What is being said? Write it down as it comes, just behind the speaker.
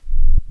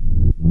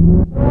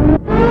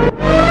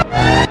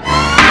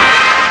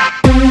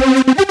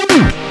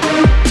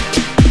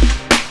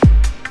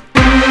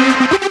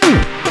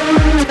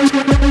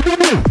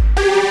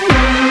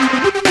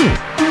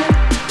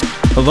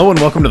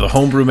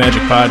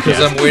podcast.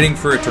 Because I'm waiting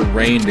for it to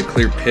rain to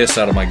clear piss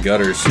out of my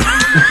gutters.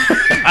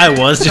 I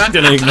was just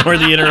going to ignore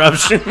the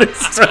interruption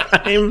this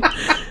time.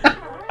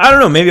 I don't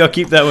know. Maybe I'll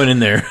keep that one in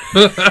there.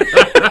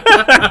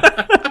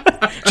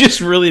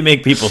 Just really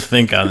make people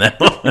think on that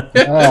one.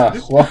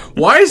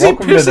 Why is he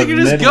pissing in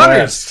his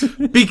gutters?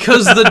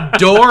 Because the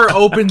door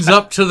opens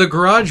up to the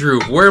garage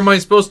roof. Where am I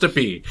supposed to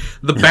pee?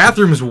 The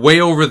bathroom's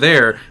way over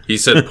there, he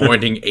said,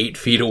 pointing 8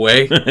 feet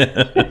away.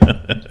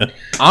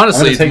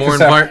 Honestly,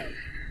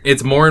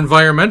 it's more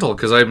environmental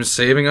because I'm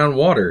saving on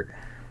water.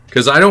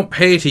 Because I don't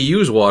pay to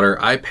use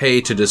water, I pay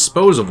to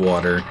dispose of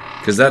water,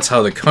 because that's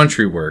how the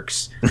country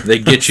works. They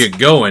get you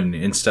going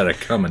instead of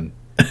coming.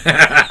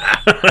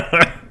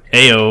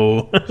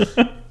 Heyo.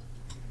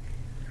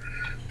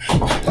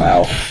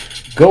 Wow.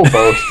 Go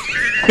both.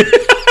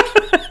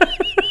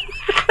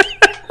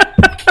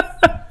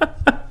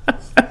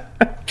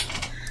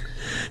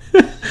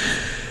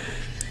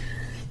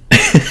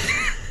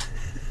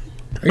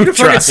 Are you going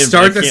to fucking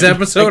start this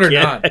episode or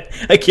not?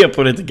 I can't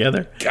put it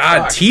together.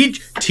 God, Tej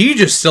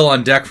is still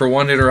on deck for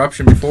one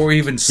interruption before we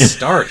even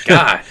start.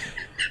 God.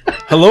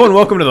 Hello and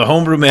welcome to the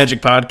Homebrew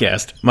Magic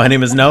Podcast. My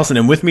name is Nelson,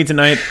 and with me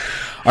tonight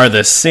are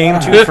the same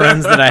two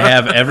friends that I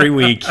have every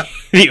week.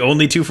 The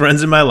only two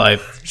friends in my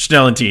life,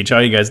 Schnell and Tej. How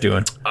are you guys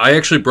doing? I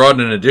actually brought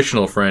an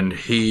additional friend.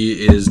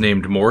 He is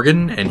named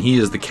Morgan, and he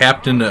is the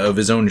captain of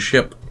his own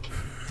ship.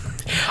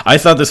 I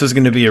thought this was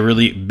going to be a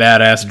really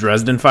badass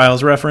Dresden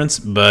Files reference,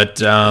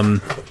 but you're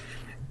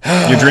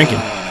drinking.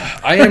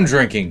 I am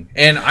drinking,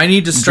 and I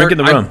need to start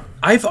drinking the rum.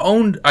 I've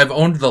owned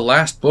the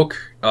last book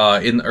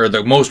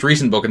the most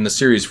recent book in the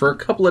series for a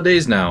couple of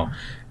days now,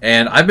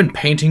 and I've been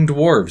painting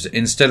dwarves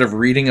instead of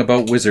reading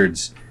about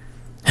wizards.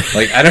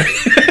 Like I don't.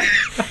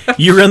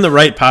 You're in the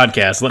right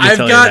podcast. Let me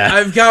tell you that.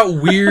 I've got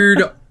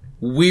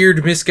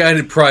weird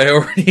misguided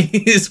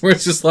priorities where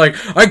it's just like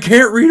I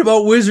can't read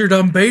about wizard.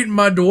 I'm painting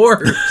my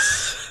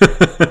dwarves.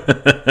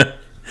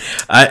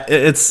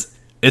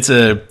 It's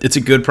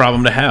a good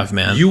problem to have,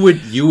 man. You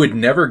would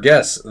never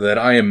guess that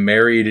I am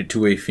married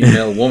to a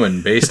female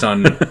woman based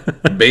on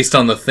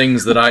the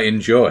things that I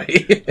enjoy.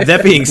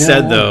 That being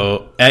said,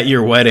 though, at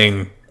your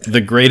wedding,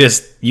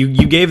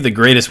 you gave the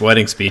greatest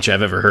wedding speech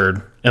I've ever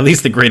heard. At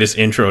least the greatest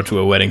intro to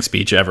a wedding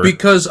speech ever.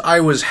 Because I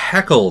was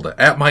heckled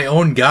at my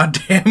own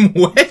goddamn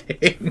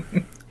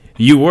wedding.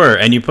 You were,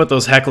 and you put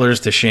those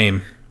hecklers to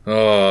shame.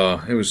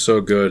 Oh, it was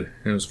so good.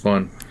 It was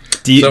fun.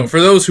 So,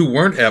 for those who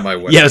weren't at my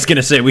wedding... Yeah, I was going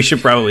to say, we should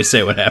probably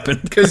say what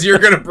happened. Because you're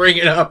going to bring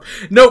it up.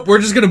 Nope, we're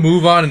just going to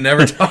move on and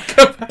never talk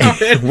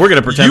about it. We're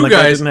going to pretend that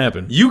doesn't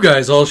happen. You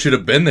guys all should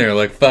have been there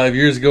like 5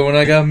 years ago when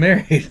I got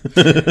married.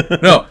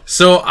 No,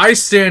 so I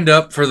stand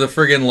up for the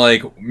friggin'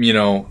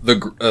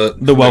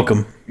 the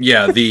welcome.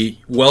 The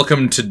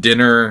welcome to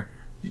dinner.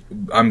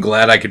 I'm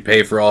glad I could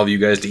pay for all of you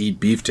guys to eat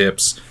beef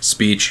tips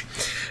speech.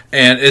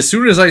 And as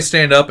soon as I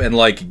stand up and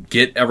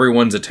get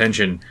everyone's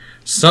attention...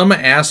 Some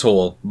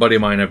asshole, buddy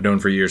of mine I've known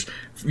for years,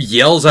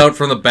 yells out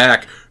from the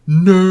back,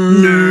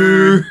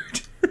 "Nerd!"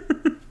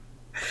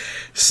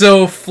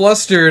 So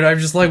flustered, I'm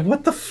just like,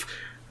 what the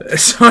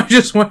So I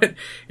just went,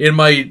 in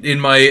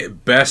my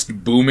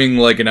best booming,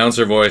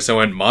 announcer voice, I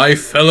went, "My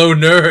fellow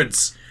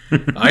nerds,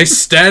 I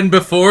stand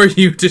before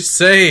you to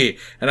say,"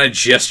 and I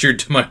gestured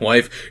to my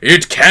wife,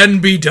 "It can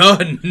be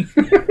done!"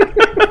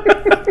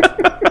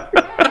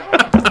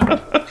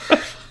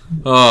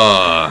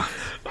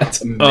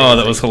 Oh,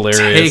 that was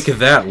hilarious. Take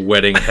that,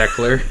 wedding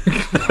heckler.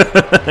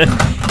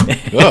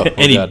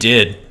 And he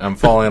did. I'm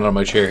falling out of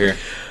my chair here.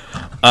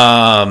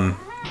 God,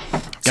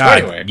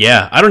 anyway.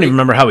 Yeah, I don't even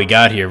remember how we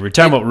got here. We were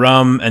talking about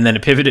rum, and then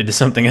it pivoted to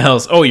something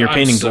else. Oh, you're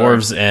painting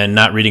dwarves and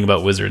not reading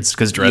about wizards,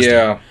 because Dresden.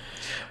 Yeah.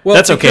 Well,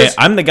 that's okay.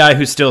 I'm the guy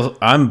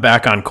I'm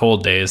back on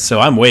cold days,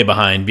 so I'm way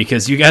behind,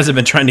 because you guys have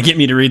been trying to get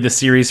me to read the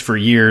series for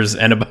years,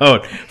 and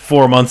about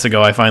 4 months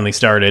ago I finally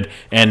started,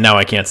 and now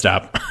I can't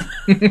stop.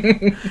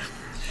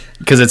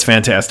 Because it's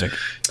fantastic.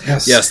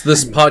 Yes,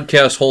 this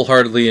podcast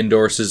wholeheartedly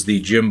endorses the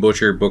Jim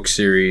Butcher book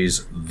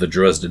series, The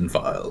Dresden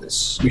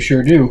Files. We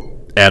sure do.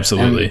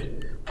 Absolutely.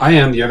 And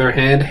I, on the other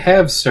hand,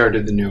 have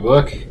started the new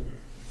book.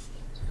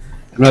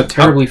 I'm not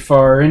terribly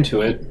far into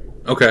it.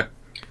 Okay.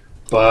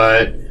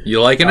 But... You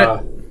liking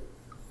it?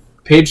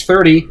 Page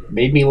 30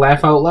 made me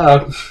laugh out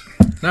loud.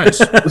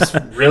 Nice. It was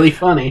really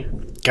funny.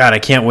 God, I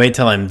can't wait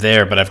till I'm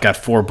there, but I've got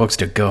 4 books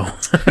to go.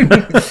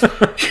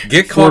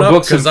 Get caught 4 up,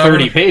 books and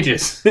 30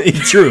 pages.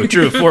 True.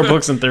 4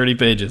 books and 30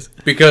 pages.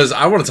 Because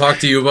I want to talk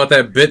to you about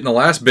that bit in the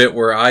last bit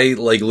where I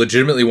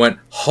legitimately went,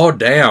 "Oh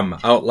damn,"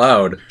 out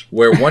loud,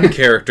 where one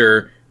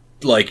character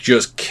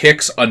just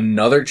kicks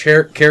another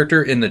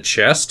character in the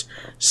chest,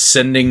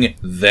 sending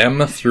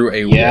them through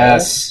a wall.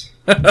 Yes.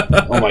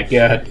 Oh my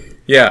god.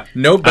 Yeah,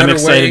 no better I'm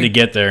excited to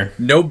get there.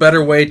 No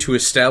better way to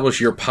establish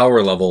your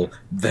power level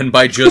than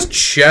by just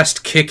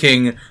chest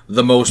kicking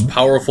the most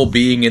powerful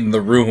being in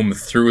the room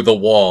through the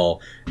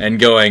wall and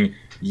going,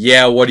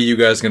 "Yeah, what are you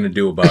guys going to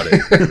do about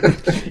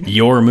it?"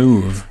 Your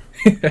move.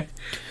 At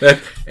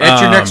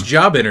your next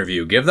job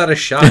interview, give that a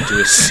shot to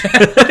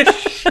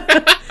establish.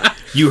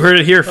 You heard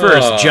it here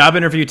first. Job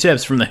interview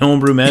tips from the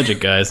Homebrew Magic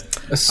guys.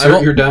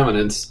 Assert your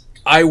dominance.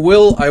 I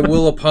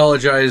will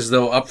apologize,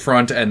 though, up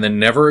front, and then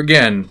never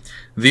again.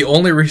 The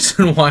only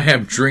reason why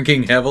I'm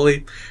drinking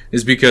heavily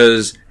is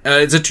because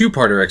it's a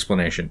two-parter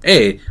explanation.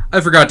 A,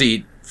 I forgot to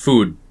eat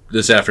food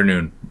this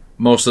afternoon,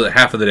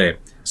 half of the day.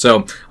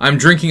 So I'm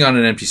drinking on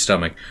an empty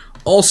stomach.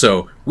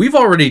 Also, we've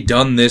already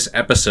done this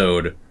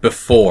episode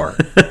before.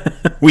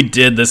 We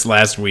did this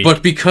last week.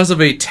 But because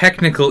of a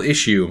technical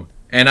issue,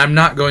 and I'm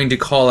not going to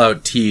call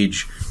out Tej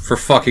for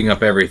fucking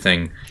up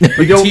everything.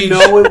 We don't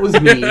know it was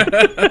me.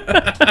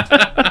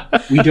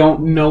 We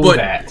don't know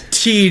that.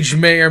 Tej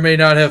may or may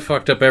not have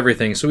fucked up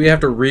everything, so we have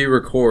to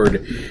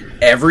re-record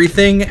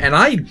everything, and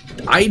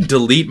I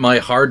delete my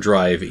hard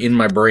drive in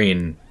my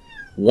brain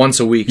once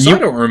a week, so I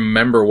don't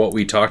remember what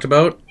we talked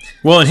about.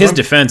 Well, in his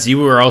defense, you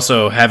were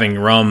also having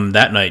rum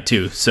that night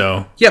too,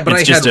 so yeah, but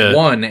I had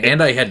one,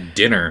 and I had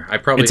dinner.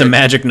 It's a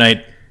magic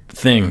night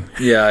thing.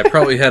 Yeah, I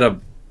probably had a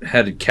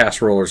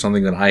casserole or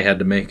something that I had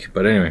to make,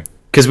 but anyway.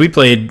 Because we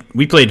played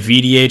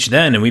VDH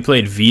then, and we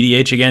played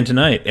VDH again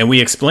tonight, and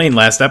we explained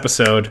last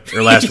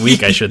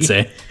week, I should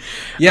say.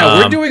 Yeah,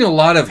 we're doing a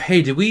lot of,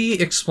 hey, did we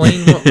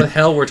explain what the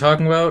hell we're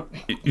talking about?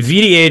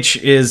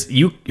 VDH is,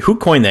 who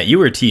coined that? You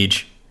or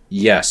Tej?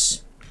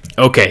 Yes.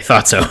 Okay,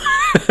 thought so.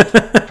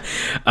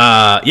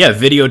 Yeah,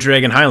 Video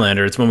Dragon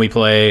Highlander. It's when we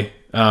play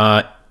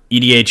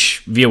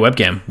EDH via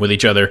webcam with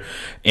each other,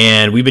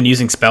 and we've been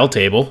using Spell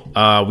Table.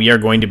 We are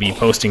going to be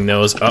posting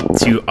those up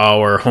to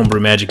our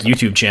Homebrew Magic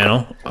YouTube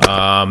channel.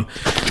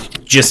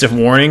 Just a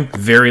warning,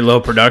 very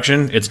low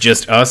production. It's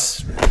just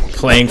us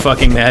playing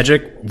fucking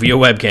Magic via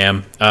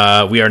webcam.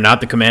 We are not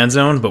the command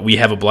zone, but we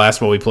have a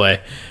blast while we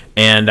play.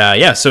 And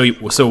yeah, so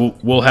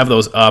we'll have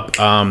those up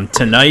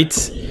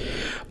tonight.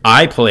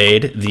 I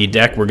played the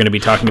deck we're going to be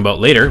talking about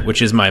later,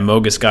 which is my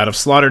Mogus God of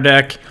Slaughter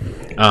deck.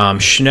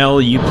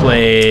 Schnell, you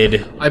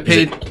played... I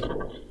paid...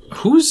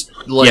 Who's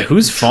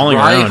falling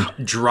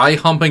around? Dry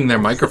humping their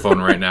microphone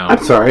right now.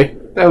 I'm sorry.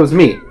 That was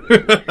me.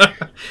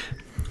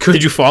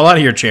 Did you fall out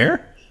of your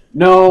chair?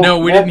 No,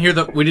 we didn't hear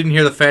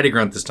the fatty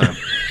grunt this time.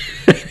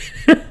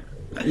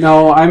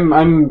 No, I'm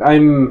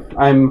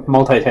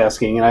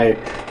multitasking, and I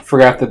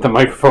forgot that the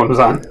microphone was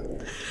on.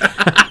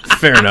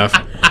 Fair enough.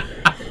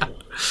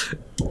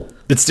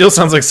 It still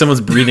sounds like someone's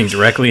breathing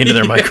directly into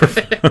their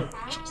microphone.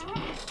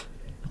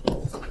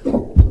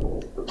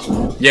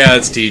 Yeah,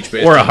 it's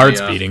Tej. Or a heart's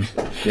beating.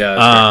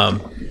 Yeah.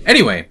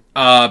 Anyway,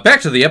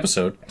 back to the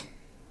episode.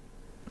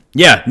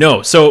 Yeah,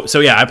 no. So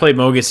yeah, I played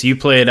Mogus. You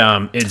played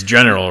it's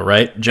General,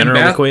 right?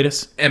 General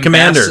Liquidus?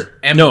 Commander.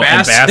 No,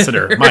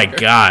 Ambassador. My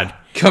God.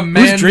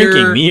 Commander. Who's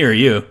drinking, me or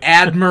you?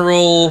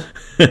 Admiral.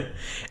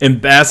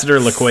 Ambassador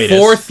Liquidus.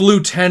 4th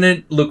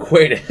Lieutenant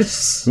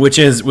Liquidus. Which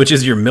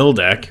is your mill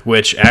deck,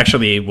 which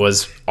actually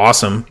was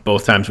awesome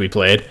both times we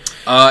played. It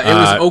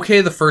was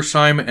okay the first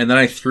time, and then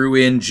I threw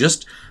in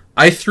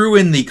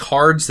the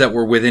cards that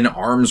were within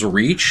arm's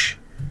reach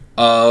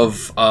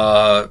of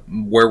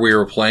where we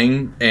were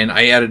playing, and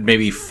I added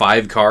maybe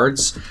 5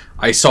 cards.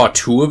 I saw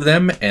 2 of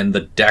them, and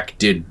the deck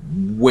did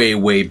way,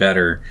 way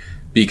better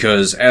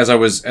because as I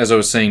was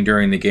saying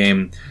during the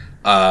game,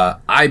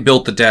 I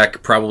built the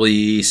deck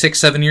probably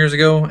 6-7 years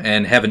ago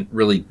and haven't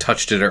really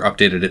touched it or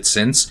updated it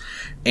since.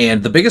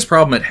 And the biggest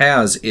problem it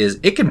has is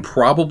it can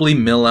probably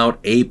mill out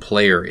a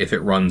player if it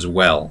runs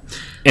well.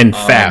 And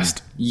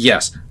fast.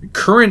 Yes.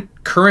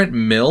 Current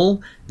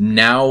mill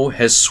now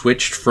has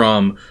switched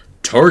from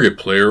target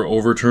player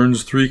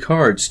overturns 3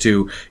 cards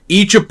to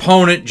each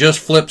opponent just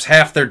flips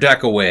half their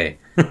deck away.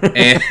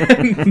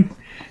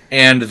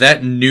 And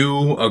that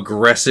new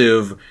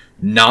aggressive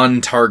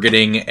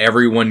non-targeting,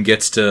 everyone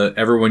gets to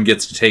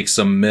take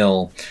some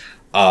mill,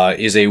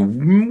 is a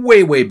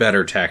way, way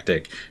better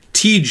tactic.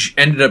 Tej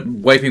ended up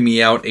wiping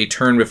me out a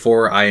turn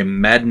before I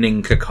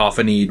maddening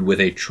cacophonied with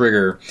a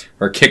trigger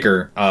or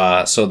kicker,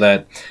 so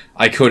that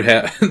I could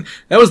have.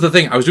 That was the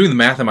thing. I was doing the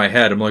math in my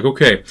head. I'm like,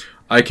 okay,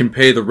 I can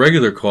pay the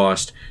regular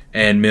cost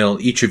and mill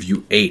each of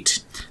you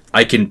 8.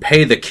 I can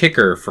pay the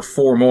kicker for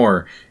 4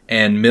 more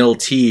and mill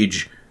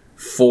Tej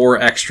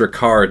 4 extra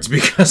cards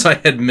because I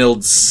had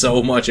milled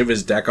so much of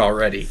his deck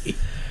already.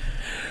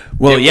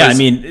 Well, yeah, I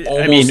mean,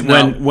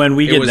 when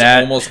we get that,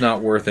 it was almost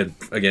not worth it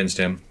against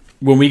him.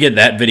 When we get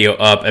that video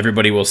up,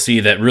 everybody will see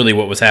that really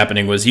what was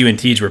happening was you and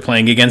Tej were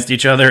playing against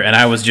each other, and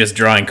I was just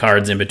drawing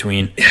cards in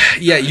between.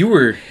 Yeah, you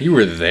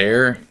were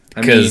there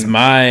because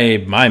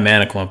my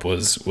mana clump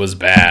was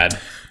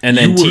bad, and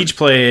then Tej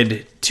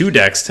played 2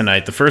 decks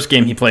tonight. The first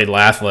game he played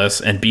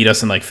Lathliss and beat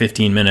us in like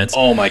 15 minutes.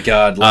 Oh my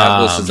God,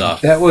 Lathliss is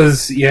up. That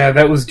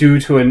was due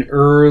to an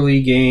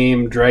early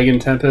game Dragon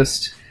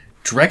Tempest.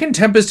 Dragon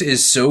Tempest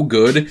is so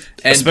good, and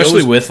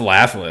especially with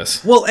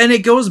Lathliss. Well, and it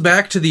goes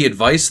back to the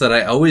advice that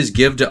I always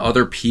give to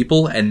other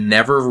people and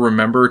never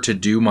remember to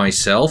do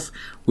myself,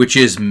 which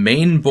is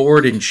main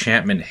board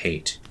enchantment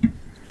hate.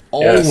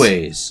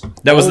 Always. Yes.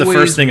 That was the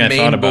first thing I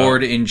thought about. Main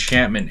board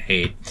enchantment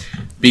hate,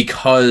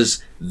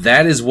 because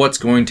that is what's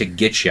going to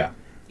get you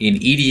in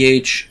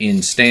EDH,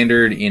 in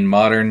Standard, in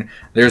Modern,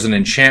 there's an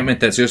enchantment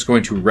that's just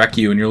going to wreck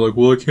you, and you're like,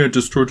 well, I can't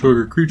destroy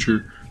target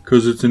creature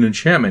because it's an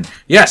enchantment.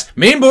 Yes,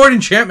 main board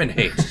enchantment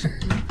hate.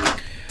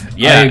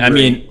 Yeah, I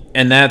mean,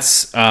 and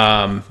that's,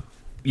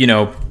 you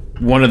know,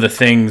 one of the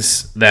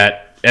things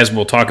that, as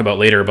we'll talk about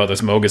later about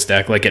this Mogus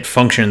deck, like it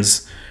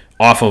functions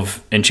off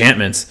of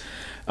enchantments.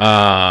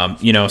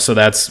 You know, so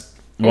that's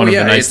one of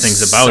the nice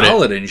things about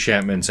solid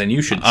enchantments, and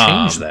you should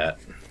change that.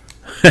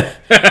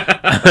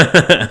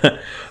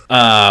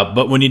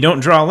 But when you don't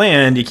draw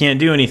land, you can't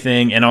do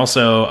anything. And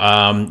also,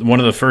 one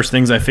of the first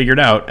things I figured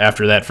out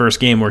after that first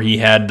game where he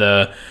had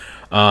the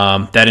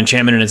that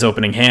enchantment in his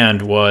opening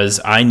hand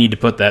was I need to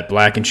put that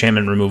black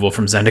enchantment removal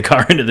from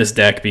Zendikar into this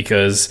deck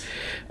because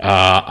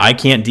I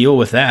can't deal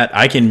with that.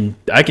 I can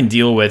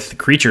deal with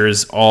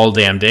creatures all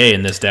damn day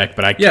in this deck,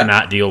 but I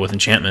cannot deal with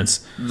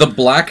enchantments. The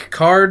black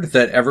card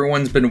that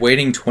everyone's been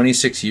waiting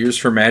 26 years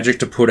for Magic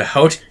to put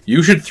out,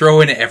 you should throw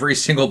in every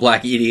single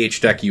black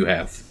EDH deck you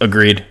have.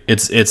 Agreed.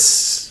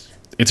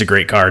 It's a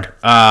great card,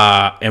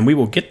 and we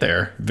will get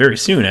there very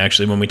soon.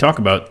 Actually, when we talk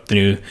about the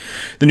new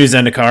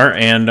Zendikar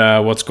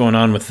and what's going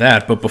on with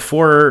that. But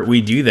before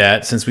we do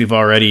that, since we've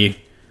already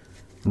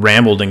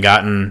rambled and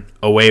gotten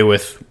away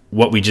with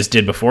what we just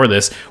did before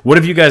this, what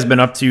have you guys been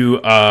up to?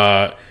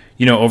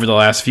 Over the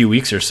last few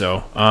weeks or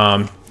so.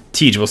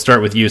 Tej, we'll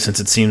start with you since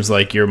it seems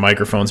like your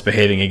microphone's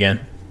behaving again.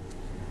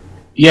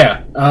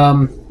 Yeah.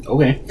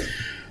 Okay.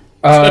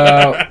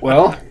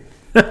 Well,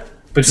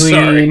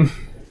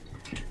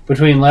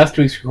 between last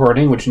week's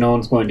recording, which no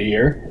one's going to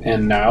hear,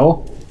 and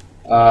now,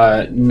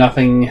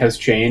 nothing has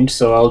changed,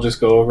 so I'll just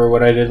go over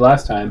what I did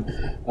last time.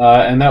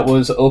 And that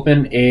was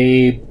open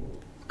a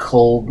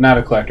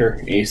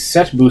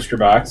set booster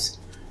box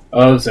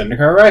of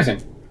Zendikar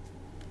Rising.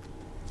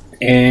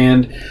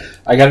 And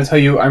I gotta tell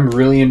you, I'm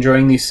really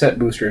enjoying these set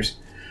boosters.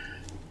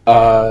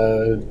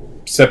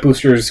 Set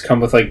boosters come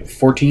with like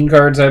 14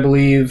 cards, I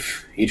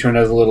believe. Each one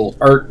has a little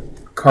art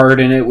card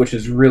in it, which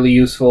is really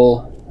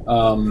useful.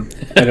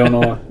 I don't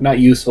know, not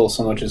useful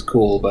so much as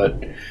cool,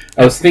 but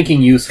I was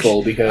thinking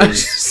useful because... I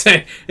was just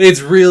saying, it's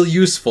real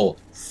useful.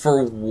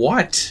 For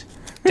what?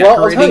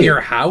 Well, Decorating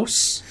your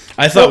house?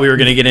 I thought we were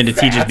going to get into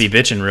Tej just be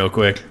bitching real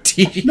quick.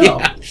 No.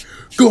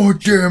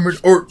 God damn it,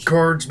 art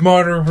cards,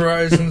 Modern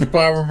Horizons,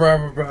 blah, blah, blah,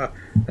 blah,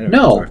 blah.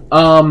 No.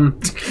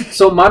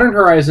 So Modern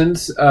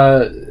Horizons,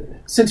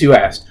 since you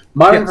asked,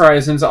 Modern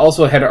Horizons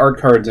also had art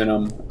cards in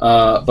them,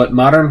 but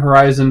Modern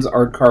Horizons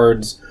art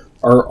cards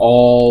are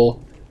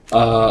all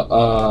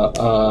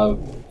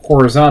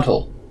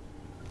horizontal,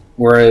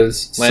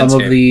 whereas some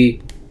of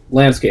the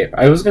landscape.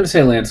 I was going to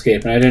say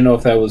landscape, and I didn't know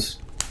if that was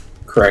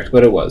correct,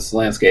 but it was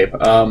landscape.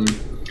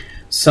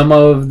 Some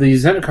of the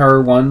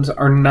Zendikar ones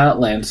are not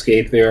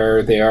landscape; they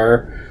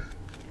are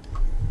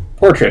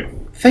portrait.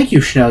 Thank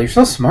you, Schnell. You're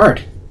so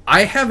smart.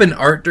 I have an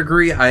art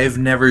degree I have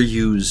never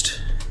used.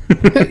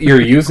 You're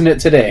using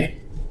it today.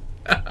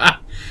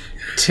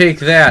 Take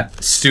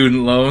that,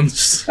 student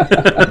loans.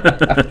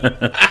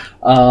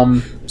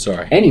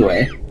 Sorry.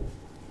 Anyway,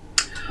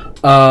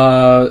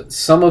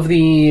 some of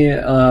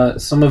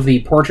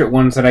the portrait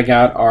ones that I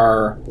got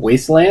are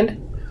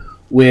Wasteland,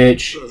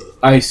 which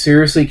I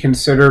seriously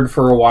considered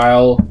for a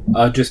while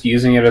just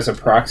using it as a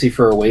proxy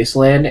for a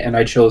Wasteland, and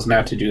I chose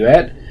not to do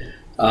that.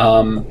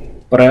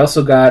 But I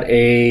also got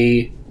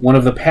one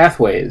of the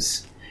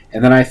Pathways,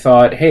 and then I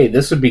thought, hey,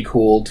 this would be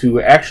cool to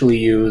actually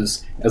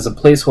use as a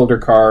placeholder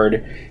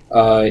card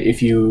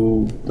if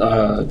you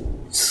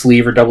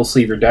sleeve or double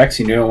sleeve your decks,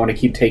 you don't want to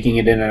keep taking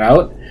it in and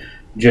out.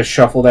 Just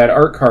shuffle that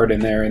art card in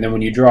there, and then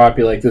when you draw it,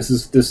 be like, this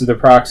is the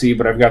proxy,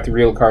 but I've got the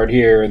real card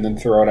here, and then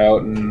throw it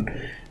out and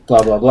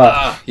blah blah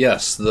blah.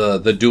 Yes, the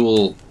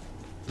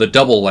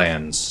double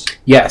lands.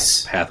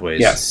 Yes,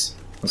 Pathways. Yes.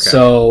 Okay.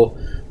 So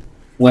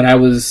when I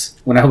was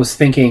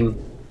thinking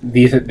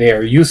they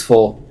are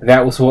useful,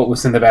 that was what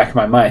was in the back of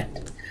my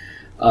mind.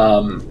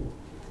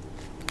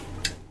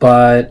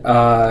 But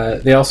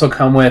they also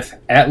come with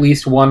at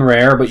least one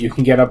rare, but you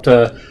can get up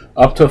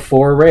to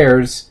 4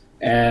 rares.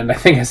 And I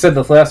think I said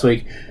this last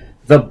week.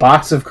 The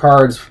box of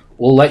cards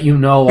will let you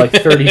know like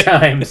 30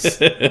 times.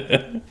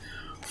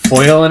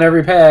 Foil in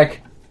every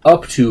pack,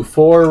 up to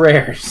 4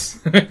 rares.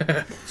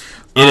 It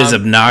is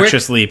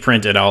obnoxiously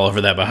printed all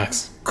over that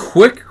box.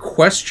 Quick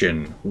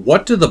question.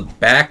 What do the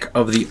back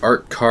of the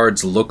art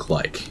cards look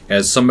like?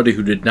 As somebody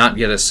who did not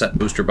get a set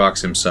booster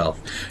box himself.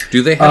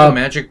 Do they have a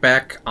magic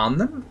back on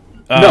them?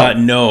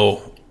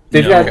 No.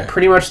 They've got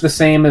pretty much the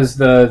same as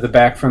the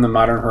back from the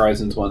Modern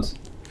Horizons ones.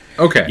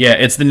 Okay. Yeah,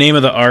 it's the name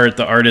of the art,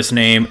 the artist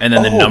name, and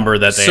then the number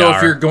that they are. So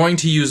if you're going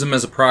to use them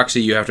as a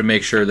proxy, you have to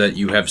make sure that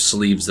you have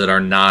sleeves that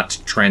are not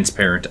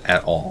transparent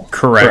at all.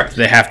 Correct.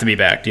 They have to be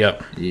backed,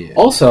 yep. Yeah.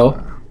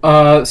 Also,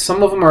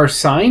 some of them are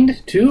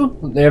signed, too.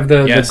 They have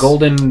the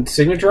golden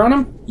signature on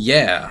them.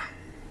 Yeah.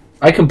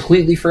 I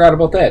completely forgot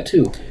about that,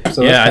 too.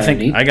 So yeah, I think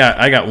neat. I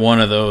got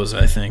one of those,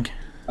 I think.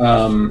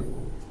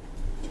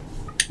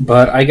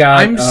 But I got...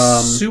 I'm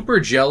super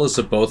jealous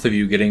of both of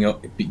you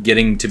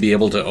getting to be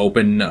able to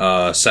open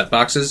set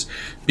boxes,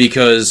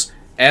 because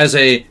as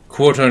a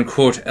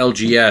quote-unquote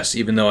LGS,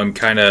 even though I'm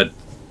kind of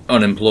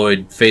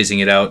unemployed,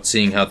 phasing it out,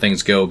 seeing how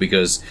things go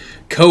because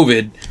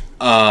COVID,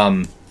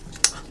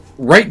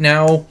 right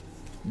now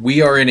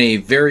we are in a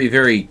very,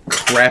 very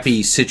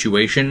crappy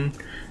situation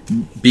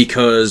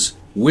because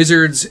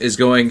Wizards is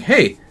going,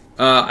 hey,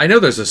 I know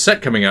there's a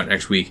set coming out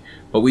next week,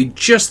 but we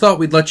just thought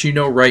we'd let you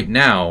know right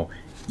now,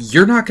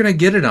 you're not going to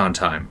get it on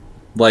time.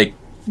 Like,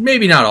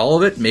 maybe not all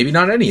of it, maybe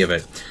not any of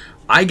it.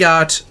 I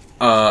got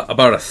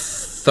about a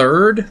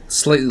third,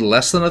 slightly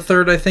less than a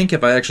third, I think,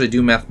 if I actually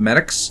do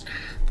mathematics,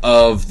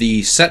 of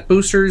the set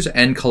boosters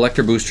and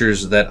collector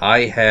boosters that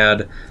I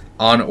had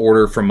on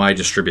order from my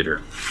distributor.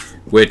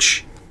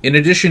 Which, in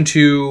addition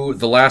to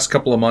the last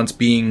couple of months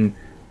being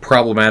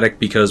problematic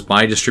because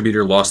my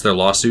distributor lost their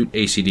lawsuit,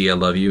 ACD, I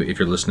love you if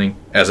you're listening.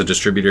 As a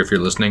distributor, if you're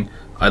listening,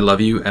 I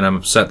love you, and I'm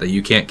upset that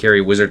you can't carry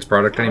Wizards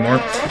product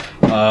anymore.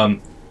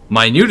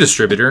 My new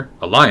distributor,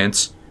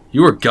 Alliance,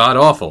 you are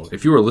god-awful.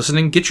 If you are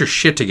listening, get your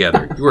shit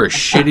together. You are a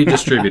shitty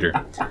distributor.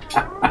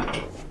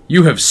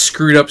 You have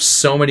screwed up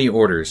so many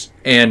orders.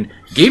 And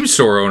game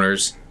store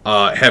owners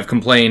have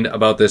complained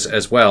about this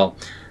as well.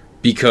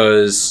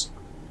 Because,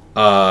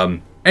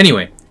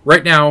 anyway,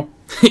 right now,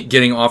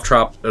 getting off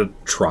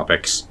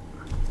tropics.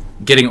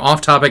 Getting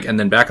off topic and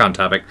then back on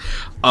topic.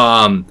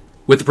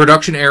 With the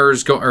production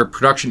errors or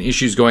production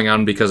issues going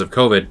on because of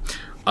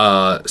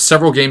COVID,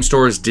 several game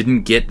stores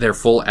didn't get their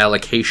full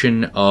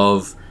allocation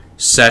of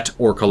set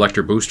or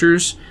collector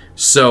boosters,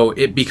 so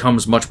it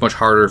becomes much, much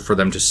harder for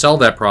them to sell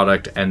that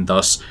product and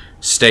thus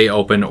stay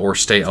open or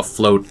stay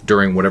afloat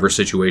during whatever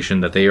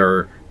situation that they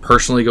are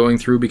personally going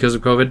through because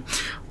of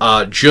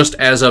COVID. Just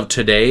as of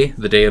today,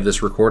 the day of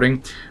this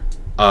recording,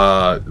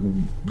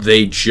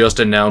 they just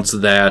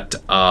announced that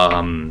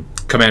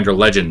Commander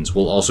Legends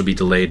will also be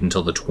delayed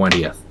until the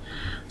 20th.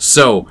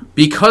 So,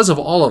 because of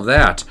all of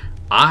that,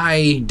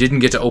 I didn't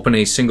get to open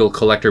a single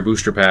collector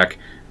booster pack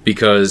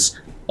because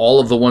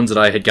all of the ones that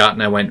I had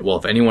gotten, I went, well,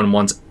 if anyone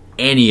wants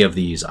any of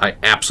these, I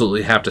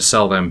absolutely have to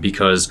sell them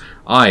because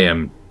I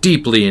am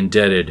deeply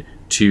indebted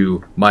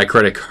to my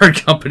credit card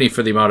company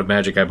for the amount of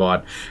Magic I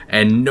bought,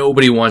 and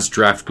nobody wants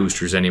draft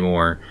boosters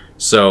anymore.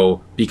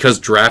 So, because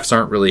drafts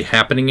aren't really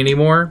happening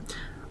anymore,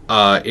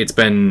 it's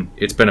been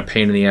a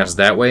pain in the ass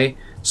that way.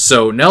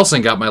 So,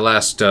 Nelson got my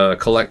last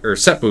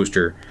set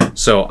booster,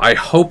 so I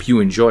hope you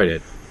enjoyed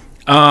it.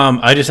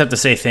 I just have to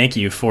say thank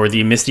you for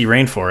the Misty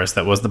Rainforest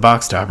that was the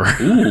box topper.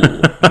 Ooh,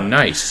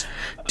 nice.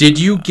 Did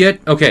you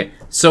get... Okay,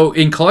 so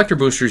in collector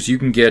boosters, you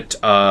can get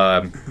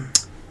up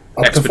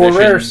to 4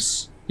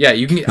 rares. Yeah,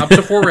 you can get up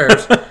to 4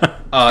 rares.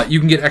 You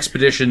can get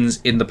expeditions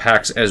in the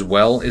packs as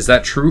well. Is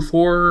that true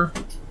for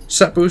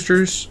set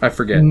boosters? I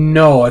forget.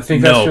 No, I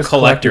think that's just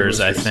collectors,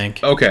 I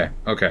think. Okay.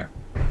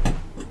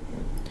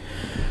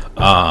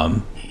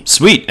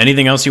 Sweet.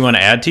 Anything else you want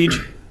to add, Tej?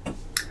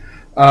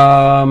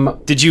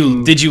 Did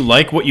you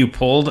like what you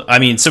pulled? I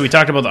mean, so we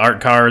talked about the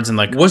art cards and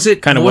like was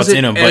it kind of what's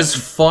in them. As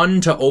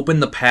fun to open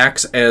the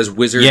packs as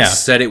Wizards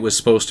said it was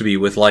supposed to be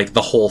with like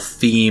the whole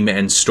theme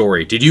and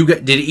story? Did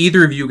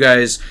either of you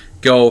guys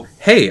go,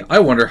 hey, I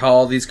wonder how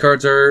all these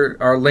cards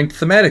are linked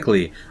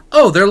thematically?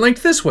 Oh, they're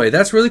linked this way.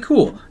 That's really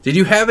cool. Did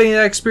you have any of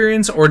that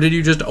experience, or did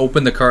you just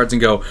open the cards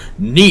and go,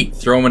 neat,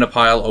 throw them in a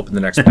pile, open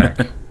the next pack?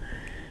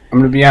 I'm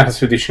going to be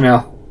honest with you,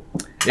 Chanel.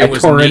 I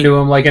tore into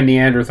him like a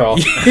Neanderthal.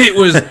 It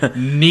was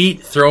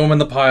neat. Throw them in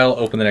the pile.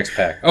 Open the next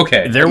pack.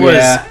 Okay. There was,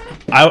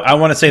 I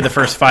want to say the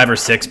first 5 or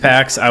 6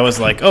 packs, I was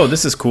like, oh,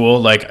 this is cool.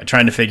 Like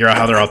trying to figure out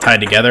how they're all tied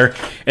together.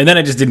 And then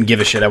I just didn't give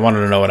a shit. I wanted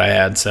to know what I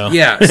had. So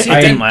yeah, it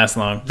didn't last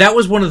long. That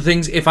was one of the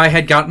things. If I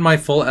had gotten my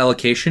full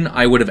allocation,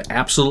 I would have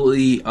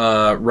absolutely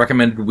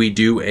recommended we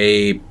do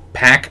a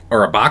pack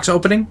or a box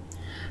opening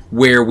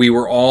where we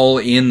were all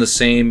in the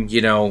same,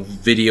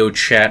 video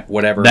chat,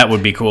 whatever. That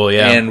would be cool,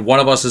 yeah. And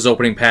one of us is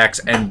opening packs,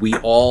 and we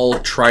all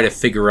try to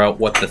figure out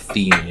what the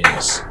theme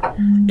is.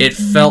 It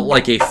felt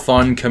like a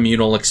fun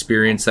communal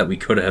experience that we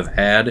could have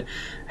had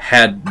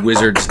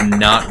Wizards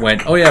not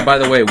went, oh yeah, by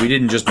the way, we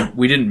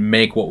didn't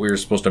make what we were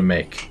supposed to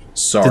make.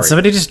 Sorry. Did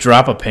somebody just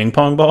drop a ping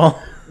pong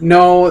ball?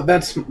 No,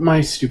 that's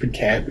my stupid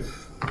cat.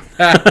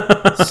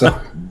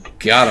 So,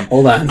 got him.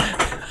 Hold on.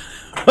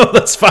 Oh,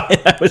 that's fine.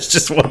 I was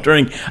just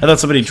wondering. I thought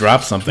somebody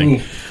dropped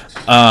something.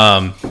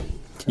 Yeah,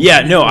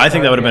 no, I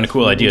think that would have been a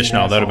cool idea,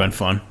 Chanel. That would have been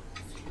fun.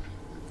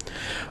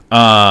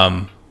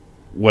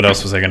 What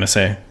else was I going to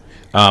say?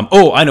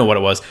 I know what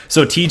it was.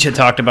 So Tej had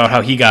talked about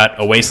how he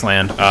got a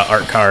Wasteland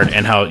art card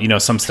and how,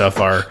 some stuff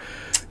are,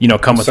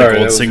 come with a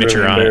gold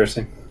signature on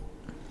it.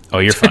 Oh,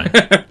 you're fine.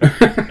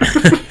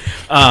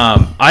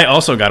 I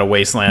also got a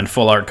Wasteland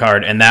full art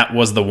card, and that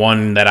was the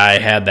one that I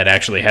had that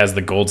actually has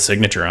the gold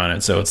signature on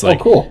it. So it's like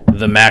cool.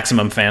 The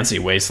maximum fancy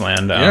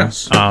Wasteland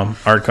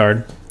art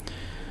card.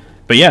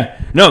 But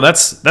yeah, no,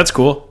 that's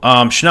cool.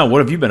 Chanel, what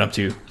have you been up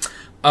to?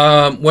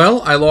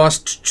 Well, I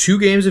lost 2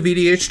 games of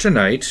EDH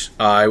tonight.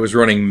 I was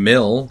running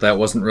Mill. That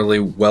wasn't really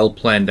well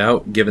planned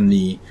out given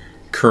the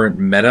current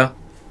meta.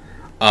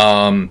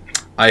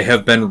 I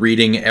have been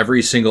reading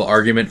every single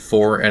argument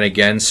for and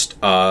against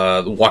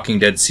Walking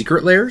Dead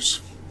Secret Lairs.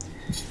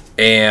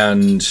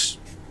 And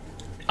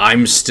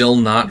I'm still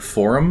not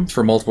for them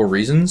for multiple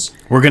reasons.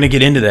 We're going to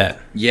get into that.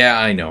 Yeah,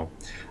 I know.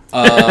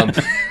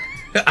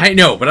 I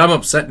know, but I'm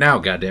upset now,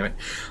 goddammit.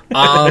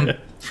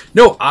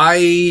 No,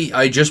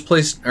 I just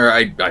placed, or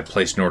I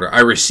placed an order.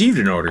 I received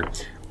an order.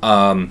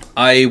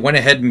 I went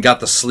ahead and got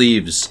the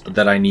sleeves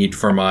that I need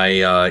for my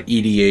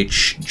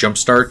EDH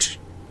Jumpstart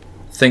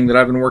thing that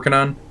I've been working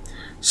on.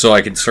 So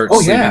I can start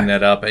sleeving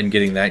that up and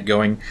getting that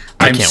going.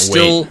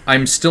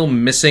 I'm still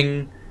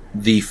missing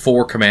the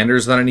 4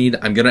 commanders that I need.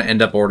 I'm going to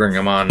end up ordering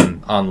them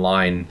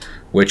online,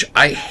 which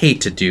I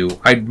hate to do.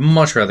 I'd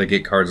much rather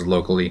get cards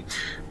locally.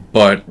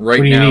 But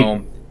right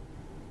now,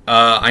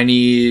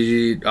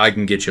 I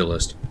can get you a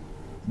list.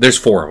 There's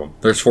 4 of them.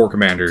 There's 4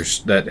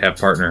 commanders that have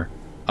partner.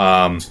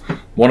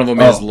 One of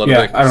them is Ludwig.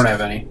 Yeah, I don't have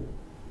any.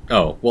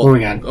 Oh, well.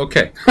 Moving on.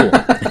 Okay, cool.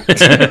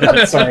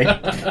 Sorry.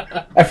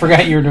 I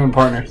forgot you were doing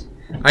partners.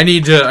 I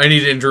need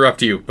to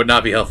interrupt you, but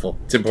not be helpful.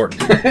 It's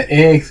important.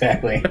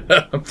 Exactly.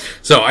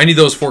 So I need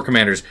those 4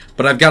 commanders,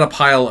 but I've got a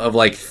pile of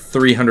like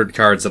 300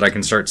 cards that I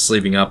can start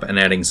sleeving up and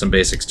adding some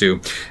basics to,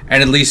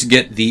 and at least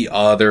get the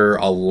other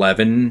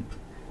 11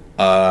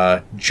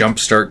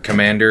 Jumpstart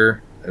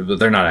Commander.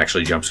 They're not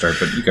actually Jumpstart,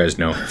 but you guys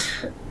know.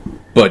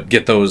 But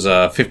get those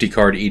 50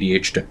 card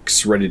EDH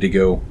decks ready to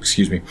go.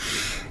 Excuse me.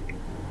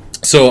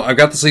 So I've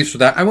got the sleeves for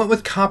that. I went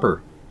with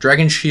copper.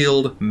 Dragon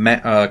Shield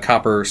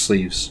copper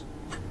sleeves.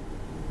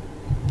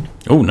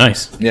 Oh,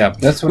 nice. Yeah.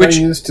 That's what I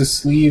used to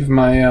sleeve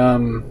my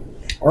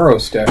Oro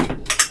deck.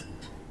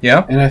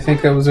 Yeah? And I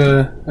think that was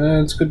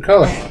it's a good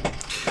color.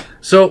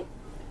 So,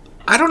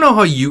 I don't know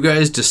how you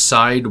guys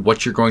decide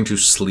what you're going to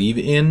sleeve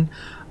in.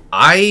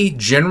 I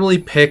generally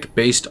pick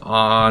based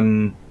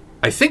on...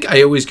 I think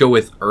I always go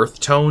with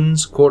earth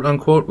tones, quote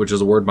unquote, which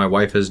is a word my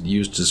wife has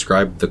used to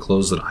describe the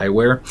clothes that I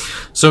wear.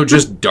 So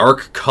just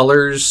dark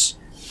colors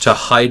to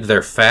hide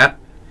their fat.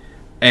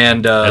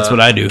 And that's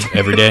what I do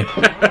every day.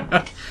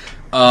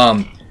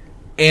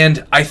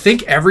 And I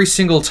think every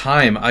single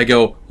time I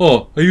go,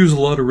 oh, I use a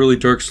lot of really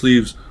dark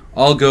sleeves,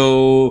 I'll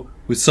go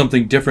with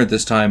something different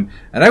this time.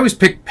 And I always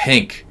pick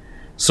pink.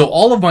 So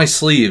all of my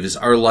sleeves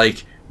are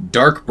like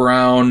dark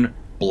brown,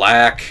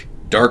 black,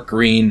 dark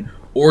green,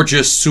 or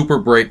just super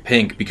bright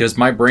pink, because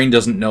my brain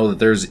doesn't know that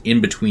there's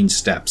in-between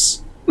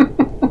steps.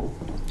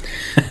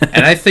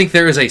 And I think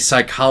there is a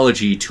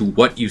psychology to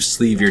what you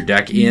sleeve your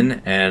deck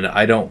in, and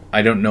I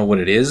don't know what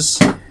it is,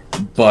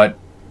 but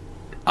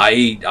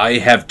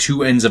I have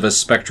 2 ends of a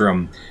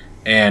spectrum,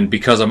 and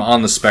because I'm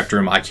on the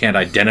spectrum, I can't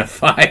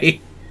identify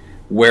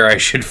where I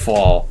should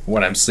fall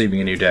when I'm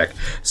sleeving a new deck.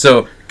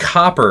 So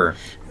copper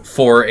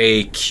for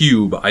a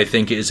cube, I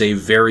think, is a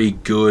very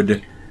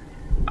good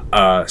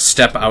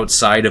step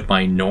outside of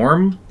my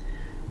norm.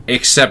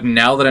 Except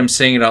now that I'm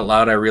saying it out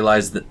loud, I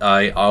realize that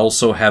I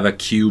also have a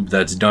cube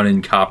that's done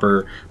in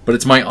copper, but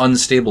it's my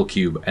unstable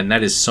cube, and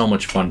that is so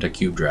much fun to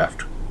cube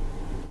draft.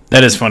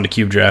 That is fun to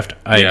cube draft.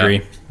 I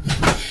agree.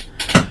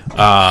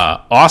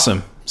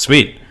 Awesome.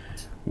 Sweet.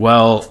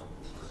 Well,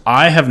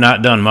 I have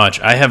not done much.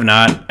 I have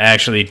not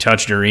actually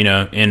touched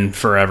Arena in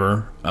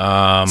forever.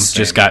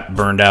 Just got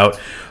burned out.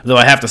 Though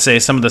I have to say,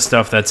 some of the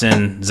stuff that's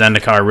in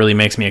Zendikar really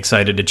makes me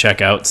excited to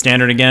check out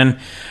Standard again.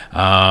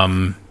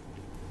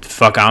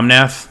 Fuck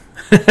Omnath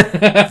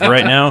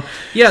right now.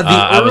 Yeah,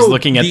 I was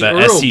looking at the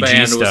SCG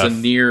ban stuff.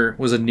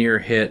 Was a near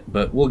hit,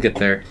 but we'll get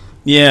there.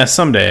 Yeah,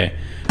 someday.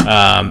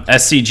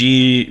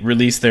 SCG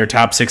released their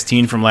top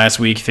 16 from last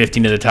week.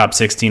 15 of the top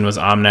 16 was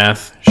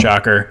Omnath.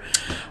 Shocker.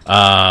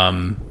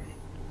 Yeah,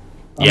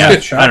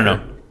 I don't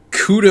know.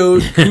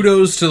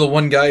 Kudos to the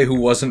one guy who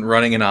wasn't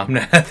running an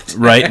Omnath.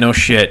 Right? No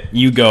shit.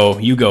 You go,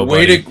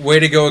 buddy. Way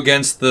to go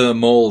against the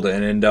mold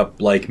and end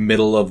up like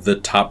middle of the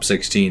top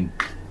 16.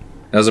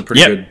 That was a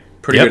pretty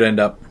good end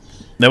up.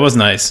 That was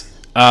nice.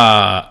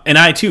 And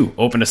I too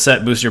opened a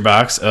set booster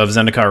box of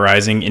Zendikar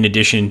Rising in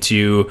addition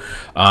to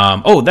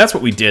that's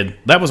what we did.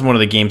 That was one of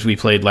the games we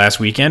played last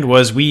weekend.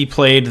 Was we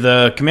played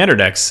the commander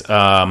decks.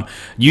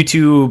 You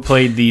two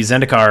played the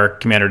Zendikar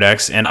commander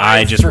decks, and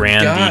I just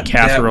ran the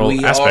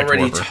Cathril Aspect We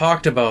already Warper.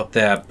 talked about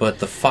that, but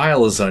the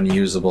file is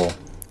unusable.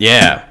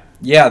 Yeah,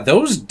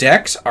 those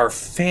decks are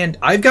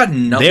I've got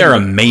nothing. they are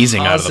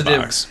amazing out of the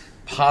box.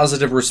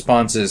 Positive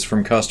responses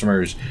from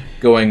customers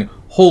going,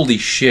 holy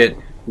shit,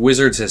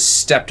 Wizards has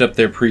stepped up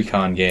their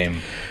pre-con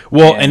game.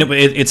 Well, and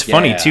it's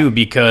funny too,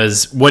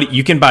 because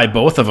you can buy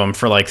both of them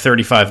for like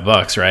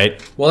 $35,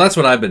 right? Well, that's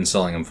what I've been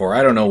selling them for.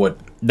 I don't know what.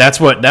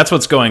 That's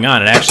what's going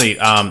on. And actually,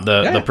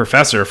 the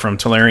professor from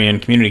Tolarian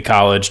Community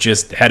College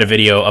just had a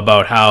video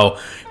about how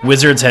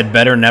Wizards had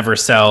better never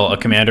sell a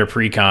Commander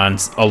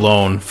Precon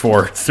alone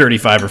for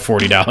 $35 or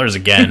 $40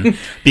 again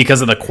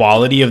because of the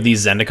quality of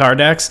these Zendikar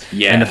decks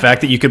and the fact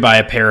that you could buy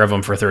a pair of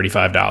them for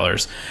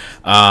 $35.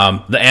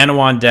 The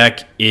Anawan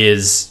deck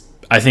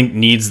I think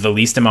needs the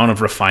least amount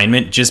of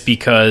refinement just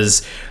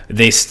because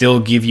they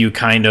still give you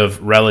kind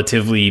of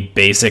relatively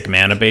basic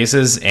mana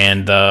bases,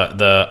 and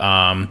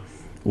the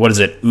what is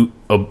it?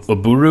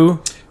 Obun,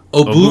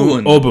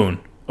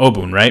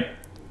 right?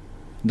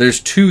 There's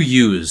 2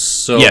 U's.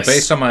 So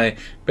based on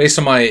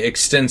my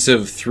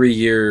extensive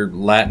 3-year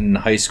Latin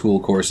high school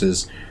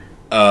courses,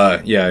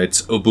 Yeah,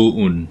 it's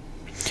Obuun.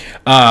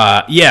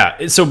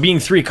 Yeah, so being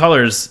 3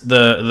 colors,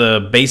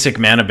 the basic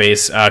mana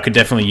base could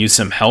definitely use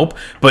some help,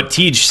 but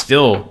Tej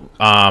still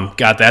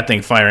got that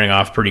thing firing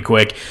off pretty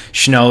quick.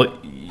 Schnell,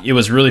 it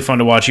was really fun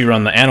to watch you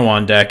run the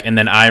Anawan deck, and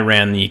then I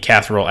ran the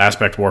Catherall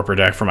Aspect Warper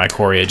deck for my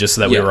Ikoria, just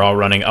so that we were all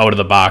running out of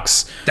the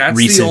box. That's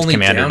recent the only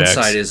commander downside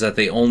decks. is that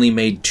they only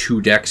made 2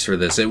 decks for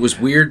this. It was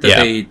weird that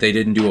they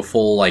didn't do a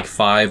full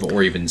 5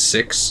 or even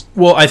 6.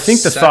 Well, I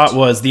think the set. thought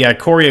was the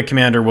Ikoria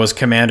commander was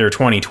Commander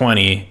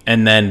 2020,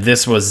 and then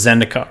this was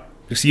Zendikar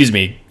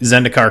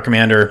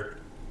commander,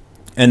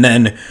 and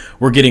then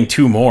we're getting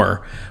 2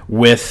 more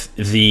with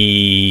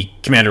the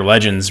Commander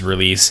Legends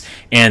release,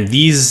 and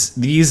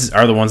these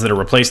are the ones that are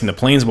replacing the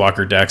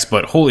Planeswalker decks,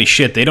 but holy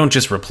shit, they don't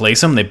just replace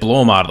them, they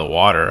blow them out of the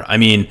water. I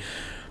mean,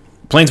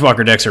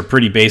 Planeswalker decks are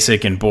pretty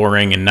basic and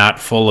boring and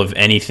not full of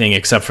anything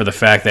except for the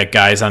fact that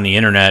guys on the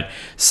internet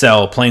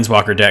sell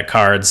Planeswalker deck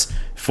cards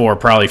for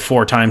probably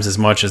 4 times as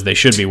much as they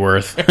should be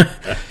worth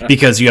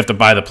because you have to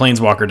buy the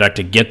Planeswalker deck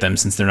to get them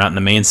since they're not in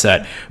the main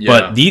set. Yeah.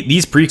 But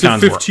these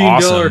precons were awesome.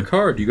 It's a $15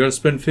 card. You got to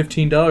spend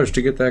 $15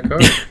 to get that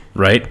card.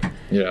 Right?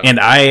 Yeah.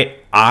 And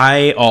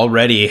I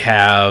already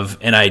have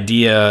an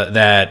idea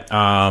that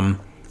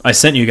I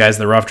sent you guys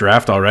the rough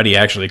draft already,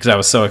 actually, because I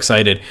was so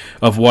excited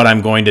of what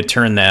I'm going to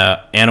turn the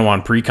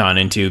Anawan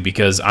precon into,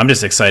 because I'm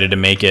just excited to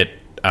make it,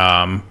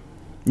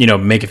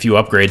 make a few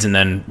upgrades and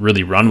then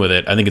really run with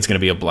it. I think it's going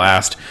to be a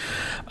blast.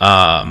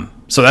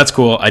 So that's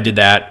cool. I did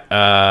that.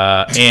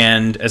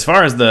 And as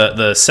far as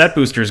the set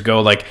boosters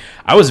go,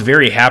 I was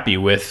very happy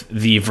with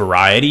the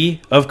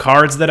variety of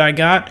cards that I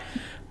got.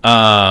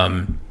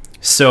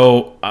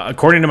 So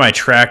according to my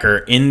tracker,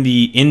 in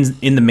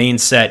the main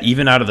set,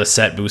 even out of the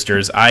set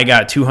boosters, I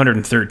got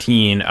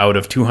 213 out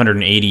of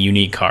 280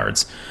 unique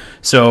cards.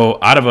 So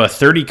out of a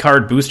 30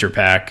 card booster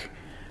pack,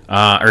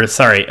 a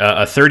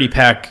 30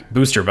 pack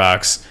booster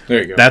box,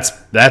 there you go.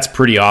 That's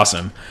pretty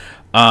awesome.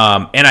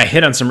 And I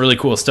hit on some really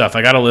cool stuff.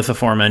 I got a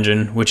Lithoform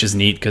engine, which is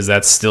neat because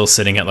that's still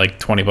sitting at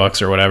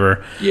 $20 or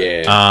whatever.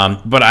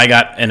 Yeah. But I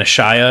got an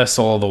Ashaya,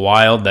 Soul of the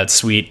Wild, that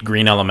sweet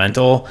green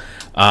elemental,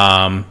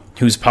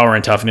 whose power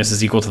and toughness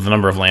is equal to the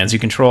number of lands you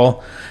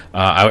control.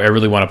 I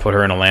really want to put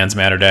her in a Lands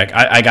Matter deck.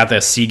 I got the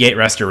Seagate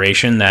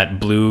Restoration, that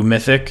blue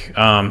mythic,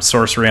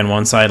 sorcery on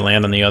one side,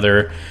 land on the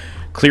other.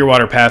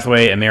 Clearwater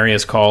Pathway,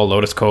 Emeria's Call,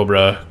 Lotus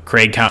Cobra,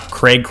 Craig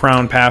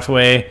Crown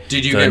Pathway.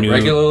 Did you get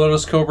regular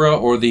Lotus Cobra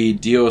or the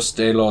Dios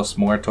de los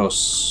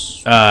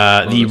Muertos?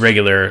 The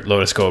regular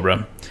Lotus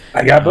Cobra.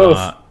 I got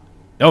both.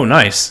 Oh,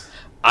 nice.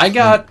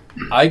 I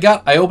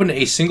opened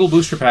a single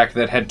booster pack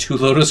that had 2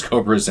 Lotus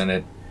Cobras in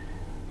it,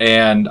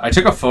 and I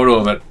took a photo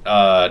of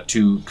it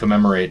to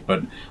commemorate,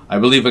 but I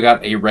believe I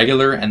got a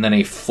regular and then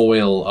a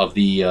foil of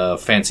the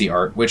fancy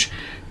art, which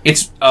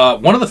it's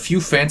one of the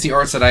few fancy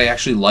arts that I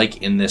actually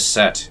like in this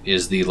set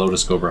is the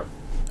Lotus Cobra.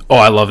 Oh,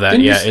 I love that.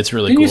 It's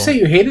really cool. Didn't you say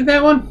you hated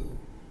that one?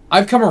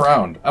 I've come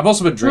around. I've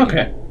also been drinking.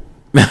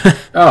 Okay.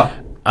 Oh.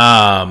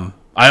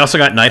 I also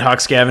got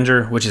Nighthawk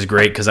Scavenger, which is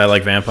great because I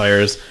like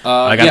vampires.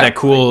 I got that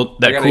cool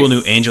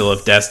new Angel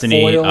of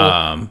Destiny.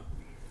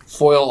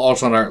 Foil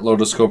alternate art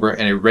Lotus Cobra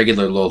and a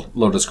regular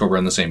Lotus Cobra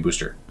in the same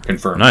booster.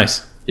 Confirmed.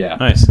 Nice. Yeah.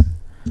 Nice.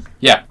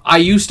 Yeah. I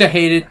used to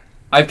hate it.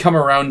 I've come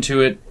around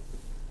to it.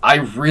 I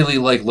really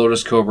like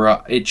Lotus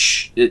Cobra.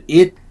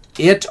 It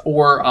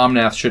or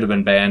Omnath should have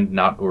been banned,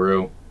 not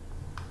Uru.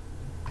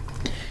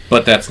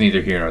 But that's neither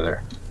here nor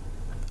there.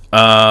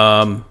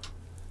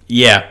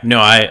 Yeah, no,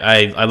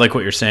 I like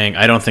what you're saying.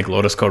 I don't think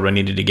Lotus Cobra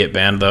needed to get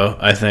banned, though.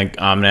 I think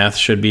Omnath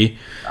should be.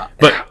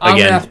 But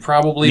again, Omnath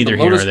probably, neither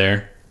here nor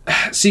there.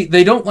 See,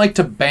 they don't like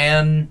to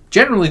ban...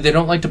 Generally, they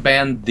don't like to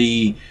ban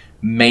the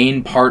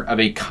main part of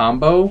a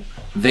combo.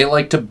 They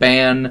like to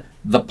ban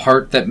the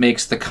part that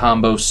makes the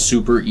combo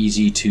super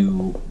easy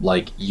to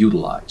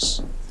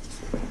utilize.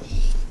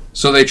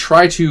 So they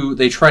try to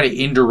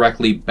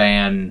indirectly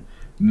ban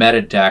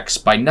meta decks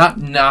by not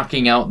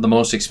knocking out the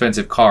most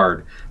expensive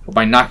card, but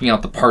by knocking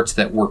out the parts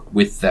that work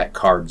with that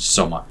card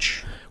so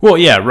much. Well,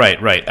 yeah,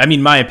 right. I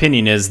mean, my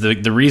opinion is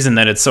the reason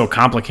that it's so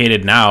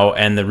complicated now,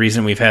 and the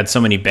reason we've had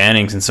so many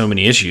bannings and so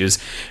many issues,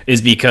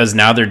 is because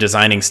now they're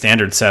designing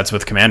standard sets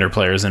with Commander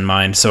players in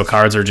mind. So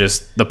cards are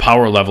just, the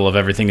power level of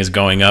everything is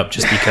going up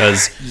just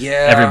because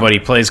everybody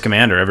plays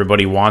Commander.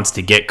 Everybody wants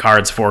to get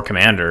cards for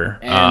Commander.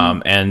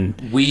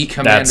 And we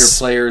Commander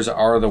players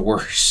are the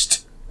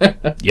worst.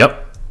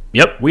 Yep,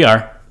 we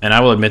are. And I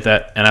will admit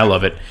that, and I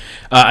love it.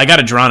 I got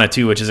a Drana,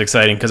 too, which is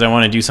exciting, because I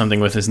want to do something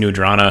with this new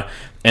Drana.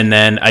 And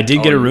then I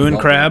did get a Ruin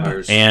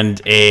Crab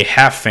and a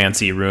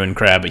half-fancy Ruin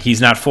Crab. He's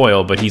not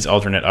foil, but he's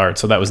alternate art,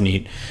 so that was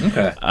neat.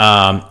 Okay.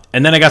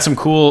 And then I got some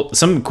cool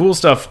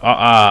stuff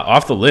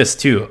off the list,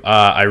 too.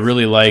 I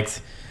really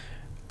liked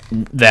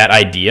that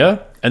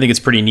idea. I think it's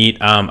pretty neat.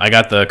 I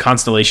got the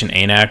Constellation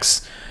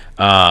Anax,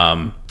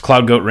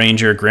 Cloud Goat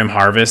Ranger Grim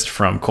Harvest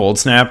from Cold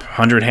Snap,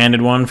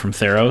 100-handed one from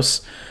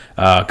Theros.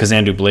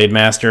 Kazandu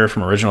Blademaster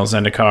from Original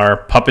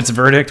Zendikar, Puppet's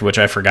Verdict, which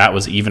I forgot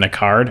was even a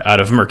card out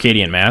of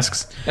Mercadian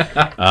Masks.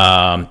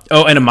 And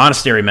a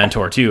Monastery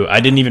Mentor, too. I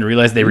didn't even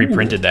realize they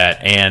reprinted that,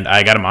 and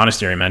I got a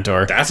Monastery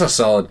Mentor. That's a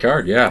solid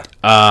card, yeah.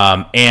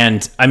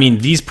 And, I mean,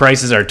 these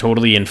prices are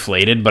totally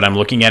inflated, but I'm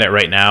looking at it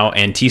right now,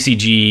 and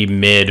TCG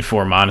mid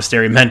for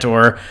Monastery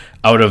Mentor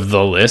out of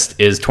the list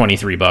is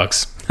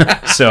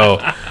 $23. So,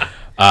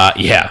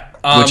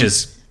 which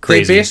is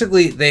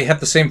crazy. They have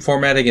the same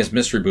formatting as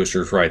Mystery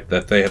Boosters, right?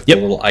 That they have the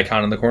little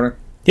icon in the corner?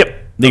 Yep.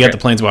 They got the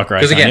Planeswalker icon.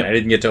 Because again, I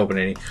didn't get to open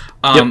any.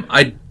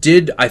 I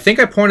think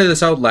I pointed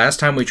this out last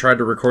time we tried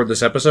to record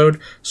this episode,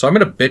 so I'm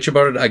going to bitch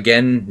about it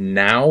again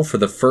now for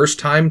the first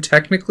time,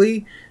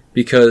 technically,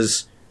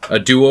 because a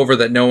do-over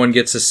that no one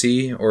gets to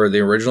see, or the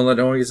original that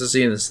no one gets to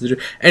see. And this is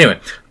anyway,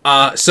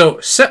 so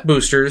set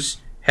boosters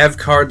have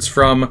cards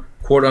from,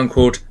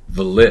 quote-unquote,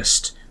 the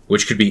list,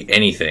 which could be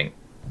anything,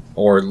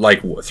 or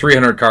like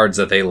 300 cards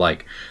that they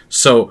like.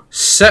 So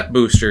set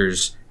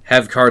boosters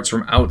have cards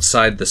from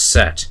outside the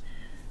set.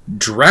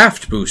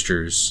 Draft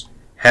boosters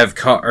have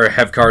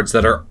cards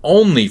that are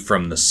only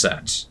from the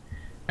set.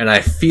 And I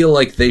feel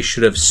like they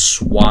should have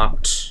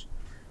swapped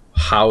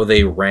how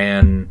they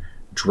ran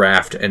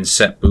draft and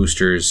set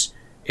boosters,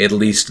 at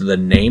least the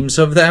names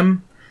of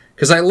them.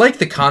 Because I like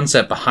the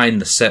concept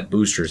behind the set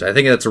boosters. I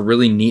think that's a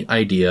really neat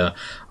idea.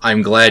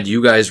 I'm glad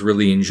you guys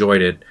really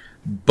enjoyed it.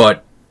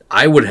 But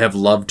I would have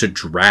loved to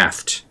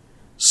draft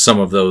some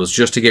of those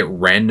just to get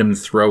random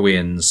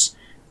throw-ins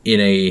in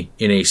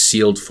a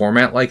sealed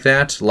format like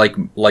that.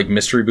 Like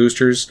mystery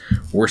boosters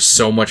were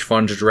so much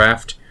fun to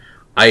draft.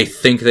 I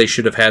think they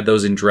should have had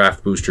those in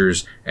draft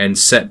boosters, and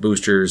set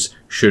boosters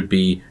should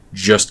be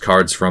just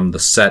cards from the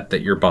set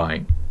that you're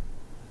buying.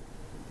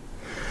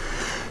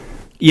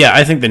 Yeah,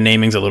 I think the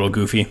naming's a little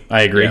goofy.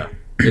 I agree. Yeah,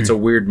 it's a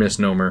weird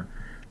misnomer.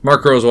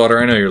 Mark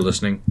Rosewater, I know you're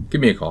listening. Give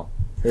me a call.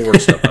 We'll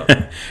work stuff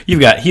out.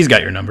 He's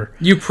got your number.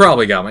 You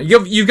probably got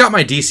you've got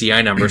my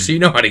DCI number, so you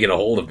know how to get a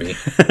hold of me.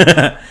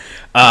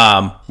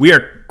 We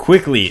are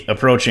quickly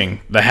approaching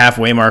the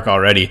halfway mark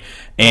already,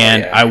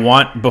 and I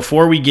want,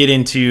 before we get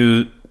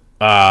into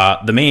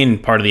the main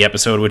part of the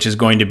episode, which is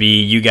going to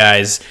be you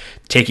guys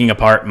taking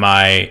apart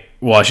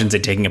I shouldn't say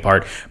taking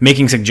apart,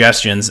 making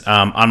suggestions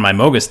on my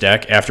Mogus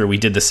deck after we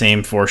did the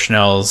same for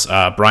Schnell's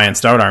Brian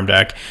Stoutarm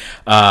deck.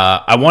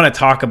 I want to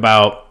talk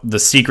about the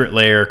Secret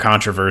Lair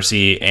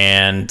controversy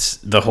and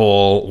the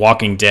whole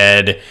Walking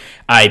Dead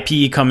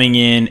IP coming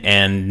in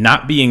and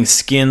not being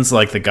skins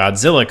like the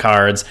Godzilla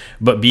cards,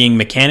 but being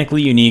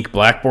mechanically unique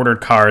black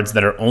bordered cards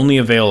that are only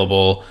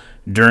available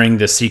during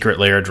the Secret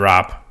Lair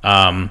drop.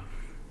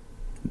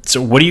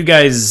 So what do you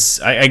guys,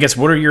 I guess,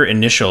 what are your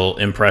initial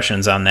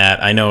impressions on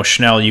that? I know,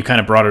 Schnell, you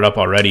kind of brought it up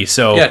already.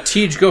 So yeah,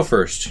 Tej, go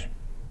first.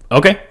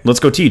 Okay,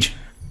 let's go Tej.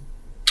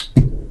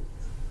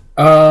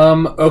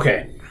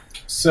 Okay.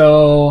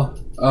 So,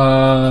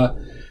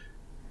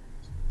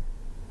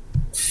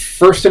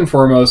 first and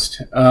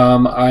foremost,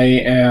 I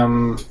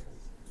am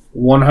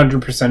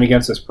 100%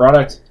 against this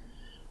product.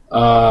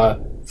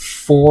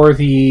 For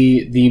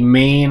the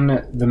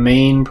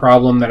main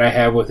problem that I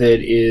have with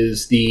it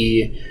is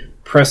the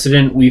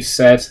precedent we've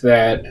set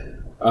that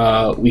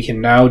we can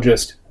now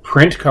just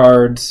print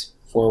cards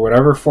for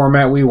whatever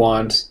format we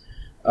want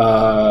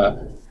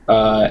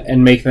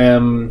and make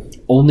them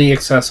only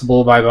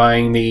accessible by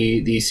buying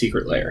the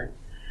Secret Lair.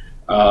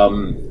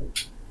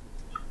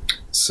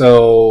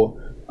 So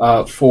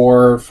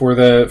for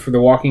the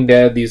Walking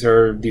Dead, these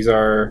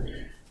are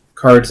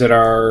cards that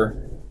are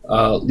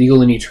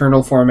legal in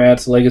Eternal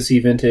formats, Legacy,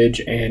 Vintage,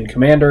 and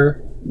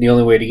Commander. The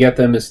only way to get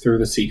them is through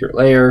the Secret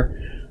Lair.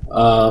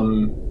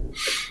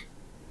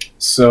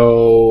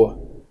 So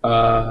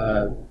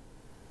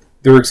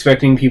they're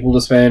expecting people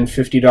to spend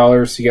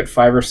 $50 to get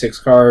 5 or 6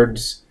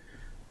 cards.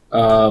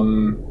 They're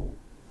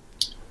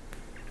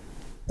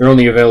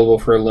only available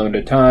for a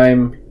limited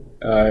time.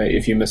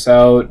 If you miss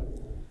out,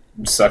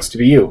 it sucks to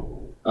be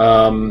you.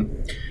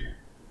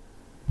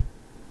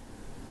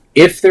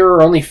 If there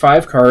are only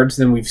 5 cards,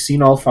 then we've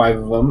seen all 5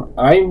 of them.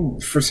 I,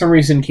 for some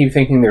reason, keep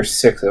thinking there's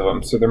 6 of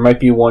them, so there might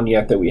be one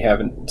yet that we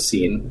haven't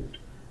seen.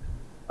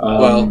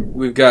 Well,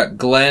 we've got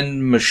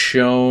Glenn,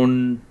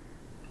 Michonne,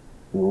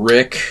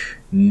 Rick,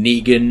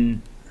 Negan,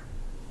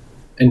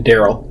 and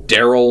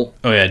Daryl.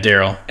 Oh yeah,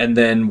 Daryl. And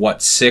then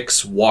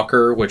 6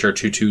 Walker, which are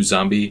 2/2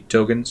 zombie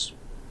tokens.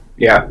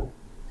 Yeah.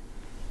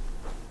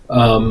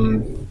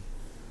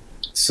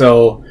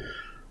 So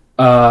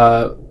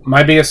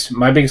my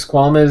biggest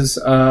qualm is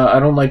I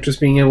don't like just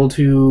being able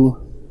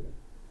to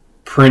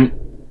print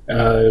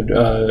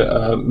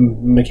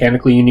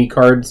mechanically unique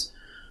cards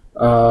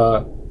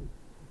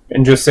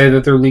and just say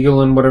that they're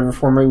legal in whatever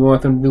format we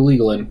want them to be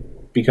legal in.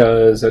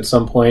 Because at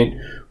some point,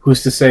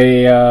 who's to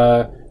say...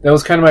 that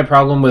was kind of my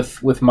problem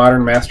with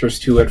Modern Masters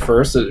 2 at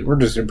first. We're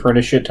just going to print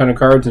a shit ton of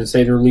cards and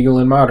say they're legal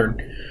in Modern.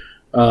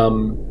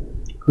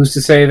 Who's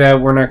to say that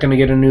we're not going to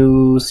get a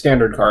new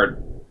Standard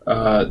card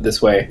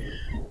this way,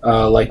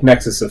 like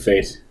Nexus of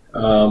Fate?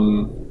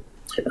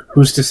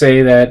 Who's to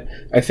say that...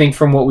 I think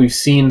from what we've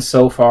seen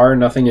so far,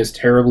 nothing is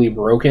terribly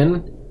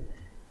broken.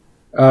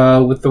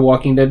 with the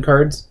Walking Dead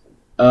cards.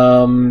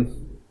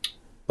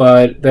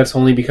 But that's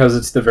only because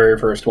it's the very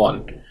first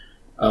one.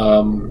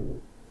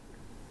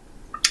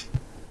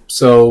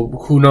 So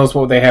who knows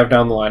what they have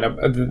down the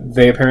line.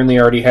 They apparently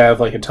already have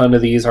like a ton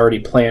of these already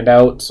planned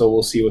out, so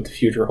we'll see what the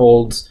future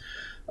holds.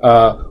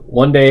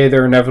 One day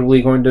they're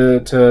inevitably going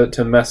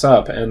to mess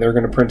up, and they're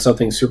going to print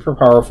something super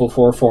powerful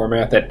for a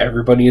format that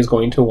everybody is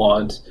going to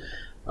want.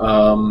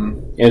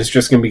 And it's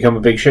just going to become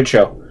a big shit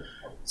show.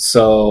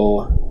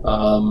 So,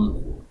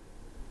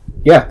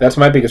 yeah, that's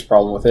my biggest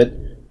problem with it.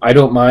 I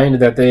don't mind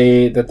that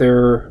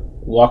they're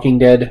Walking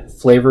Dead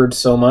flavored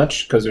so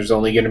much, because there's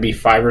only going to be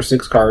 5 or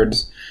 6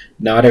 cards.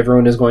 Not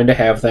everyone is going to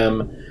have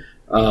them.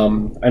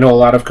 I know a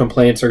lot of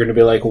complaints are going to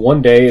be like,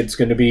 one day it's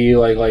going to be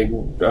like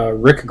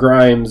Rick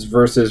Grimes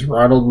versus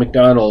Ronald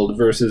McDonald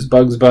versus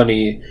Bugs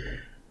Bunny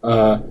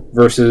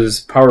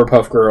versus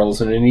Powerpuff Girls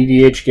in an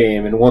EDH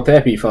game, and won't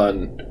that be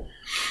fun?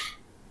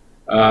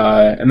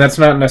 And that's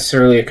not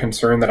necessarily a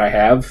concern that I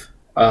have,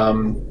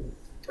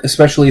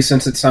 especially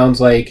since it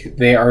sounds like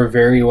they are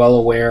very well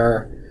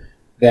aware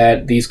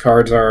that these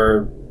cards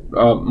are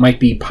might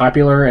be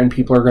popular and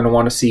people are going to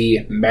want to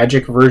see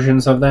Magic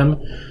versions of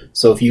them.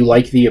 So if you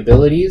like the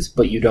abilities,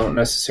 but you don't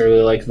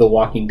necessarily like The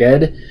Walking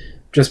Dead,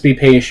 just be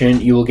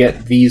patient. You will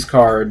get these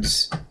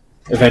cards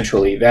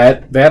eventually.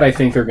 That I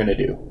think they're going to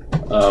do.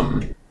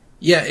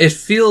 Yeah, it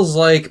feels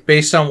like,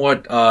 based on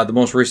what the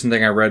most recent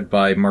thing I read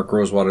by Mark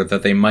Rosewater,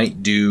 that they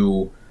might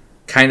do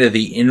kind of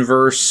the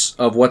inverse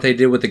of what they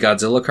did with the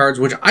Godzilla cards,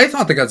 which I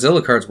thought the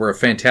Godzilla cards were a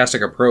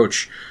fantastic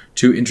approach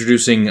to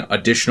introducing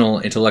additional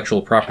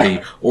intellectual property,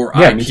 or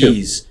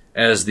IPs,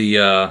 as the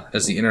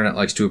internet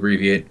likes to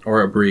abbreviate,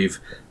 or abbrev.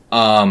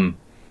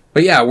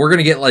 But yeah, we're going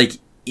to get like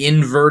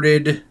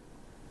inverted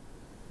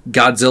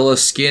Godzilla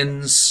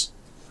skins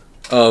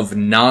of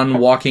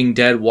non-Walking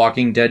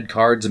Dead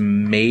cards,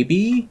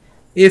 maybe,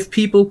 if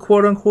people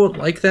quote-unquote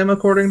like them,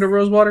 according to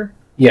Rosewater.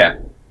 Yeah.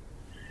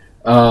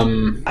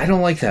 I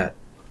don't like that.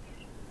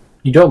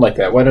 You don't like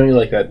that? Why don't you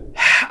like that?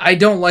 I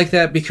don't like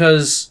that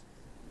because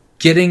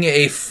getting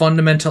a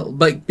fundamental...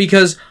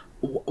 because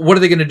what are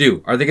they going to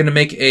do? Are they going to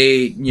make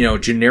a,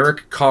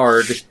 generic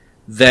card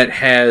that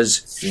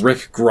has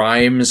Rick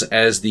Grimes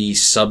as the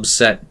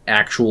subset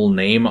actual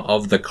name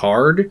of the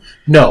card?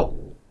 No.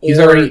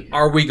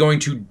 Are we going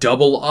to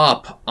double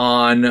up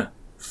on...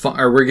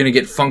 Are we going to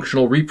get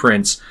functional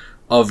reprints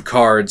of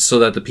cards so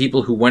that the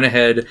people who went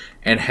ahead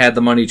and had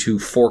the money to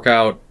fork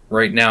out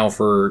right now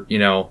for,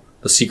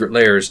 the secret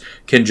layers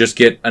can just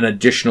get an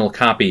additional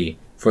copy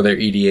for their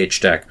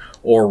EDH deck,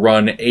 or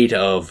run 8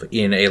 of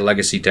in a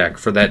legacy deck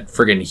for that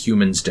friggin'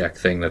 humans deck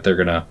thing that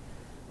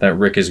that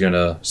Rick is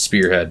gonna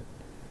spearhead?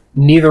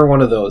 Neither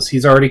one of those.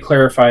 He's already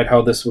clarified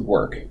how this would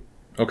work.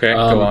 Okay,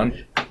 go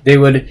on. They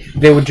would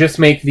just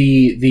make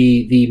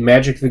the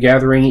Magic the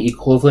Gathering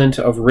equivalent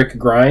of Rick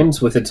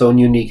Grimes with its own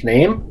unique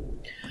name.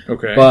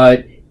 Okay.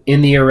 But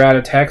in the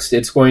errata text,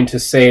 it's going to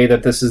say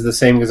that this is the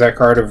same exact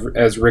card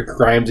as Rick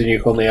Grimes, and you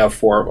can only have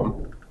 4 of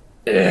them.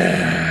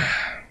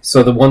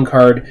 So the one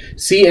card,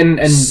 so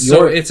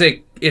it's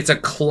a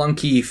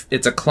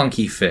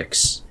clunky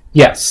fix.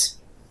 Yes.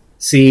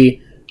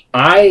 See,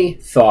 I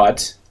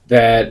thought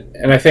that,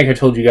 and I think I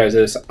told you guys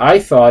this, I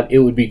thought it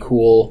would be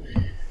cool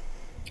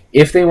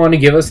if they want to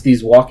give us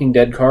these Walking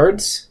Dead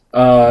cards.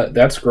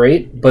 That's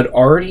great, but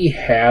already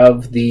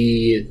have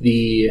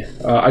the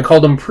I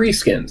called them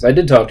pre-skins. I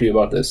did talk to you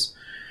about this.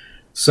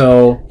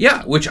 So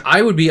yeah, which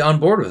I would be on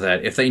board with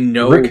that if they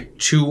know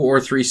 2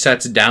 or 3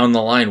 sets down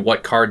the line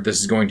what card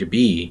this is going to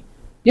be.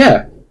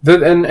 Yeah,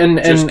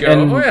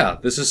 oh yeah,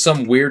 this is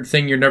some weird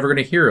thing you're never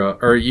going to hear of,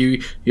 or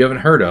you haven't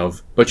heard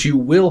of, but you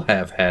will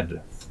have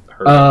heard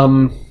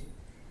of.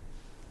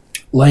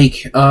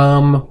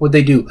 What'd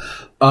they do?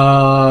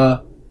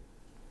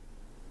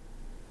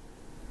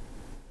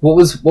 What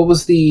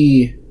was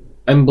the...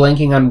 I'm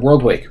blanking on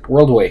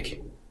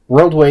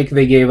Worldwake,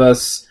 they gave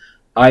us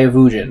Eye of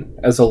Ujin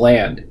as a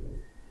land,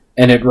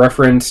 and it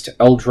referenced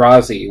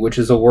Eldrazi, which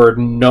is a word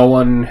no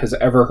one has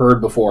ever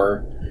heard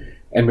before.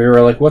 And we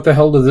were like, what the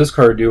hell does this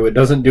card do? It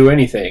doesn't do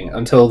anything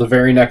until the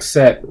very next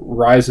set,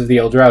 Rise of the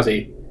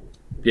Eldrazi.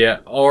 Yeah,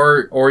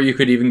 or you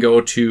could even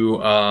go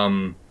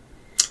to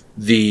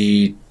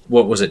the...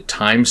 What was it?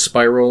 Time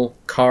Spiral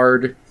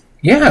card?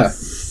 Yeah.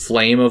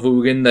 Flame of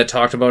Ugin that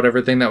talked about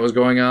everything that was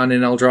going on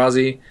in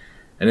Eldrazi.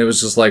 And it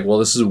was just like, well,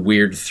 this is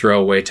weird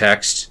throwaway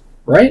text.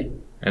 Right?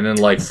 And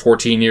then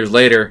 14 years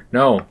later,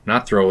 no,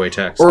 not throwaway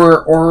text.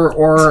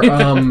 Or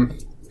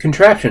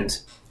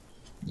contraptions.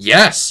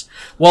 Yes.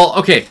 Well,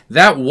 okay,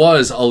 that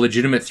was a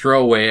legitimate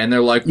throwaway, and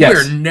they're like, yes,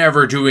 we're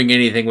never doing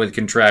anything with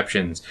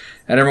contraptions.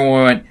 And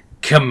everyone went,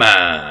 come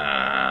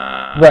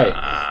on.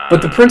 Right.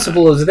 But the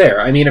principle is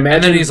there. I mean, imagine...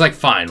 And then he's like,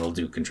 fine, we'll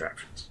do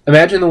contraptions.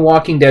 Imagine the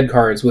Walking Dead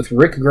cards with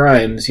Rick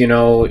Grimes,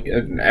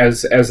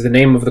 as the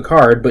name of the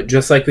card, but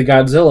just like the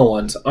Godzilla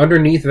ones.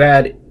 Underneath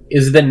that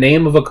is the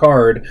name of a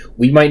card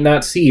we might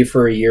not see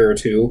for a year or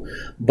two,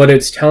 but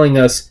it's telling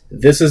us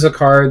this is a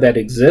card that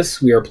exists,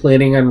 we are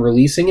planning on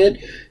releasing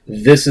it,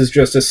 this is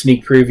just a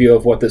sneak preview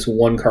of what this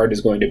one card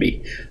is going to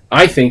be.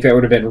 I think that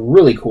would have been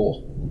really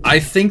cool. I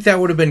think that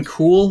would have been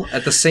cool.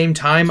 At the same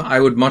time, I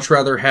would much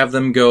rather have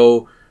them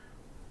go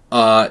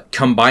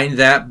combine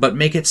that, but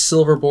make it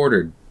silver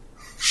bordered.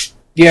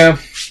 Yeah.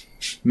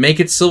 Make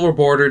it silver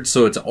bordered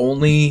so it's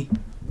only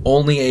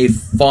a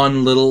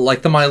fun little,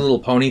 like the My Little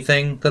Pony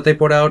thing that they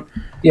put out.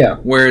 Yeah.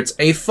 Where it's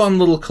a fun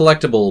little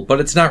collectible, but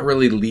it's not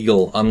really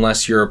legal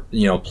unless your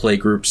play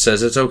group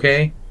says it's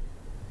okay.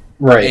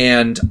 Right.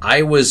 And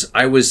I was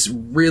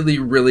really,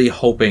 really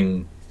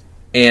hoping,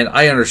 and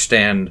I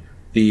understand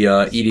the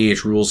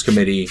EDH Rules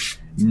Committee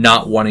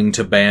not wanting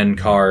to ban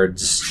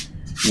cards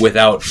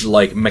without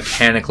like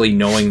mechanically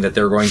knowing that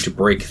they're going to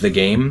break the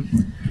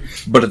game.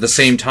 But at the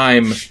same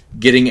time,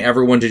 getting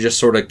everyone to just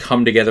sort of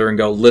come together and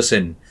go,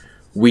 listen,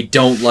 we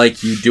don't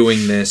like you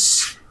doing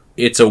this.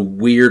 It's a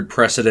weird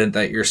precedent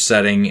that you're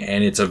setting,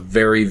 and it's a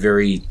very,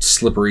 very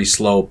slippery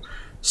slope.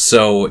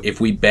 So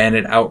if we ban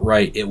it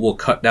outright, it will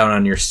cut down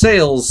on your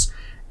sales.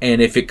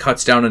 And if it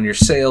cuts down on your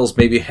sales,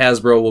 maybe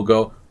Hasbro will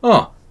go,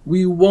 oh,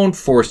 we won't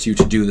force you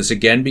to do this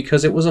again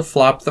because it was a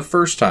flop the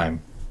first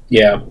time.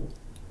 Yeah.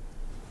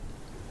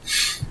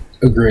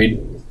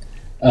 Agreed.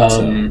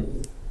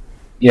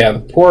 Yeah, the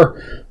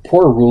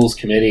poor rules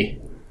committee.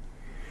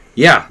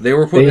 Yeah, they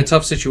were put in a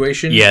tough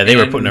situation. Yeah, they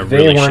were put in a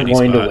really shitty spot. They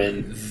weren't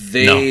going to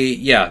win.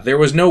 Yeah, there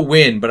was no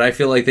win, but I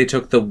feel like they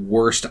took the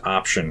worst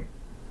option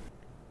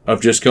of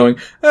just going,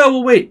 oh,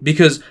 well, wait,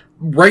 because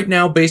right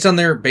now, based on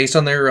their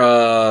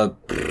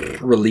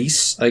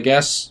release, I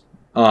guess,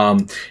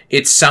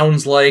 it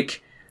sounds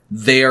like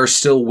they are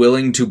still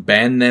willing to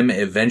ban them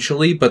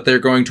eventually, but they're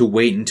going to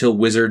wait until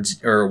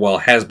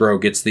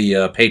Hasbro gets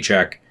the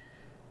paycheck,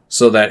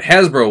 so that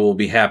Hasbro will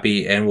be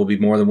happy and will be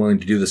more than willing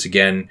to do this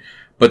again,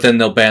 but then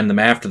they'll ban them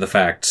after the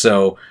fact.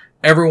 So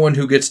everyone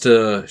who gets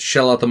to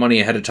shell out the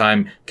money ahead of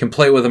time can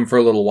play with them for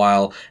a little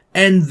while,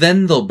 and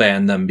then they'll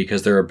ban them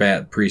because they're a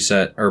bad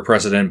preset or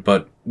precedent,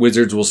 but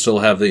Wizards will still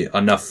have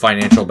enough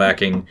financial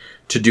backing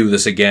to do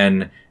this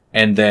again.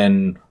 And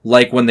then,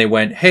 like when they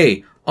went,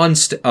 hey,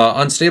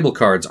 unstable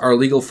cards are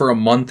legal for a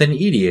month in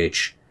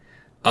EDH.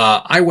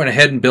 I went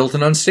ahead and built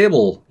an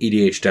unstable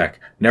EDH deck.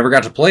 Never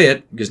got to play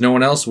it because no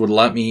one else would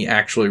let me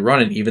actually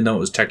run it, even though it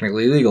was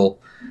technically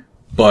legal.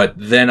 But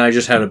then I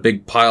just had a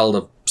big pile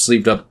of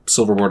sleeved up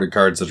silver bordered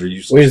cards that are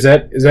useless. Wait,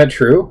 is that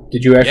true?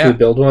 Did you actually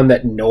build one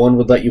that no one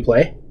would let you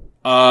play?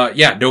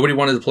 Yeah, nobody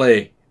wanted to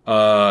play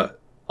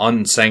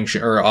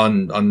unsanctioned or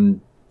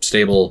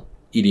unstable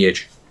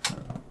EDH.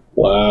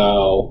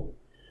 Wow.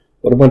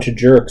 What a bunch of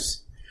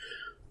jerks.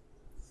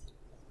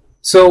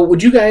 So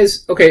would you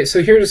guys... Okay,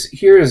 so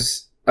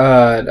here's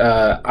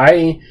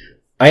I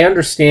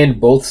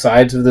understand both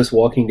sides of this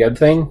Walking Dead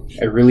thing.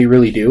 I really,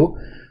 really do.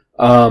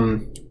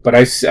 But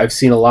I've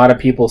seen a lot of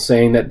people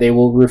saying that they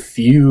will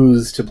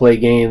refuse to play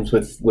games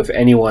with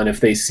anyone if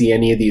they see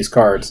any of these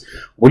cards.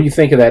 What do you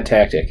think of that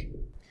tactic?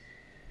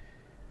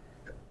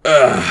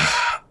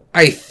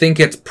 I think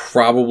it's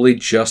probably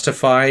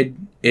justified.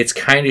 It's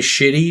kind of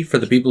shitty for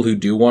the people who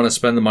do want to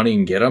spend the money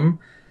and get them.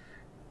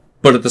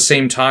 But at the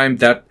same time,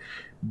 that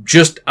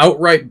just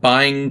outright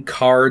buying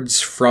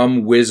cards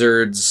from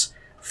Wizards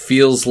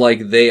feels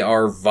like they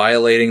are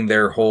violating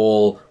their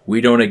whole we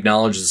don't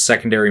acknowledge the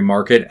secondary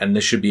market and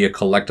this should be a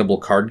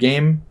collectible card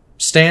game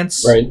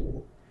stance. Right.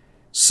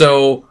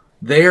 So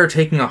they are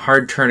taking a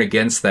hard turn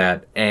against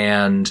that,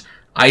 and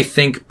I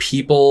think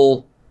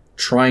people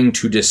trying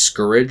to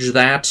discourage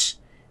that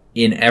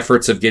in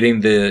efforts of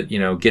getting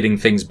getting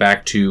things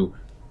back to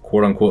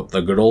quote unquote the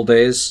good old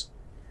days.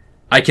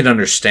 I can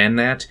understand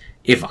that.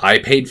 If I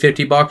paid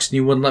 $50 and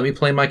you wouldn't let me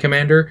play my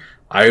commander,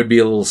 I would be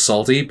a little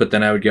salty, but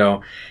then I would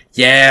go,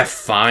 yeah,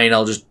 fine,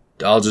 I'll just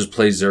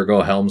play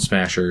Zergo Helm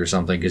Smasher or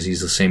something because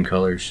he's the same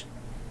colors.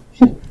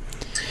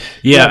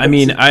 Yeah, I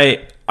mean,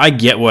 I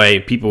get why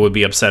people would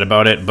be upset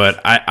about it,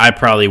 but I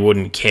probably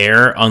wouldn't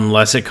care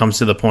unless it comes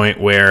to the point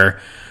where,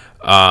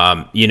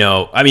 I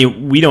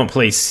mean, we don't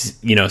play,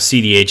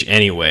 CDH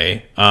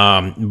anyway,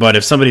 but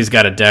if somebody's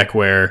got a deck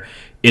where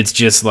it's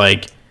just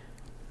like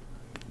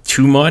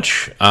too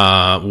much,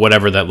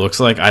 whatever that looks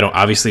like,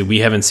 obviously we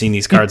haven't seen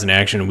these cards in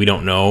action, we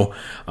don't know,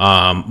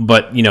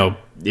 but,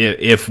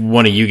 if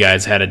one of you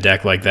guys had a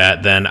deck like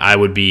that, then I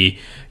would be,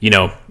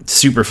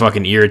 super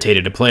fucking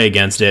irritated to play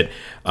against it.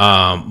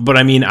 But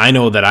I mean, I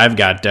know that I've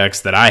got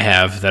decks that I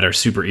have that are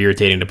super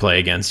irritating to play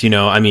against.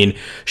 I mean,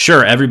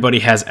 sure, everybody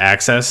has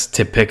access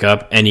to pick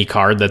up any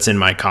card that's in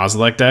my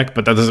Kozilek deck,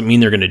 but that doesn't mean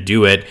they're going to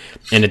do it,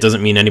 and it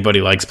doesn't mean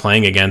anybody likes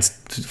playing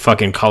against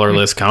fucking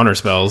colorless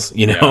counterspells,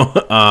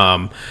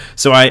 Yeah.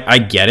 So I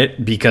get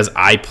it because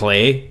I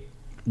play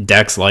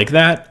decks like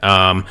that.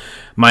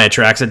 My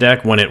Atraxa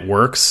deck, when it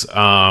works,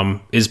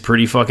 is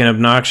pretty fucking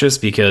obnoxious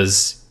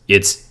because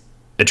it's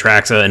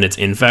Atraxa and it's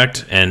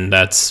Infect, and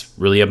that's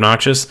really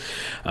obnoxious.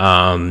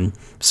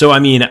 So, I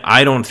mean,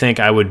 I don't think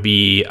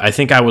I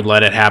think I would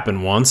let it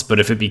happen once, but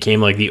if it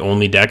became like the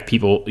only deck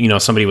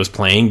somebody was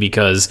playing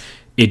because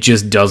it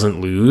just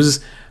doesn't lose,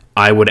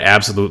 I would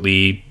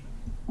absolutely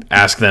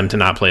ask them to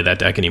not play that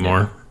deck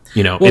anymore.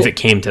 if it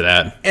came to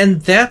that.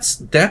 And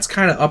that's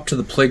kind of up to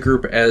the play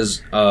group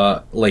as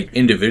like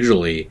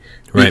individually,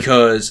 Right.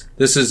 because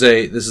this is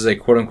a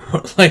quote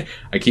unquote, like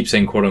I keep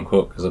saying quote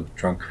unquote because I'm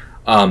drunk,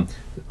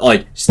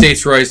 like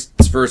states' rights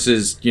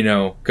versus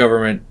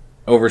government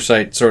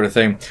oversight sort of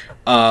thing,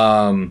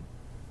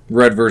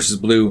 red versus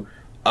blue,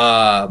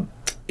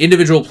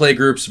 individual play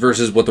groups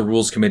versus what the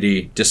rules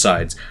committee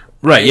decides.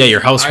 Right, yeah, your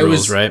house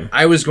rules, right?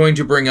 I was going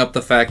to bring up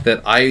the fact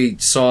that I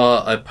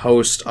saw a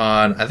post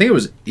on, I think it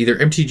was either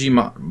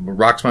MTG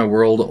Rocks My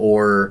World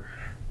or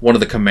one of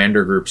the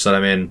commander groups that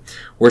I'm in,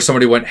 where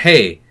somebody went,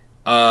 hey,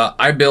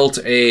 I built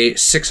a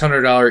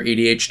 $600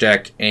 EDH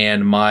deck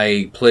and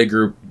my play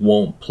group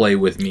won't play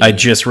with me. I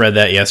just read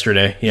that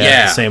yesterday.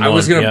 Yeah, the same I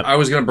was one. I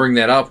was gonna bring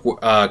that up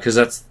because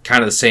that's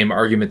kind of the same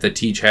argument that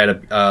Teach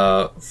had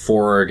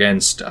for or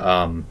against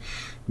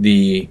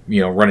the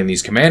running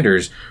these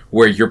commanders,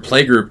 where your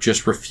play group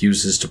just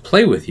refuses to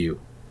play with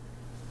you.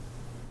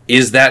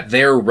 Is that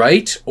their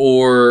right,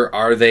 or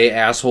are they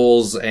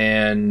assholes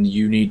and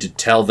you need to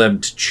tell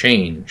them to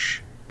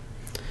change?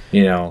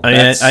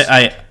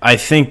 I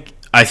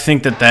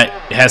think that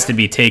has to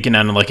be taken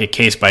on like a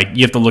case by.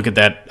 You have to look at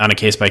that on a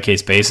case by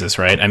case basis,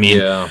 right? I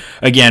mean,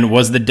 again,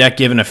 was the deck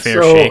given a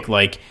fair shake?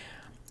 Like,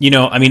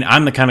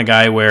 I'm the kind of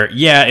guy where,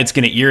 it's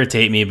going to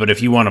irritate me, but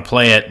if you want to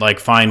play it, like,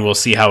 fine, we'll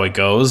see how it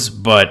goes.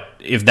 But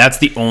if that's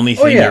the only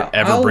thing you're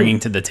ever bringing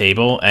to the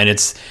table and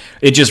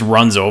it just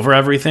runs over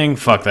everything,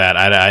 fuck that.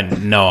 I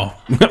no,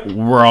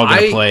 we're all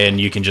going to play and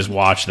you can just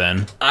watch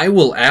then. I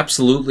will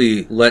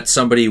absolutely let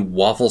somebody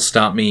waffle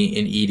stomp me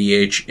in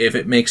EDH if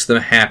it makes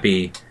them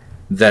happy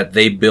that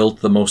they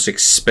built the most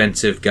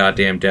expensive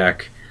goddamn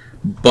deck.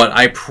 But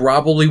I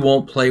probably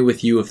won't play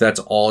with you if that's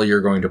all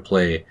you're going to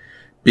play,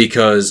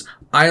 because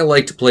I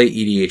like to play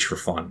EDH for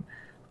fun.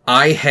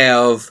 I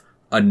have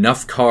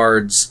enough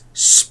cards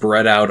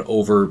spread out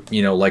over,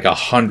 like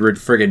 100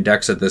 friggin'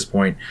 decks at this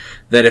point,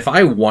 that if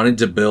I wanted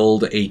to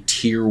build a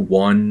tier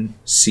 1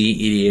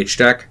 C EDH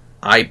deck,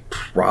 I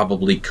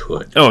probably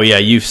could. Oh yeah,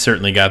 you've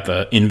certainly got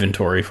the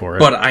inventory for it.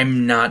 But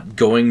I'm not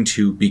going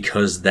to,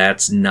 because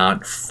that's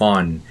not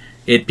fun.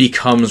 It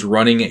becomes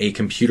running a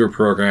computer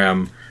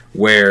program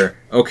where,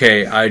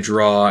 okay, I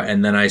draw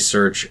and then I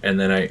search and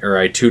then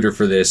I tutor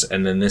for this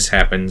and then this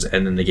happens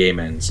and then the game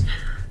ends.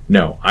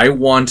 No, I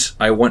want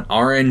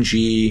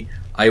RNG,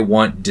 I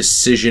want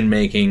decision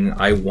making,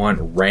 I want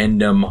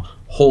random,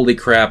 holy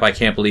crap, I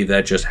can't believe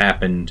that just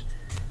happened,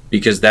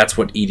 because that's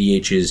what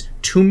EDH is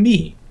to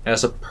me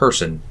as a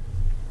person.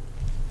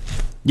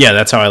 Yeah,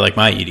 that's how I like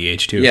my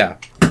EDH too. Yeah.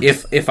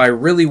 If I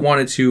really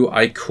wanted to,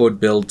 I could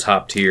build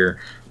top tier,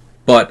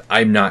 but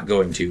I'm not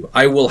going to.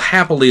 I will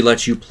happily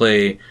let you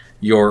play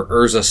your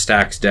Urza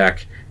Stacks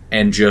deck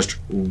and just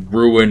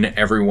ruin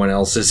everyone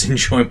else's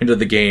enjoyment of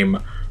the game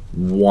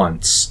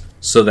once,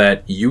 so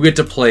that you get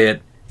to play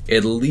it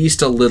at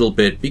least a little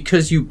bit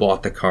because you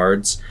bought the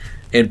cards,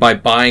 and by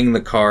buying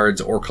the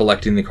cards or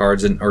collecting the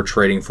cards or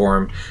trading for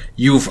them,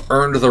 you've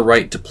earned the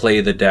right to play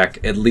the deck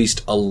at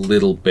least a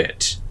little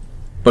bit.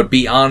 But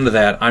beyond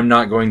that, I'm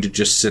not going to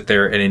just sit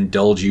there and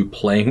indulge you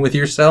playing with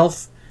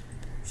yourself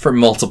for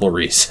multiple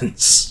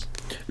reasons.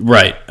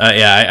 Right.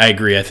 I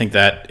agree. I think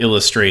that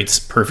illustrates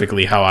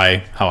perfectly how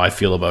I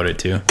feel about it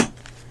too.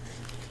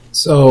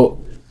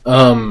 So,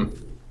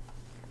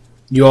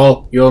 you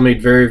all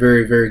made very,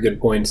 very, very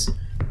good points.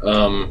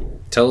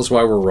 Tell us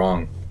why we're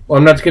wrong. Well,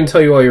 I'm not going to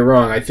tell you why you're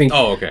wrong. I think.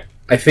 Oh, okay.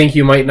 I think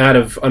you might not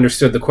have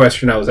understood the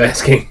question I was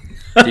asking.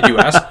 Did you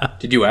ask?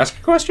 Did you ask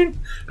a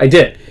question? I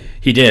did.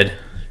 He did.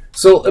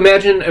 So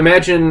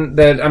imagine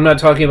that I'm not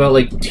talking about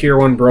like tier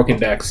 1 broken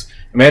decks.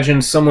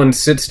 Imagine someone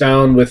sits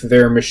down with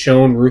their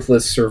Michonne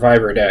Ruthless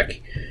Survivor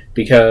deck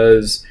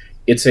because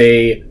it's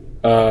a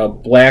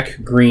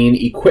black-green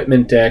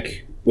equipment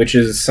deck, which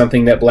is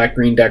something that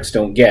black-green decks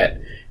don't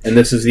get. And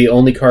this is the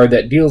only card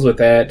that deals with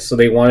that, so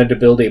they wanted to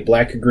build a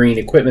black-green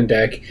equipment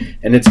deck,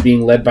 and it's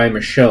being led by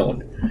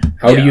Michonne.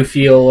 How do you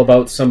feel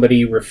about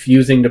somebody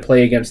refusing to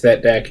play against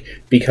that deck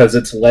because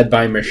it's led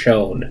by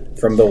Michonne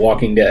from The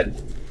Walking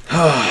Dead?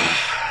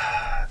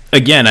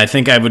 Again, I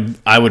think I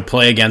would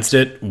play against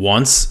it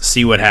once,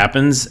 see what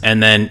happens,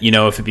 and then,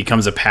 if it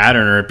becomes a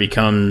pattern or it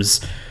becomes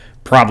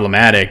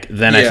problematic,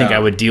 then I think I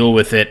would deal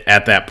with it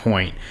at that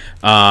point.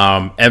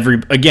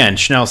 Again,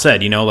 Schnell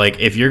said, like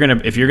if you're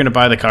gonna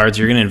buy the cards,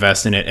 you're gonna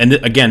invest in it. And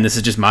again, this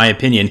is just my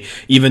opinion.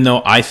 Even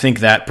though I think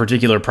that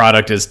particular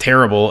product is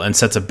terrible and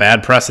sets a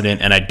bad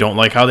precedent, and I don't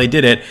like how they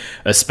did it,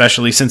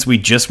 especially since we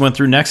just went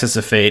through Nexus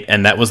of Fate,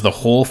 and that was the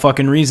whole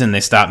fucking reason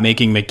they stopped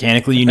making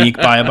mechanically unique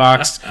buy a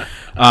box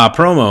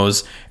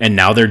promos, and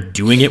now they're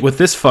doing it with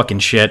this fucking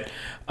shit.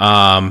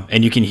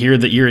 And you can hear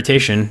the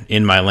irritation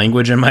in my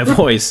language and my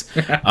voice.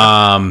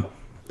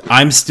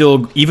 I'm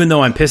still, even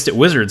though I'm pissed at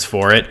Wizards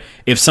for it,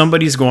 if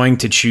somebody's going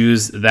to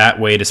choose that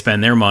way to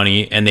spend their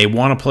money and they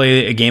want to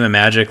play a game of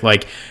Magic,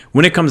 like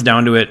when it comes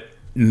down to it,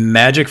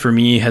 Magic for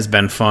me has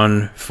been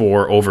fun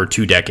for over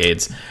 2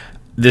 decades.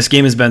 This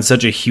game has been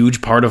such a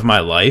huge part of my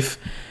life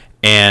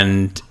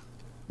and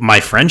my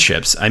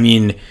friendships. I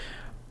mean,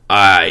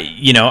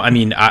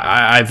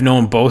 I've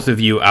known both of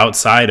you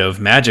outside of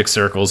Magic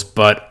circles,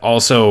 but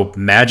also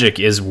Magic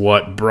is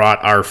what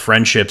brought our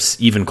friendships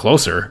even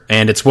closer.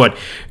 And it's what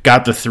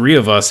got the three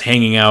of us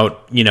hanging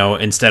out,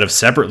 instead of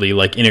separately,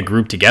 like in a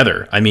group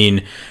together. I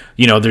mean,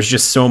 there's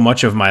just so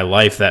much of my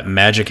life that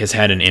Magic has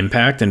had an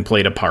impact and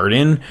played a part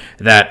in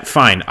that,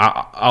 fine,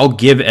 I'll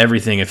give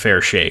everything a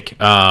fair shake.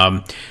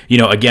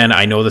 Again,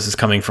 I know this is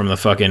coming from the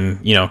fucking,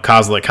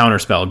 Kozilek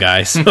Counterspell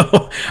guy,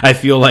 so I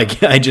feel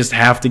like I just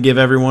have to give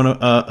everyone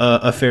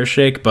a fair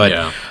shake,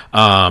 but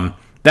yeah.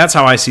 That's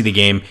how I see the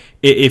game.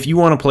 If you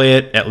want to play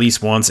it at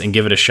least once and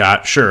give it a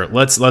shot, sure,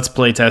 let's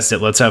play test it.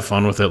 Let's have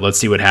fun with it. Let's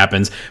see what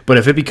happens. But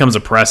if it becomes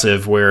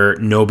oppressive where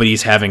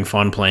nobody's having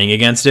fun playing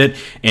against it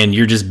and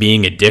you're just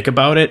being a dick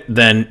about it,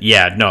 then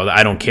yeah, no,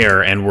 I don't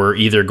care. And we're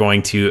either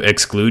going to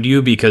exclude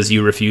you because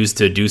you refuse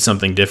to do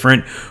something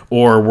different,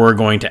 or we're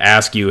going to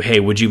ask you,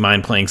 hey, would you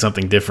mind playing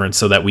something different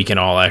so that we can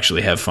all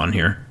actually have fun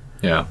here?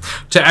 Yeah.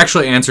 To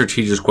actually answer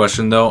TJ's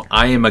question, though,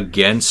 I am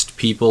against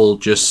people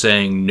just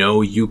saying,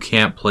 no, you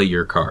can't play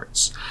your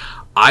cards.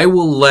 I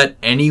will let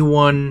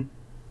anyone,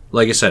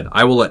 like I said,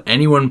 I will let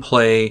anyone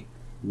play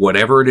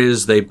whatever it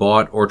is they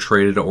bought or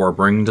traded or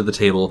bring to the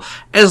table,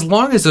 as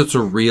long as it's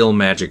a real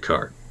Magic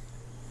card.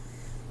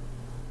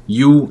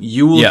 You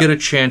will get a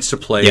chance to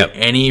play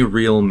any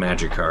real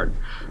Magic card.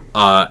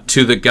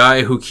 To the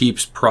guy who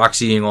keeps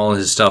proxying all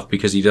his stuff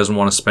because he doesn't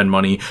want to spend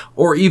money,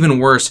 or even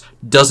worse,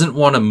 doesn't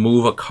want to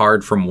move a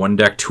card from one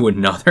deck to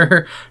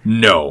another,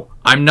 no,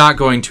 I'm not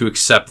going to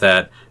accept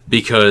that,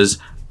 because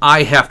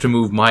I have to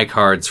move my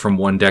cards from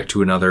one deck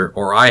to another,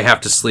 or I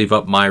have to sleeve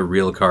up my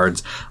real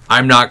cards.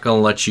 I'm not going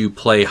to let you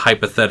play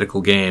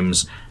hypothetical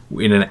games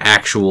in an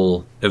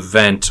actual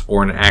event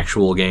or an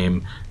actual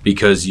game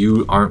because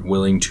you aren't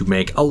willing to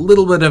make a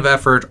little bit of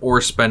effort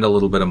or spend a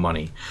little bit of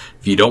money.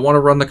 If you don't want to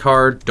run the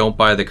card, don't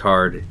buy the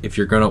card. If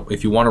you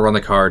want to run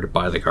the card,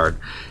 buy the card.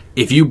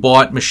 If you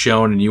bought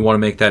Michonne and you want to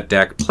make that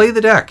deck, play the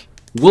deck.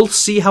 We'll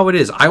see how it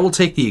is. I will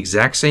take the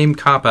exact same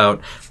cop-out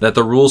that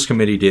the rules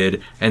committee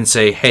did and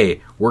say,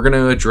 hey, we're going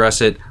to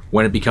address it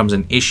when it becomes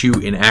an issue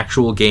in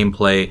actual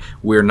gameplay.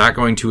 We're not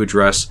going to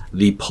address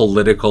the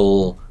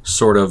political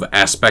sort of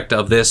aspect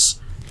of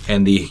this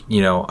and the,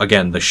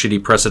 again, the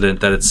shitty precedent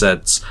that it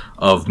sets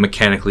of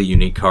mechanically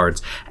unique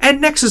cards. And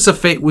Nexus of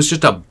Fate was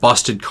just a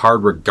busted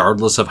card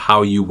regardless of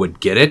how you would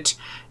get it.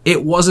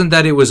 It wasn't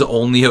that it was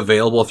only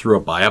available through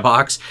a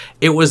buy-a-box.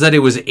 It was that it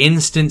was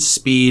instant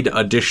speed,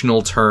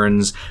 additional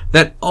turns,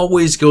 that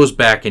always goes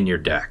back in your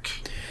deck.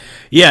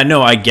 Yeah,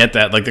 no, I get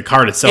that. Like, the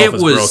card itself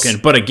is broken.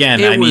 But again,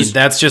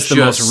 that's just the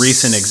most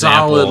recent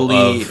example of...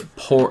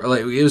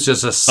 it was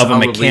just a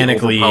solidly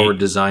overpowered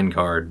design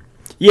card.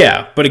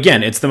 Yeah, but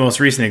again, it's the most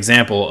recent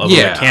example of a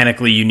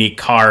mechanically unique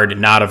card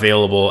not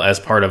available as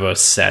part of a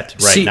set,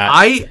 right? See,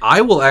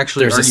 I will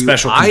actually There's a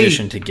special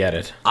condition to get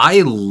it.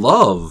 I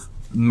love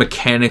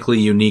mechanically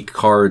unique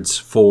cards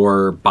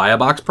for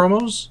buy-a-box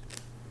promos.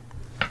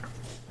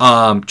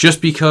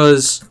 Just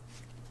because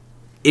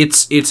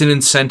it's an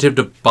incentive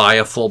to buy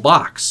a full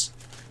box.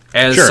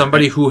 As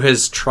somebody who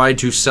has tried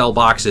to sell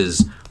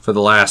boxes for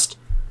the last,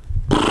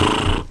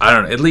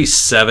 at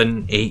least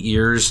 7-8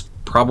 years,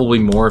 probably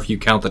more if you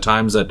count the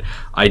times that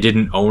I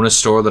didn't own a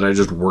store, that I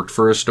just worked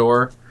for a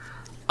store.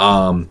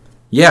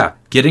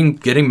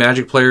 Getting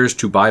Magic players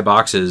to buy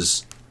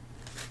boxes,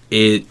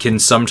 it can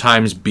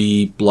sometimes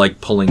be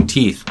like pulling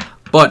teeth,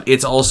 but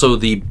it's also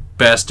the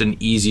best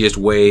and easiest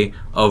way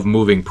of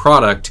moving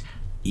product,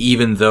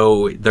 even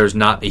though there's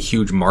not a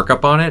huge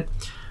markup on it.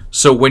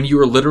 So when you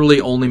are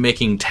literally only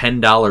making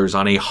 $10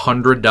 on a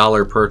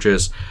 $100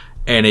 purchase,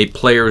 and a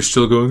player is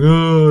still going,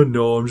 oh,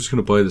 no, I'm just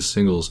going to buy the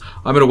singles.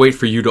 I'm going to wait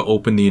for you to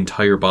open the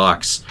entire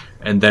box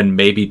and then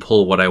maybe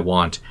pull what I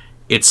want.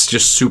 It's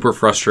just super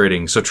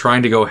frustrating. So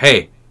trying to go,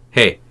 hey,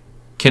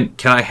 can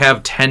I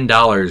have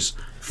 $10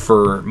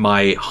 for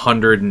my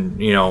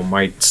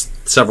my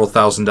several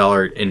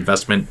 $1,000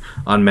 investment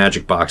on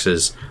Magic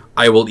boxes?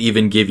 I will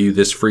even give you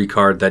this free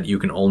card that you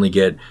can only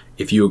get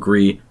if you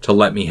agree to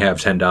let me have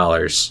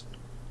 $10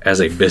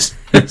 as a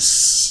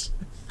business.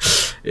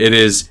 It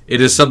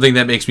is something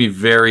that makes me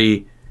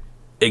very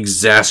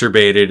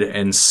exacerbated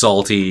and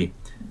salty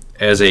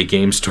as a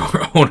game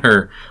store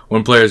owner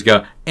when players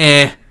go,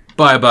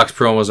 buy-a-box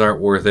promos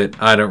aren't worth it.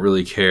 I don't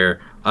really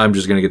care. I'm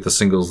just going to get the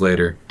singles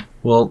later.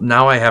 Well,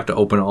 now I have to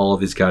open all of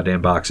these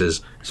goddamn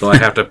boxes. So I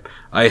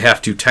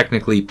have to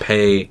technically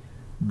pay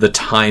the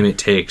time it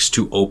takes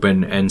to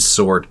open and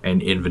sort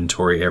and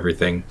inventory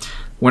everything,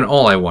 when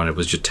all I wanted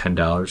was just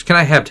 $10. Can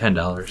I have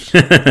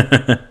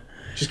 $10?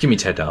 Just give me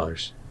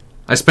 $10.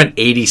 I spent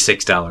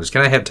 $86.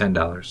 Can I have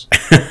 $10?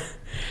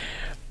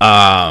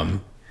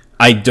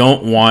 I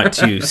don't want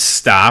to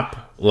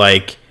stop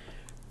the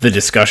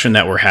discussion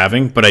that we're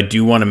having, but I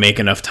do want to make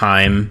enough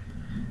time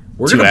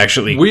we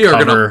are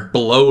going to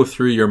blow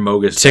through your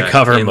Mogis to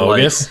cover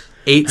Mogis.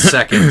 8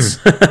 seconds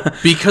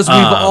because we've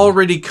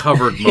already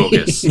covered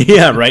Mogus.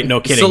 Yeah, right. No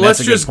kidding. So That's let's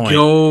a good just point.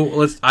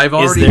 go. I've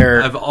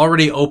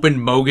already opened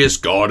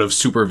Mogus, God of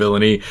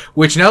Supervillainy,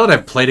 which now that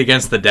I've played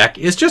against the deck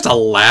is just a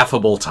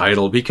laughable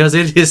title because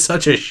it is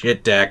such a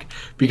shit deck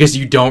because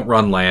you don't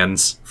run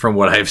lands from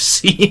what I've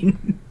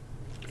seen.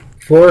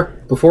 Before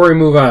we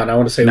move on, I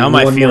want to say Now one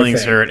my more feelings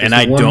thing. hurt, and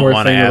Just I one don't more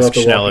want to thing ask about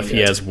The Schnell Walking if he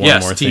Dead. has one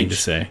Yes, more thing to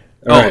teach. say.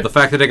 Alright. The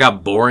fact that it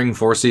got boring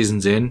 4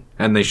 seasons in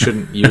and they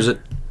shouldn't use it.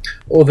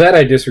 Well, that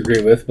I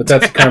disagree with, but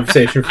that's a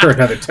conversation for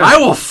another time. I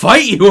will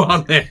fight you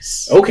on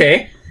this.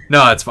 Okay.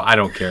 No, it's fine. I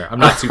don't care. I'm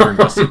not super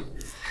invested.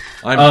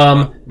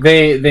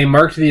 They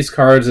marked these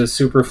cards as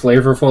super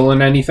flavorful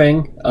and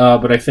anything,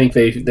 but I think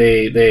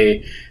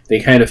they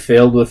kind of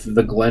failed with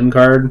the Glenn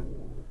card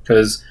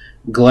because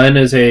Glenn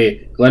is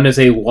a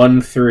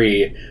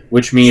 1/3,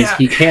 which means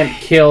he can't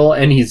kill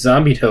any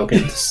zombie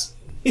tokens.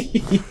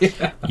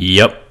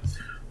 Yep.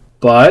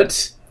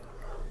 But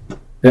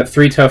that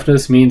 3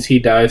 toughness means he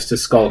dies to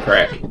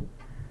Skullcrack.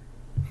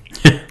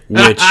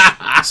 Which,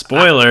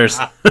 spoilers.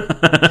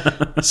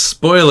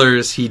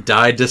 Spoilers, he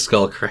died to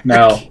Skullcrack.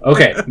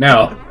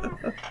 Now,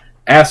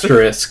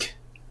 asterisk.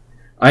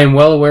 I am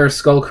well aware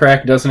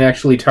Skullcrack doesn't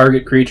actually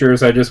target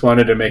creatures. I just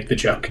wanted to make the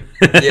joke.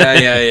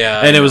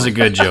 Yeah. And it was a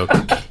good joke.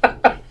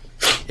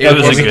 It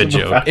was a good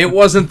joke. It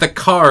wasn't the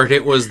card,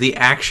 it was the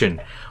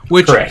action.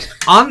 Which, Correct.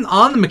 on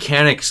the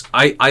mechanics,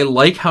 I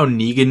like how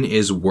Negan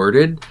is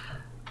worded.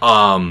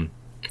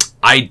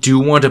 I do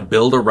want to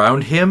build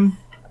around him,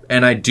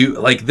 and I do,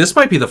 like, this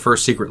might be the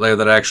first secret lair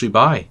that I actually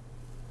buy.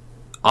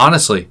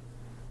 Honestly.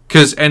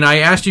 And I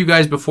asked you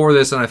guys before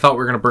this, and I thought we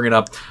were going to bring it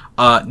up.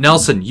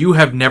 Nelson, you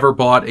have never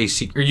bought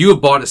you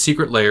have bought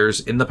secret lairs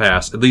in the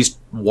past. At least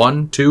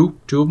two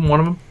of them, one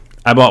of them?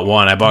 I bought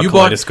one. I bought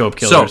Kaleidoscope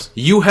Killers. So,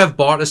 you have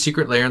bought a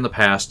secret lair in the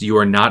past. You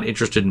are not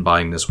interested in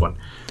buying this one.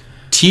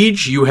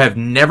 Tej, you have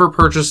never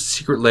purchased a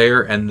secret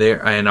lair and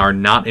are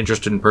not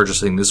interested in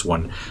purchasing this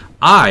one.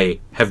 I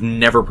have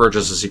never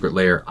purchased a secret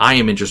lair. I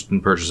am interested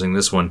in purchasing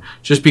this one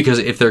just because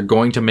if they're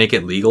going to make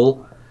it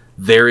legal,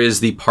 there is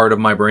the part of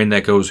my brain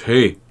that goes,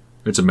 hey,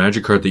 it's a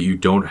magic card that you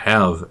don't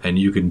have and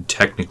you can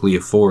technically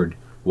afford.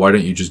 Why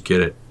don't you just get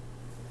it?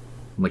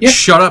 I'm like,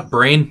 shut up,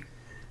 brain.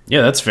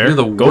 Yeah, that's fair. You're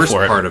the Go worst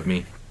for it. part of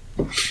me.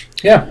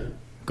 Yeah.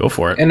 Go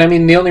for it. And I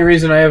mean, the only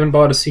reason I haven't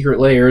bought a secret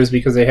layer is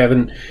because they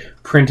haven't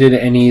printed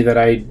any that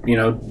I,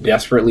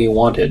 desperately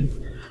wanted.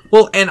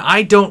 Well, and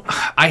I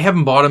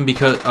haven't bought them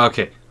because,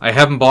 I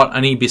haven't bought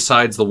any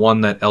besides the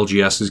one that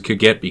LGSs could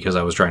get because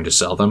I was trying to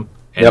sell them.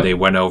 And they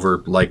went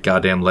over like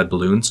goddamn lead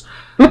balloons.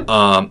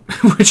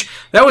 Which,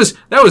 that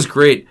was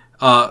great.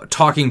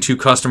 Talking to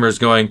customers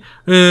going,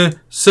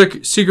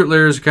 secret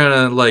layers are kind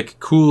of like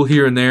cool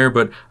here and there,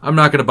 but I'm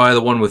not going to buy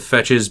the one with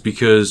fetches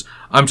because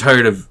I'm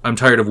tired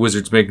of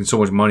Wizards making so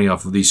much money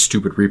off of these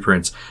stupid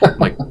reprints. I'm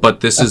like,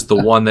 but this is the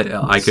one that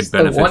I could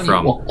benefit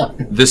from.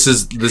 This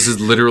is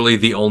literally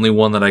the only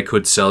one that I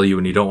could sell you,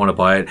 and you don't want to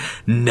buy it.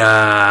 Nah,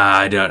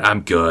 I don't.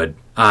 I'm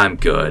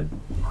good.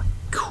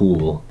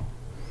 Cool.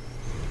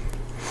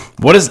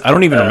 I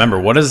don't even remember.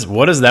 What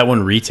does that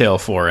one retail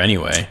for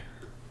anyway?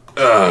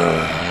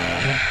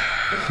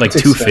 Like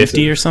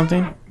 $250 or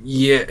something?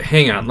 Yeah,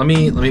 hang on. Let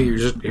me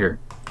just here.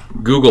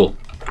 Google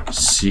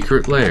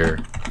secret lair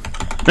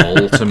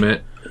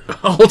ultimate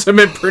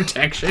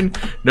protection.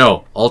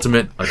 No,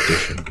 ultimate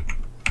edition.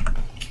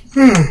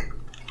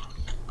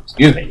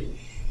 Excuse me.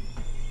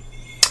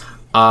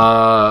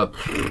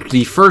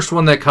 The first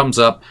one that comes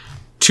up,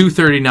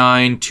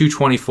 $239,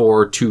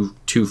 $224,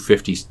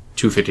 $250,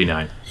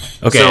 $259.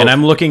 Okay, So- and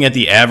I'm looking at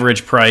the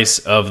average price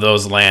of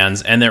those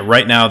lands, and that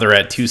right now they're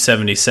at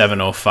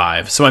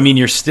 $277.05. So I mean,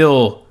 it's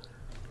still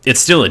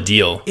a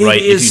deal,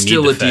 right? It is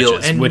still a deal,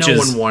 and which no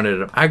is, one wanted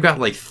them. I've got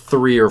like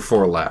 3 or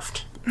 4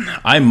 left.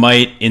 I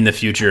might in the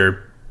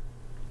future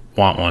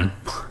want one.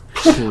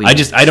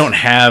 Please. I don't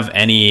have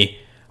any.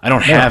 I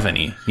don't have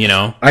any.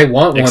 I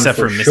want one Except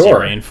for for Misty sure.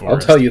 Rainforest. I'll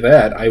tell you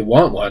that. I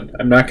want one.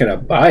 I'm not going to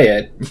buy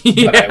it,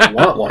 but I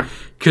want one.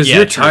 Because Yeah,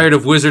 you're true. tired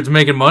of Wizards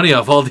making money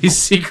off all these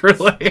secret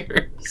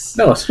layers.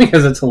 No, it's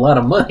because it's a lot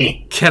of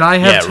money. Can I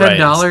have Yeah, right.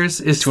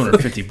 $10? Is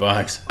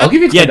 $250. I'll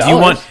give you $10. Yeah, do you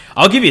want?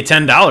 I'll give you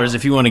 $10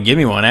 if you want to give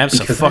me one.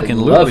 Because I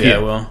love Absolutely, you. I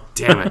will.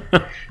 Damn it.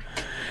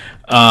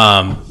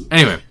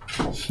 Anyway,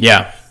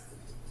 Yeah.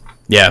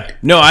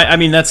 No, I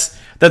mean that's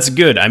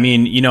good. I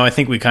mean, I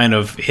think we kind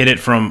of hit it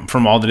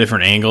from all the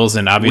different angles,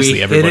 and obviously we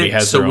hit everybody it,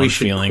 has so their we own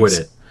should feelings. quit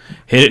it.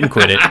 Hit it and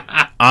quit it.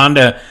 on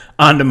to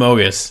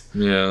Mogus.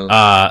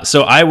 Yeah.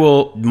 So I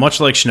will, much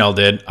like Schnell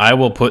did, I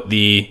will put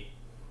the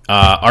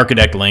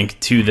Archidect link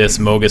to this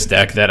Mogus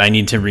deck that I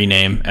need to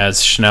rename,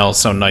 as Schnell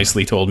so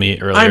nicely told me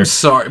earlier. I'm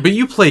sorry, but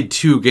you played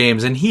 2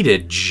 games and he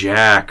did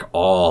jack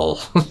all.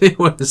 It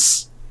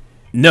was...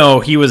 No,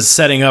 he was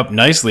setting up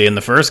nicely in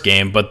the first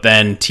game, but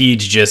then Tej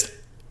just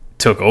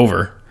took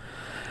over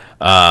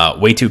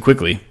way too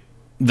quickly.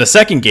 The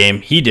second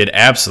game, he did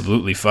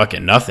absolutely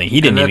fucking nothing.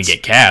 He didn't even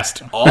get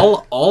cast.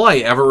 all I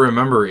ever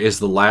remember is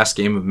the last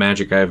game of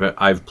Magic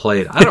I've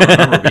played. I don't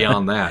remember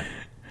beyond that.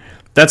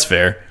 That's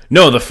fair.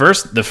 No, the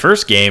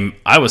first game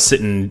I was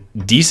sitting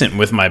decent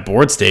with my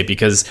board state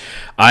because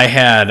I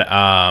had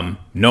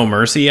No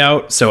Mercy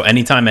out. So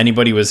anytime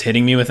anybody was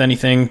hitting me with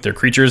anything, their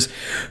creatures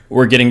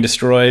were getting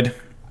destroyed.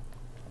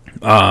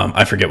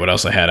 I forget what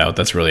else I had out.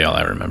 That's really all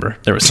I remember.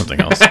 There was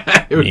something else.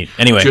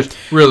 Anyway, just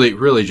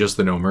really just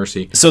the No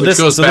Mercy. So which this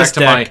goes so back this to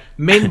deck, my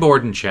main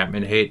board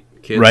enchantment hate,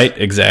 kids. right?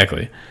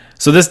 Exactly.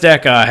 So this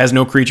deck has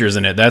no creatures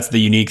in it. That's the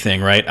unique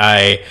thing, right?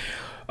 I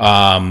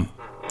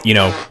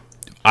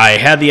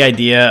had the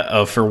idea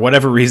of, for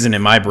whatever reason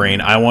in my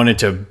brain, I wanted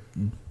to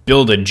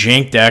build a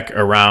jank deck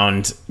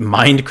around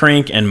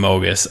Mindcrank and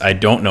Mogus. I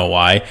don't know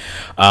why.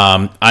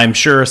 I'm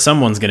sure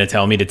someone's going to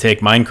tell me to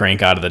take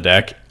Mindcrank out of the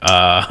deck.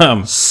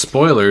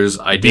 Spoilers,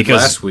 I did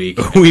because last week.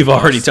 We've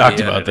already talked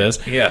about this.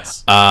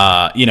 Yes.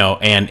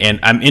 And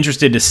I'm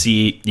interested to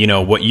see,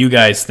 what you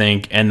guys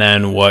think and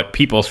then what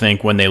people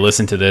think when they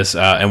listen to this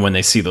and when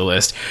they see the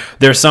list.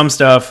 There's some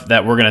stuff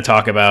that we're going to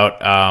talk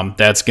about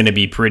that's going to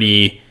be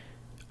pretty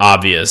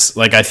obvious.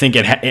 Like, I think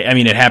it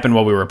happened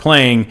while we were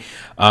playing.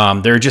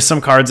 There are just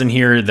some cards in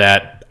here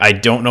that I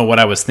don't know what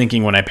I was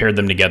thinking when I paired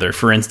them together.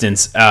 For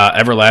instance,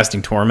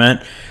 Everlasting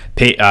Torment.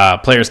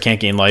 Players can't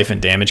gain life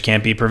and damage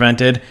can't be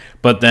prevented.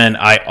 But then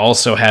I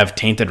also have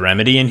Tainted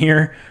Remedy in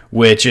here,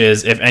 which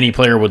is if any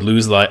player would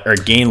lose life or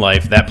gain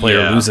life, that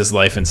player loses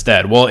life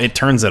instead. Well, it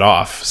turns it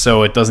off,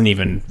 so it doesn't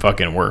even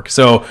fucking work.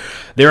 So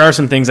there are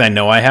some things I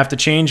know I have to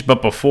change,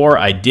 but before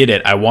I did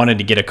it, I wanted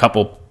to get a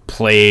couple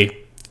play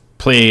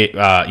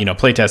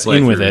tests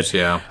in with it.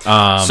 Yeah.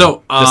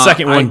 So the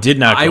second one did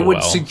not go well.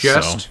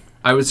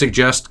 I would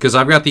suggest, because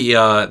I've got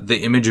the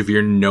image of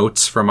your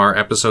notes from our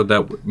episode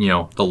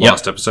the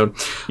Lost episode.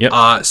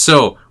 Yep.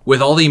 So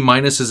with all the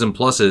minuses and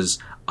pluses,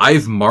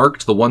 I've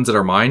marked the ones that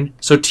are mine.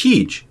 So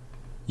Tej,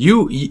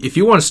 if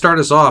you want to start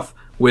us off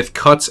with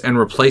cuts and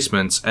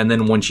replacements, and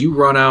then once you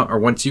run out or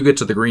once you get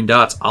to the green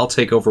dots, I'll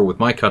take over with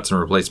my cuts and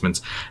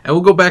replacements, and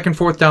we'll go back and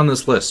forth down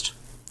this list.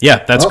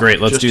 Yeah, that's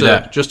great. Let's do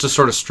that. Just to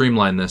sort of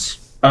streamline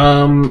this.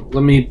 Let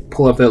me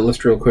pull up that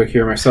list real quick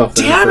here myself.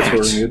 Damn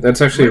it!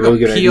 That's actually a really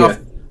good idea.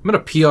 I'm going to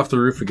pee off the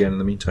roof again in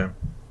the meantime.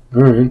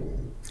 All right.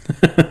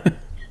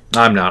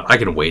 I'm not. I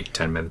can wait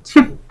 10 minutes.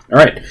 All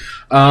right.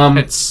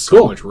 It's so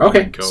cool. much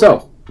rolling code.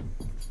 So,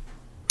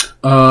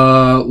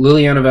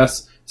 Liliana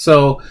Vess.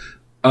 So,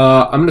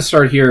 I'm going to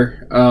start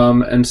here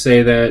and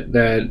say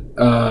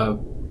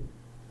that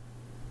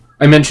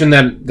I mentioned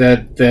that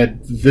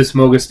this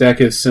Mogus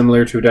deck is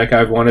similar to a deck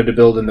I've wanted to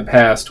build in the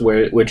past,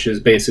 which is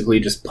basically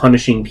just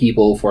punishing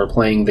people for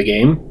playing the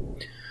game.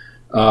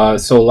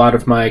 So a lot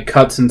of my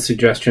cuts and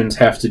suggestions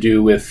have to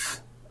do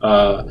with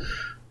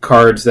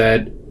cards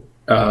that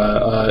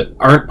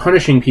aren't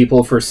punishing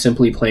people for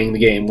simply playing the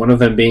game. One of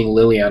them being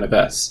Liliana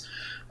Vess.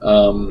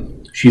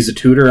 She's a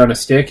tutor on a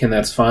stick, and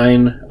that's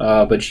fine,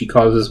 but she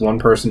causes one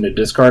person to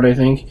discard, I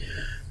think.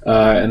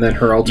 And then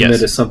her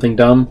ultimate is something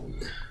dumb.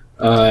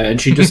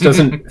 And she just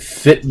doesn't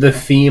fit the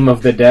theme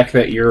of the deck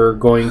that you're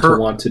going to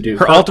want to do.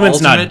 Her ultimate's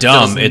not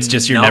dumb, it's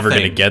just you're never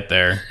going to get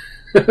there.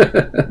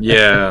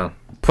 Yeah.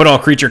 Put all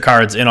creature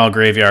cards in all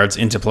graveyards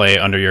into play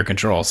under your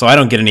control. So I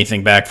don't get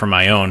anything back from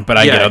my own, but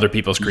I get other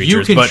people's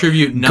creatures. You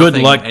contribute nothing.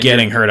 Good luck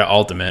getting her to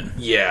ultimate.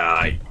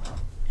 Yeah,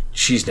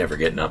 she's never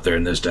getting up there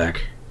in this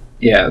deck.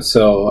 Yeah,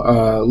 so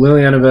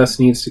Liliana Vess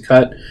needs to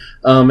cut.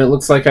 It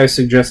looks like I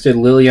suggested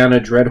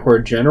Liliana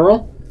Dreadhorde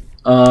General.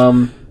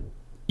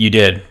 You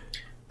did.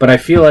 But I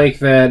feel like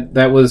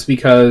that was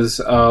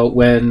because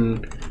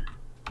when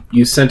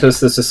you sent us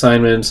this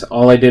assignment,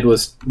 all I did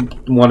was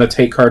want to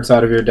take cards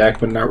out of your deck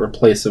but not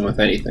replace them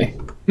with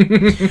anything.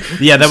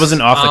 Yeah, that was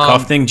an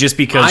off-the-cuff thing just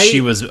because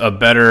she was a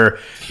better...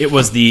 It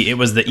was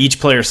the each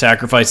player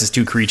sacrifices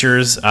 2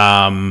 creatures.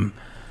 Plus,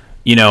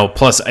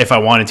 if I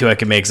wanted to, I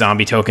could make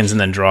zombie tokens and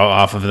then draw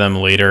off of them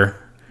later.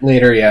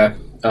 Later, yeah.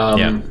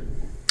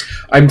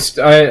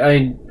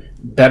 I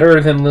better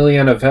than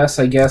Liliana Vess,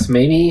 I guess,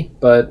 maybe,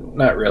 but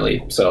not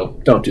really. So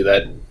don't do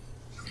that.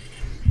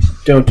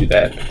 Don't do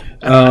that.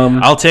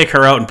 I'll take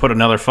her out and put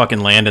another fucking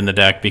land in the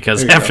deck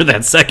because after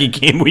that second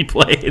game we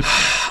played,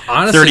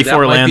 honestly, 34 that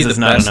might lands be is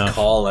the not best enough.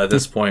 call at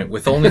this point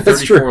with only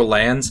 34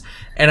 lands.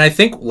 And I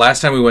think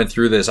last time we went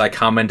through this, I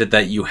commented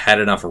that you had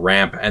enough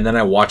ramp, and then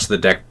I watched the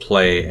deck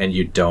play, and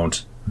you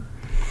don't.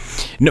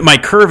 No, my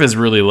curve is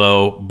really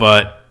low,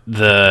 but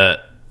the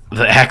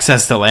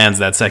access to lands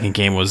that second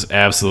game was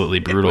absolutely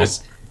brutal.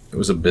 It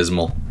was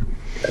abysmal.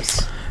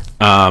 Yes.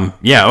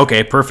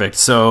 Okay, perfect.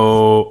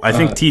 So I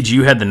think Tej,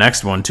 you had the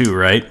next one too,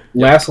 right?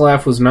 Last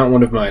Laugh was not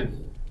one of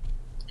mine.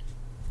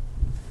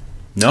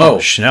 No,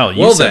 Schnell,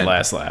 you said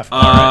Last Laugh.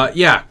 Right.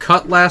 Yeah,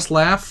 cut Last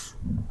Laugh.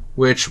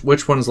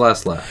 Which one's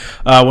Last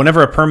Laugh?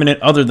 Whenever a permanent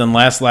other than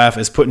Last Laugh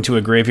is put into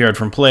a graveyard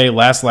from play,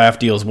 Last Laugh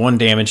deals 1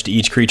 damage to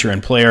each creature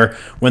and player.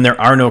 When there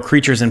are no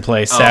creatures in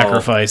play,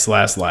 sacrifice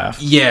Last Laugh.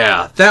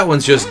 Yeah, that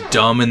one's just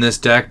dumb in this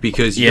deck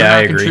because you're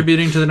not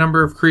contributing to the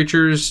number of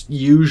creatures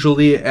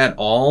usually at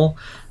all.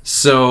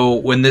 So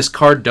when this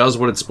card does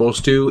what it's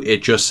supposed to,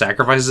 it just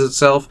sacrifices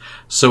itself.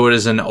 So it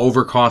is an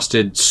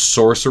overcosted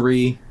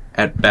sorcery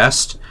at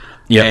best.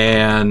 Yep.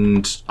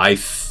 And I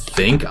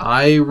think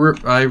I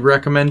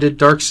recommended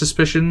Dark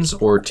Suspicions,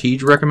 or Tej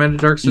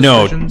recommended Dark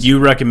No, Suspicions. you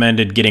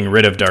recommended getting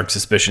rid of Dark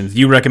Suspicions.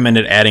 You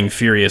recommended adding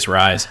Furious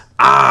Rise.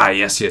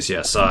 Yes.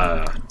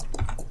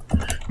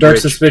 Dark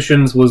Rich.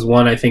 Suspicions was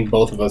one I think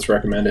both of us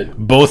recommended.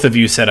 Both of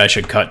you said I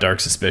should cut Dark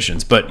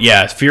Suspicions, but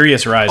yeah,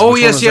 Furious Rise. Oh,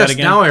 Which one was that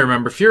again? Now I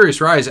remember. Furious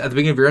Rise. At the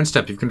beginning of your end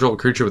step, you control a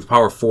creature with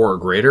power 4 or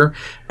greater.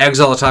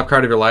 Exile the top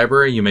card of your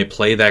library. You may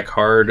play that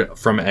card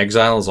from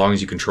exile as long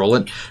as you control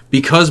it.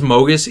 Because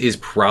Mogus is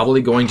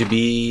probably going to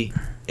be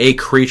a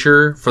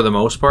creature for the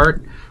most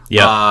part.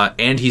 Yeah.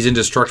 And he's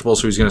indestructible,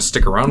 so he's going to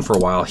stick around for a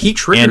while. He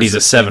triggers. And he's a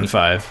this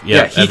 7/5.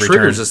 Yeah, he every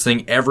triggers turn. this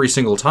thing every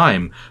single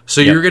time.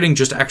 So Yep. you're getting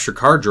just extra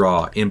card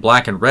draw in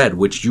black and red,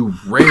 which you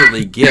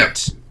rarely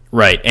get.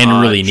 Right,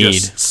 and really need.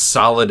 Just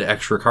solid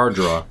extra card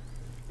draw.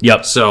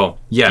 Yep. So,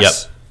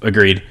 yes. Yep.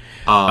 Agreed.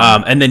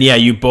 And then, yeah,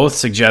 you both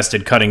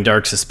suggested cutting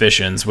Dark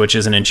Suspicions, which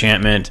is an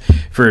enchantment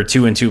for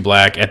 2 and 2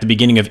 black. At the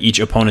beginning of each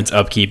opponent's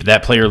upkeep,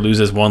 that player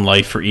loses 1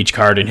 life for each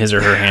card in his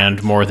or her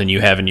hand more than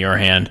you have in your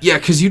hand. Yeah,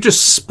 because you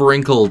just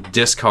sprinkle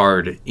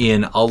discard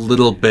in a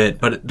little bit,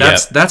 but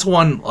that's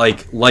one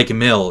like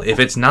Mill. If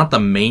it's not the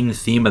main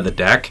theme of the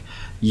deck,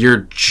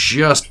 you're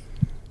just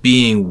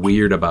being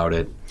weird about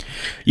it.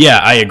 Yeah,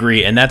 I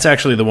agree. And that's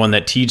actually the one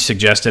that Tej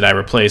suggested I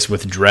replace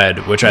with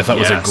Dread, which I thought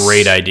was a Yes.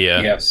 great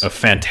idea. Yes. A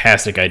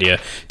fantastic idea.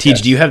 Tej,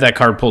 do you have that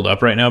card pulled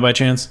up right now by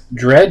chance?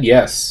 Dread,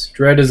 yes.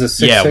 Dread is a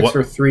 6/6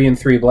 for 3 and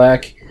 3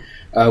 black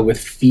with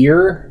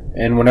fear,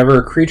 and whenever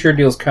a creature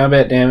deals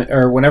combat damage,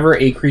 or whenever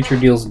a creature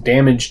deals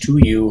damage to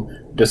you,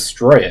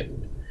 destroy it.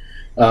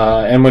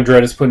 And when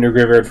Dread is put in your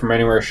graveyard from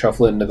anywhere,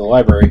 shuffle it into the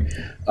library.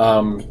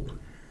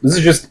 This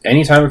is just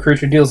anytime a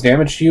creature deals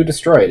damage to you,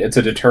 destroy it. It's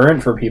a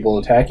deterrent for people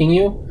attacking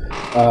you.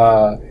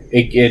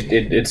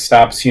 It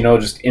stops,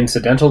 just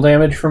incidental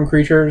damage from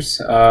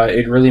creatures.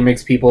 It really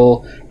makes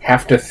people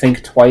have to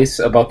think twice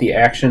about the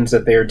actions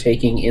that they are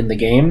taking in the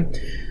game.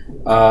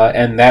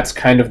 And that's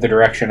kind of the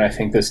direction I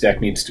think this deck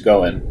needs to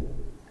go in.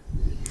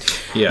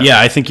 Yeah,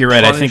 I think you're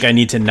right. I think I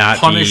need to not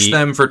punish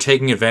them for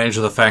taking advantage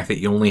of the fact that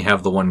you only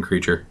have the one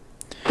creature.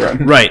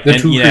 Right, The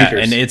and, two yeah,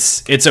 creatures.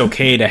 and it's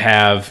okay to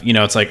have,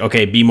 it's like,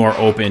 okay, be more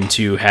open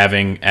to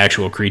having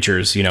actual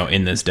creatures,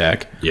 in this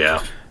deck,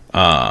 Yeah.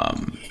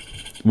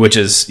 which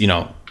is,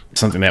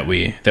 something that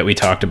we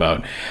talked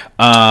about.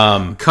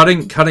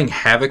 Cutting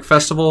Havoc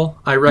Festival,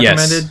 I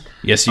recommended.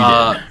 Yes, you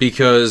did.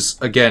 Because,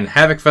 again,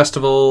 Havoc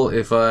Festival,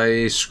 if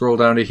I scroll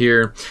down to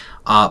here,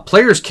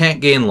 players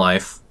can't gain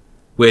life,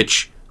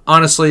 which,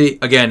 honestly,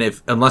 again,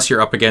 unless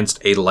you're up against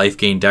a life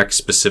gain deck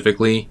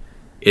specifically,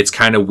 it's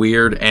kind of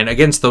weird. And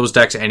against those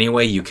decks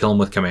anyway, you kill them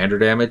with commander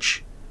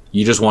damage.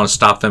 You just want to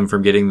stop them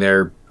from getting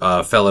their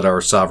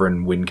Felidar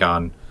Sovereign win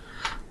con.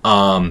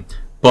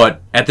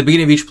 But at the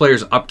beginning of each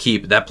player's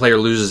upkeep, that player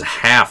loses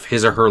half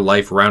his or her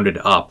life rounded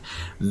up.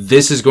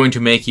 This is going to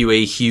make you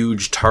a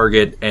huge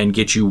target and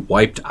get you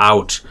wiped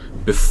out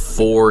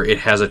before it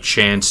has a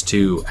chance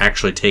to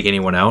actually take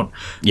anyone out.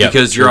 Yep,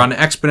 because you're on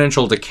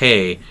exponential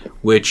decay,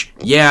 which,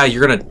 yeah,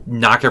 you're going to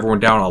knock everyone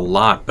down a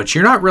lot, but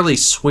you're not really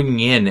swinging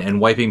in and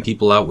wiping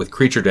people out with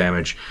creature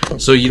damage.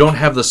 So you don't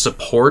have the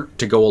support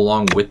to go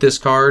along with this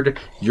card.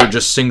 You're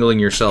just singling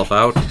yourself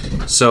out.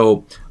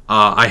 So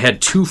I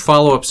had 2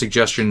 follow-up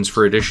suggestions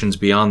for additions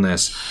beyond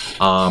this.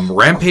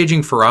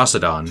 Rampaging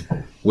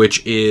Ferocidon,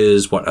 which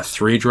is, a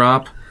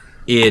 3-drop?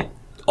 It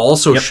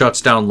also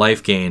shuts down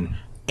life gain,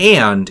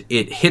 and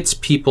it hits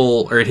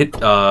people, or it hit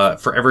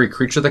for every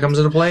creature that comes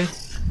into play.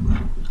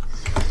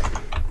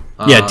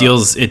 Yeah,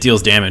 it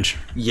deals damage.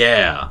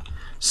 Yeah.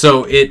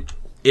 So it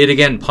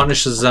again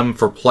punishes them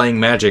for playing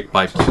Magic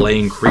by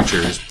playing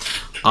creatures.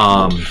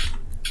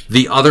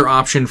 The other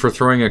option for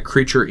throwing a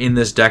creature in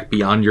this deck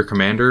beyond your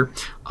commander,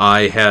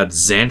 I had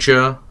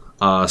Xantcha,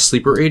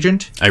 Sleeper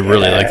Agent. I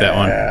really like that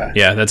one.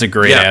 Yeah, that's a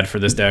great ad for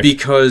this deck.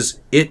 Because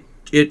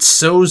it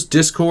sows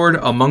discord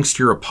amongst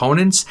your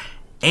opponents,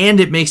 and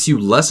it makes you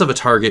less of a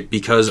target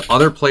because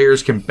other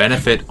players can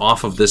benefit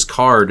off of this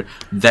card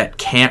that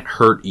can't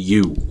hurt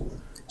you.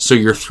 So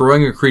you're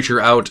throwing a creature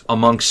out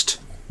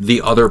amongst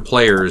the other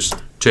players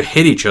to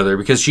hit each other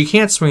because she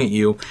can't swing at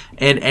you,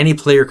 and any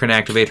player can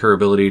activate her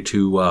ability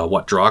to,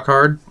 draw a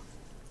card?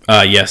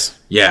 Yes.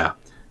 Yeah.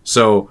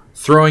 So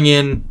throwing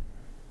in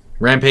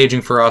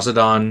Rampaging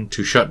Ferocidon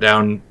to shut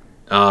down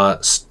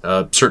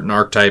certain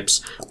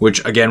archetypes,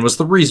 which again was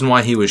the reason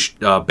why he was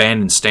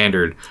banned in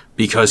Standard,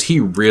 because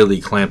he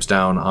really clamps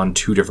down on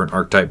 2 different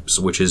archetypes,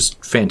 which is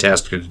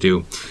fantastic to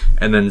do.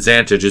 And then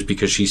Xantcha, just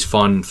because she's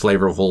fun,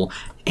 flavorful,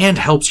 and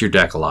helps your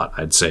deck a lot,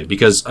 I'd say.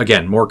 Because,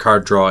 again, more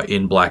card draw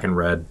in black and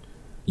red.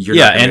 You're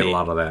not going to get a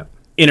lot of that.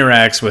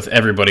 Interacts with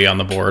everybody on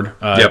the board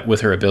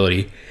with her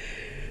ability.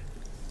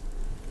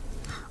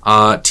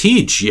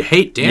 Tej, you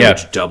hate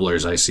damage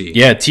doublers, I see.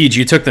 Yeah, Tej,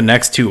 you took the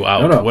next 2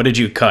 out. No. What did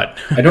you cut?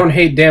 I don't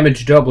hate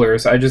damage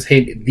doublers, I just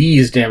hate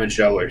these damage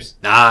doublers.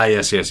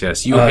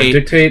 Yes.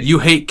 You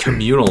hate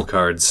communal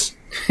cards.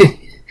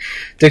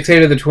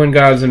 Dictate of the Twin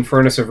Gods and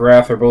Furnace of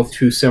Wrath are both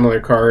 2 similar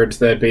cards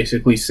that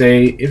basically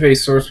say if a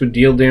source would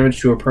deal damage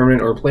to a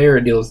permanent or player,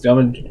 it deals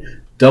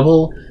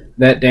double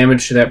that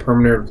damage to that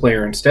permanent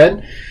player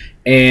instead.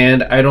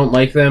 And I don't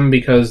like them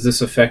because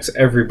this affects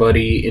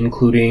everybody,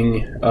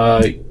 including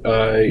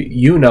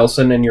you,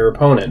 Nelson, and your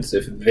opponents.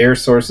 If their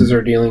sources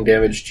are dealing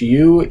damage to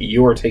you,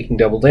 you are taking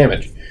double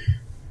damage.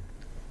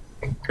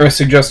 I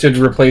suggested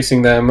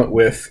replacing them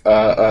with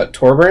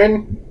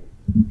Torbrain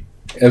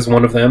as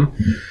one of them,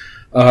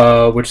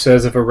 which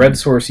says if a red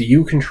source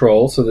you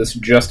control, so this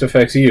just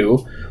affects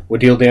you, would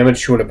deal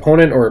damage to an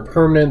opponent or a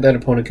permanent that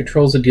opponent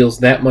controls, it deals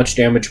that much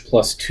damage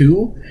plus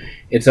 2.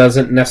 It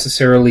doesn't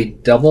necessarily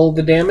double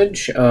the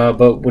damage,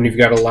 but when you've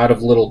got a lot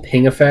of little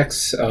ping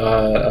effects,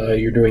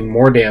 you're doing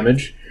more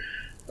damage.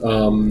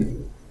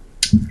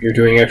 You're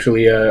doing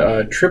actually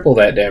triple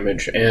that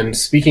damage. And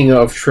speaking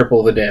of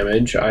triple the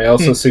damage, I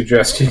also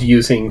suggested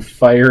using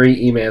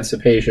Fiery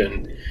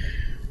Emancipation,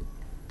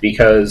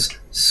 because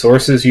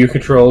sources you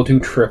control do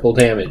triple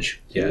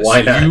damage. Yes,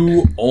 why not?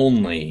 You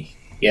only.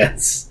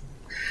 Yes.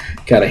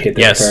 Gotta hit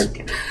that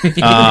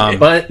card.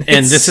 But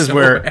and this is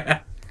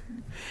where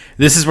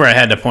I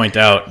had to point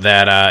out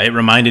that it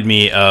reminded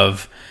me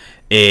of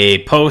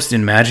a post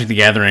in Magic the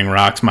Gathering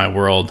Rocks My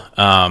World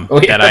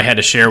that I had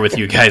to share with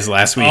you guys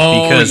last week,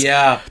 because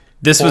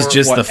this was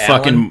just the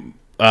fucking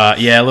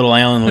little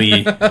Alan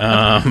Lee.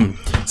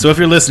 So if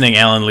you're listening,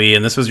 Alan Lee,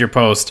 and this was your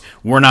post,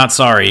 we're not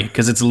sorry,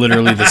 because it's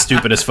literally the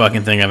stupidest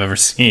fucking thing I've ever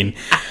seen.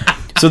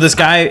 So this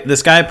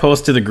guy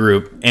posts to the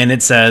group, and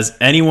it says,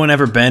 anyone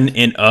ever been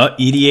in a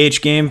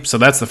EDH game? So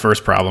that's the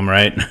first problem,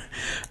 right?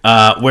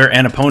 Where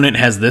an opponent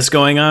has this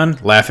going on,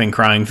 laughing,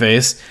 crying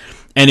face,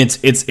 and it's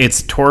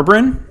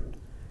Torbrain,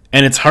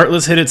 and it's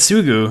Heartless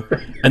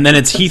Hidetsugu, and then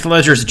it's Heath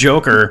Ledger's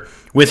Joker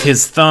with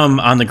his thumb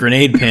on the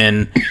grenade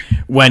pin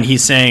when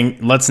he's saying,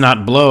 let's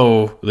not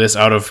blow this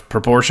out of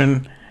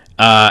proportion.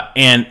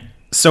 And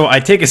so I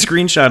take a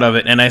screenshot of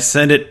it, and I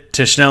send it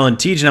to Schnell and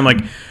Teach, and I'm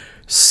like,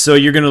 so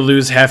you're going to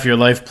lose half your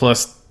life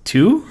plus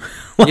 2?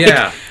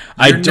 Yeah.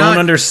 I don't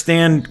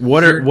understand.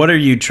 What are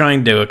you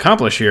trying to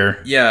accomplish here?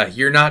 Yeah,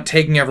 you're not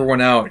taking everyone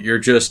out. You're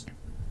just...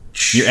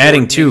 You're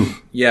adding 2.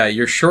 Yeah,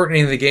 you're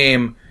shortening the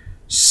game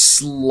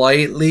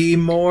slightly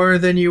more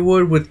than you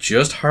would with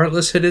just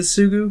Heartless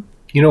Hidetsugu.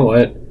 You know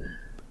what?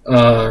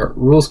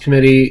 Rules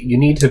Committee, you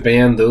need to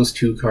ban those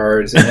 2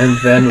 cards, and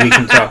then we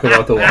can talk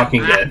about The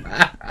Walking Dead.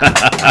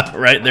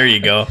 Right, there you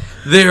go.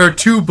 They are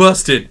too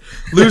busted.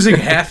 Losing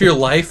half your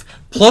life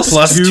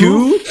plus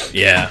 2?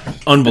 Yeah,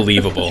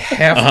 unbelievable.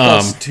 Half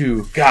plus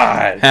 2.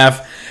 God.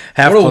 Half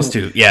plus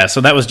 2. Yeah,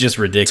 so that was just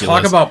ridiculous.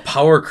 Talk about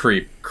power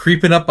creep.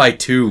 Creeping up by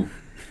 2.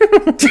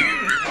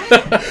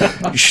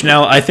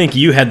 Schnell, I think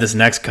you had this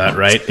next cut,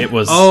 right? It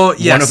was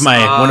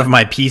one of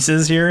my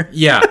pieces here.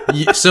 Yeah.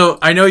 So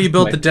I know you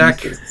built the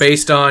deck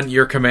based on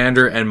your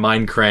commander and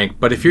Mindcrank,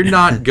 but if you're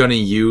not going to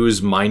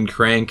use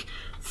Mindcrank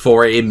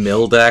for a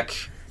mill deck,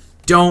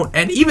 don't.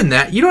 And even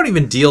that, you don't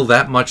even deal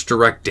that much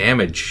direct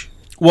damage.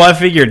 Well, I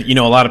figured,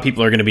 a lot of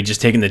people are going to be just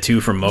taking the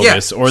 2 from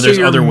Mogus, or there's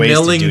other ways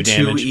to do damage.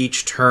 Milling 2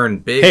 each turn.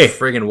 Big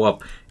friggin'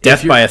 whoop.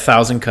 Death by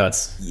 1,000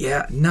 cuts.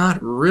 Yeah, not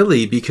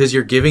really, because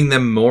you're giving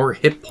them more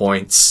hit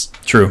points.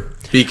 True.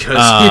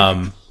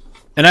 Because...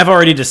 and I've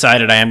already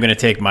decided I am going to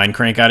take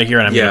Mindcrank out of here,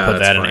 and I'm going to put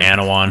that in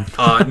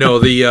Anawan. No,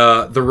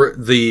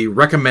 the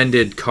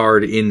recommended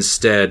card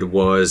instead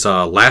was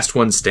Last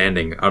One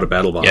Standing out of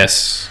Battlebond.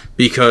 Yes.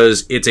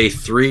 Because it's a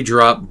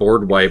 3-drop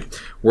board wipe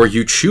where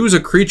you choose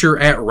a creature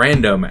at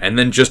random and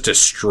then just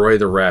destroy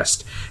the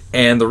rest.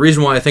 And the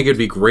reason why I think it'd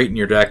be great in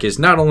your deck is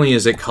not only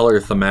is it color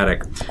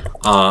thematic,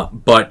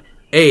 but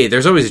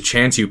there's always a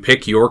chance you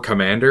pick your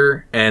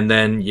commander and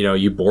then,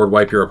 you board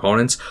wipe your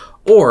opponents.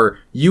 Or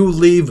you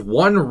leave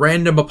one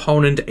random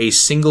opponent a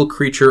single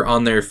creature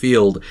on their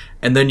field,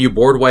 and then you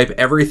board wipe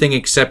everything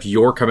except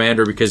your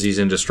commander because he's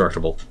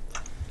indestructible.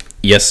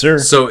 Yes, sir.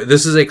 So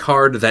this is a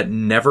card that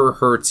never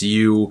hurts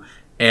you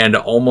and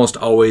almost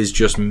always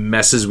just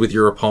messes with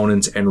your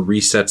opponents and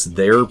resets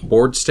their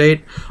board state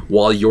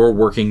while you're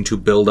working to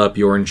build up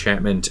your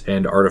enchantment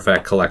and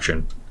artifact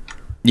collection.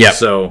 Yeah.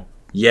 So,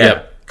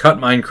 cut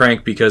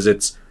Mindcrank because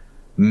it's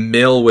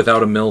mill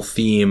without a mill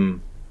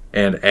theme,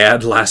 and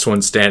add Last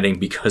One Standing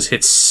because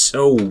it's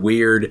so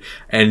weird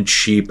and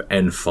cheap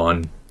and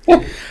fun.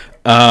 Yep.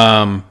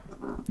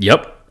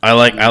 I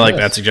like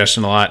that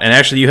suggestion a lot. And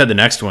actually, you had the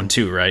next one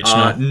too, right?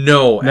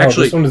 No,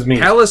 actually, this one is me.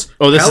 Palace.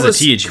 This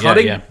is a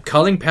Tej.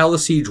 Cutting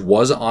Palace Siege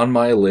was on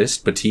my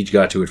list, but Tej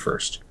got to it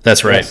first.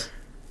 That's right. Yes.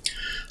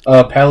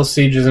 Palace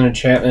Siege is an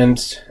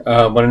enchantment.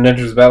 When it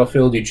enters the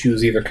battlefield, you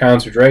choose either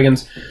Khans or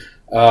Dragons.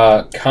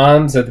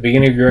 Khans, at the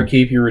beginning of your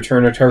upkeep, you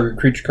return a target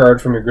creature card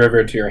from your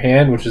graveyard to your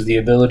hand, which is the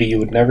ability you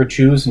would never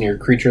choose in your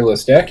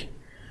creatureless deck.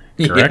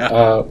 Correct.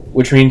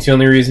 Which means the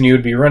only reason you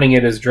would be running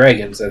it is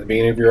Dragons. At the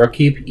beginning of your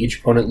upkeep, each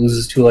opponent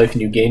loses 2 life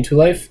and you gain 2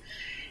 life.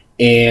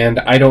 And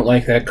I don't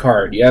like that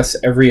card. Yes,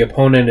 every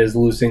opponent is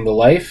losing the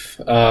life,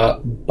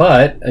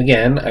 but,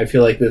 again, I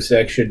feel like this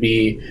deck should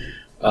be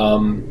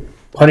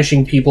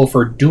punishing people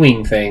for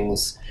doing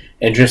things,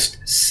 and just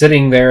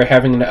sitting there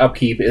having an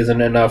upkeep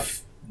isn't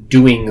enough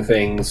doing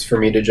things for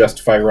me to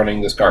justify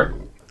running this card.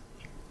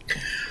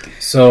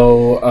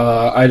 So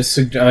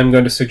I'm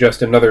going to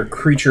suggest another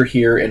creature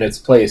here in its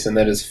place, and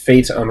that is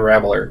Fate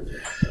Unraveler.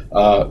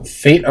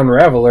 Fate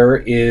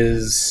Unraveler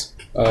is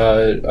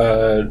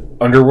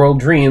Underworld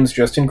Dreams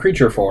just in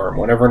creature form.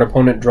 Whenever an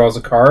opponent draws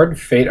a card,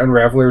 Fate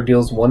Unraveler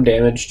deals 1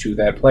 damage to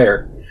that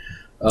player.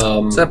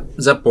 Is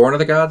that Born of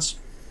the Gods?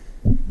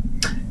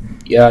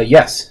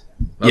 Yes.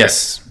 Okay.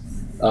 Yes.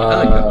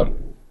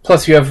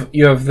 Plus, you have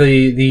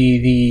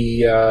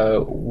the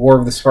War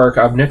of the Spark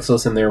Ob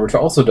Nixilis in there, which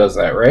also does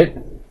that, right?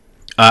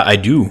 I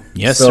do.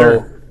 Yes, so,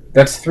 sir.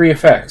 That's 3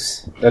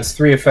 effects. That's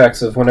 3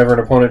 effects of whenever an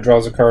opponent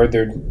draws a card,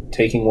 they're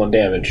taking 1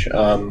 damage.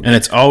 And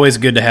it's always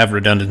good to have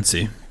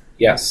redundancy.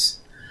 Yes.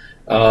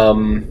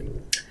 People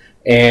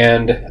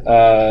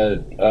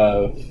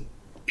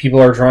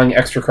are drawing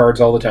extra cards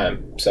all the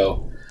time.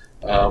 So,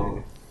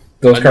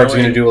 those cards are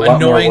going to do a lot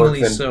more work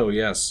than so,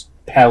 yes.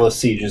 Palace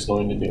Siege is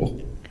going to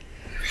do.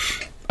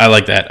 I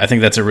like that. I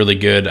think that's a really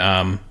good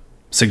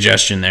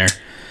suggestion there.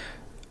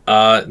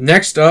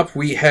 Next up,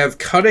 we have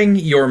Cutting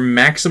Your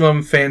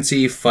Maximum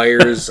Fancy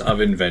Fires of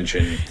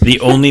Invention. The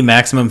only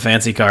Maximum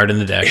Fancy card in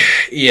the deck.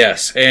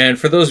 Yes, and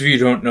for those of you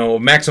who don't know,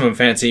 Maximum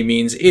Fancy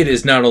means it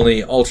is not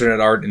only alternate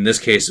art, in this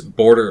case,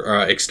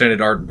 extended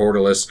art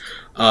borderless,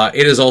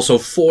 it is also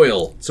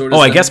foil. So it is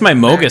I guess my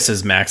Mogus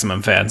is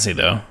Maximum Fancy,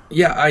 though.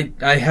 Yeah,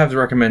 I have the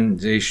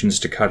recommendations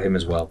to cut him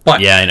as well.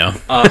 But yeah, I know.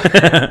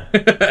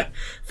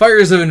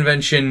 Fires of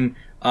Invention...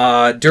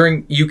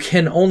 you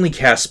can only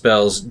cast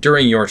spells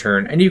during your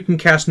turn, and you can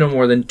cast no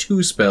more than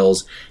 2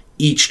 spells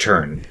each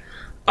turn.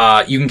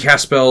 You can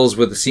cast spells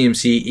with a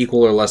CMC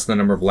equal or less than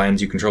the number of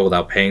lands you control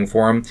without paying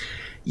for them.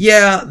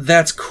 Yeah,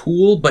 that's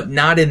cool, but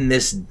not in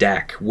this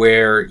deck,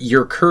 where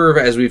your curve,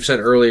 as we've said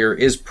earlier,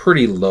 is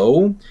pretty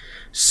low.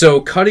 So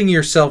cutting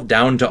yourself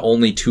down to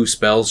only 2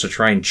 spells to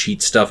try and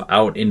cheat stuff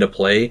out into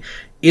play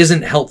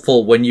isn't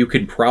helpful when you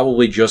could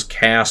probably just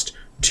cast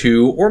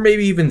 2 or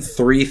maybe even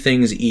 3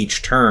 things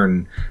each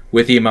turn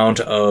with the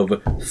amount of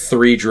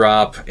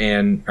 3-drop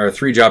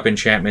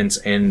enchantments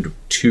and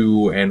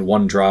 2 and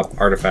 1-drop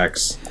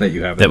artifacts that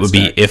you have. That would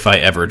be if I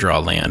ever draw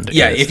land.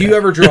 Yeah, if you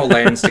ever draw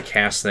lands to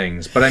cast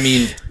things. But I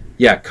mean,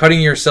 yeah,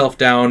 cutting yourself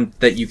down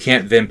that you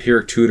can't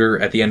Vampiric Tutor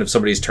at the end of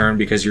somebody's turn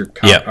because you're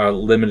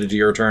limited to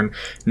your turn.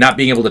 Not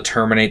being able to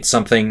terminate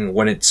something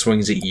when it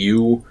swings at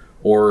you,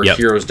 or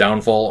Hero's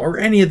Downfall, or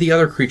any of the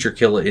other creature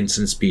kill at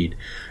instant speed.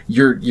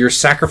 You're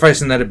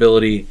sacrificing that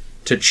ability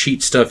to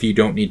cheat stuff you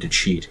don't need to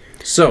cheat.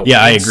 So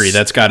yeah, I agree.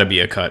 That's got to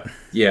be a cut.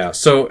 Yeah,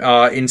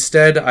 so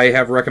instead I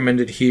have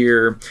recommended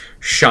here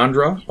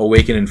Chandra,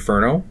 Awaken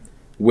Inferno,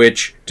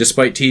 which,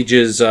 despite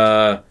Tej's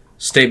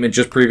statement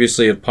just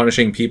previously of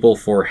punishing people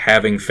for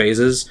having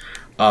phases,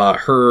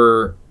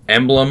 her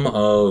emblem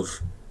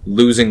of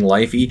losing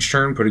life each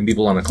turn, putting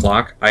people on a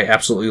clock, I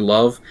absolutely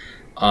love.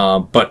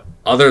 But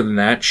other than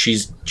that,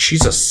 she's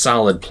a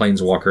solid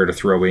planeswalker to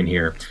throw in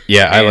here.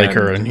 Yeah, I like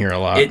her in here a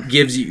lot. It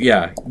gives you,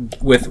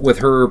 with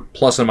her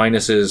plus and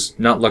minuses,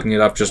 not looking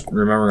it up, just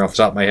remembering off the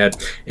top of my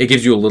head, it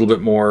gives you a little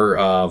bit more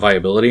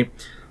viability.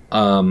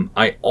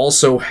 I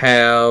also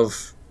have,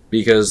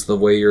 because the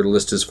way your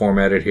list is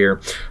formatted here,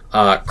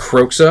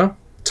 Kroxa,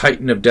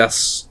 Titan of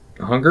Death's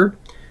Hunger,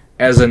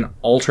 as an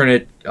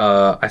alternate,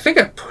 I think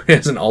I put it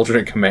as an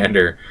alternate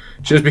commander,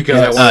 just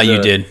because I wanted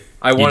you did.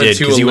 I wanted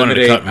to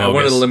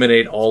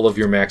eliminate all of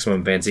your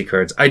Maximum Fancy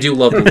cards. I do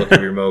love the look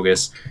of your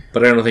Mogus,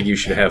 but I don't think you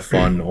should have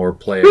fun or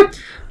play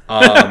it.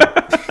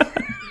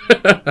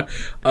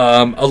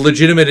 A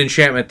legitimate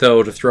enchantment,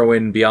 though, to throw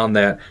in beyond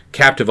that,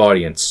 Captive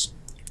Audience.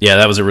 Yeah,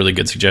 that was a really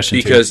good suggestion,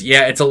 because,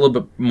 it's a little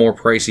bit more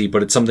pricey,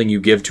 but it's something you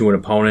give to an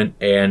opponent,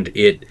 and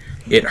it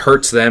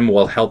hurts them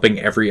while helping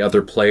every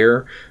other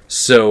player.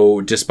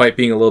 So, despite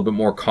being a little bit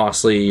more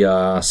costly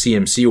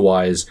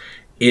CMC-wise,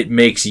 it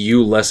makes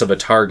you less of a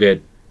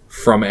target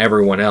from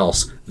everyone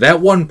else.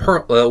 That one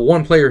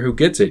player who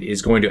gets it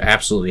is going to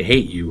absolutely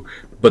hate you,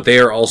 but they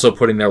are also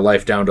putting their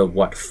life down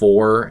to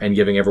 4 and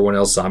giving everyone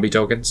else zombie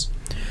tokens.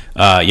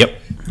 Yep.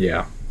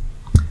 Yeah.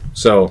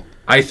 So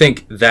I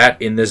think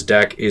that in this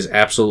deck is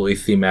absolutely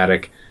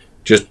thematic,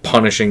 just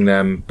punishing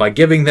them by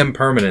giving them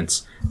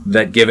permanents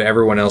that give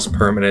everyone else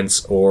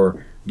permanents,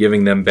 or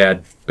giving them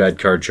bad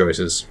card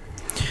choices.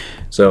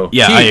 So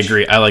yeah, I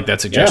agree. I like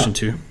that suggestion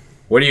too.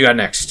 What do you got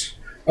next?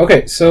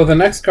 Okay, so the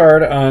next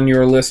card on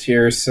your list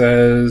here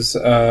says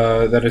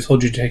that I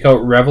told you to take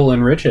out Revel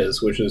in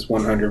Riches, which is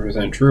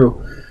 100%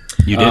 true.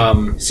 You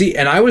did. See,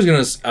 and I was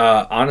going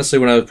to, honestly,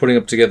 when I was putting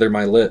up together,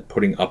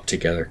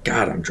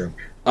 God, I'm drunk.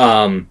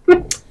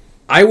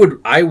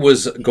 I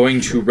was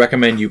going to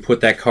recommend you put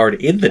that card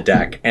in the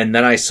deck, and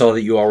then I saw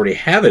that you already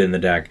have it in the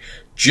deck,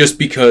 just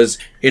because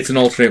it's an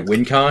alternate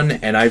win con,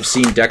 and I've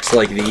seen decks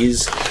like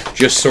these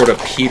just sort of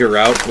peter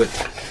out with...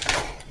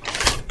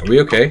 Are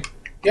we okay?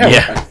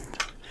 Yeah.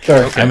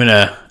 Sorry. Okay. I'm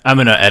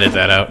gonna edit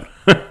that out.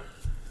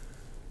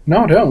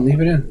 No, don't leave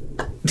it in.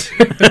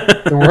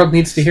 The world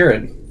needs to hear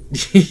it.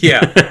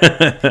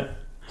 Yeah.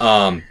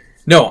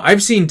 No,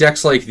 I've seen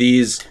decks like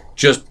these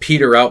just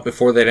peter out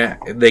before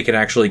they can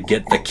actually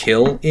get the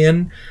kill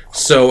in.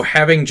 So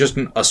having just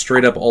a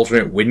straight up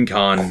alternate win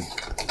con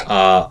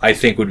I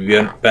think would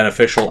be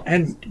beneficial,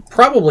 and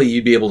probably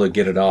you'd be able to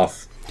get it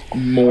off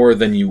more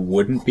than you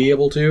wouldn't be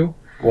able to.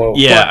 Whoa.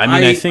 Yeah,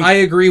 But I think I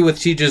agree with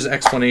Teej's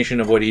explanation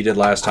of what he did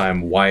last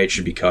time, why it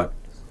should be cut.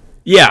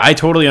 Yeah, I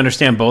totally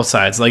understand both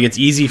sides. Like, it's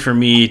easy for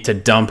me to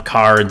dump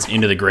cards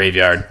into the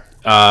graveyard,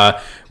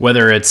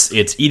 whether it's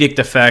edict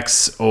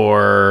effects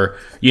or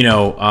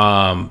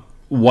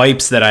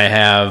wipes that I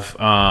have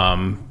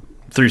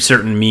through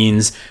certain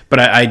means. But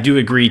I do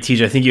agree,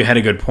 TJ. I think you had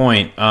a good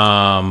point.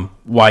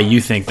 Why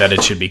you think that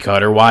it should be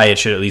cut, or why it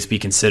should at least be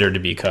considered to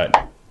be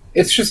cut.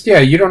 It's just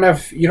you don't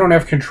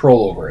have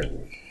control over it.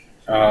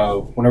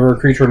 Whenever a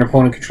creature an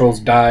opponent controls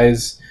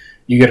dies,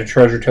 you get a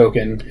treasure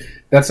token.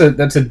 That's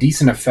a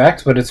decent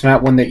effect, but it's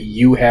not one that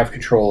you have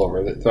control over.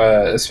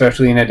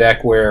 Especially in a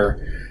deck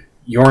where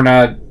your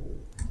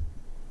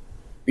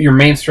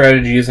main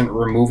strategy isn't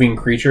removing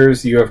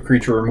creatures. You have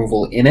creature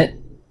removal in it,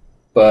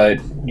 but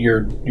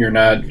your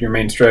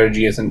main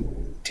strategy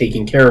isn't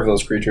taking care of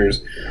those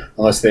creatures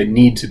unless they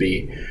need to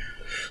be.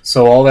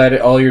 So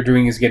all you're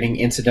doing is getting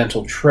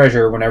incidental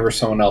treasure whenever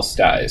someone else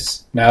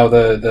dies. Now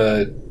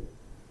the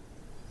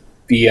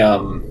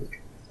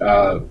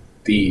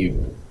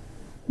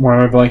why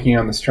am I blanking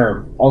on this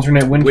term?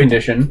 Alternate win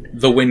condition.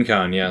 The win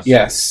con, yes.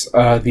 Yes,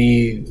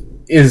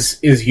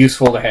 is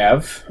useful to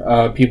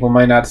have. People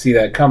might not see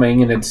that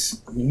coming, and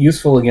it's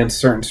useful against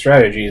certain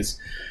strategies,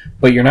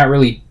 but you're not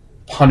really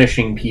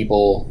punishing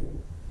people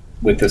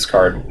with this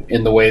card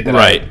in the way that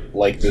I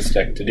like this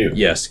deck to do.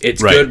 Yes,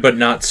 it's good, but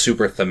not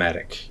super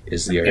thematic,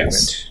 is the argument.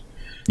 Yes.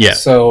 Yeah.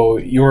 So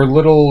your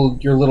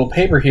little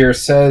paper here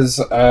says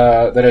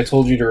that I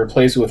told you to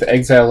replace it with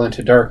Exile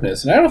into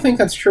Darkness, and I don't think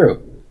that's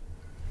true.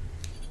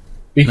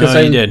 Because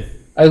you did.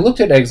 I looked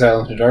at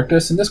Exile into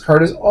Darkness, and this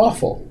card is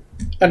awful.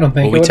 I don't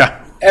think I would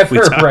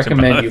ever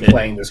recommend you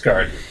playing this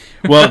card.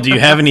 Well, do you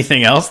have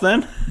anything else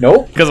then?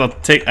 Nope. Because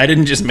I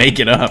didn't just make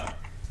it up.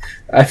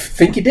 I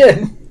think you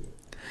did.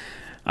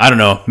 I don't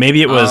know.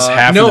 Maybe it was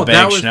half of the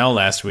bag Schnell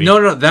last week.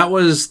 No, that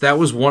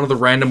was one of the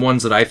random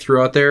ones that I threw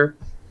out there.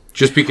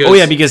 Just because. Oh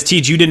yeah, because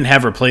Teej, you didn't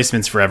have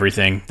replacements for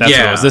everything. That's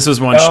what it was. This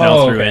was one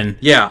Schnell threw in.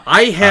 Yeah,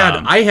 I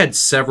had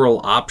several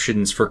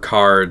options for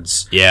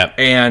cards. Yeah,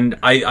 and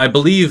I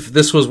believe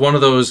this was one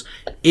of those.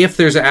 If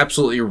there's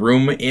absolutely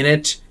room in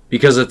it,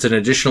 because it's an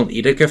additional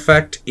edict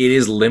effect, it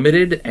is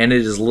limited and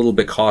it is a little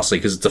bit costly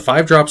because it's a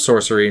 5-drop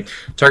sorcery.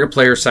 Target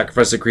player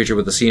sacrifices a creature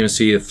with a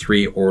CMC of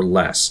 3 or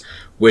less,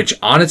 which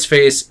on its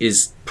face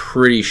is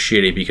pretty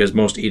shitty because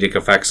most edict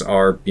effects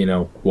are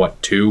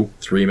 2,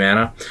 3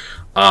 mana.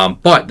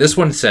 But this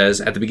one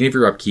says, at the beginning of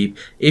your upkeep,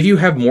 if you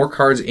have more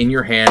cards in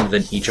your hand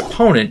than each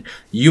opponent,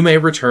 you may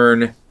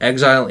return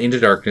Exile into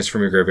Darkness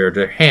from your graveyard to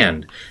your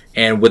hand.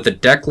 And with the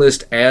deck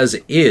list as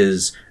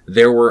is,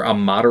 there were a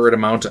moderate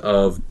amount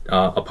of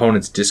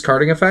opponents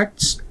discarding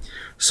effects.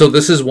 So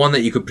this is one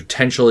that you could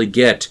potentially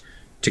get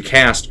to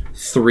cast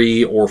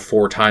 3 or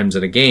 4 times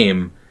in a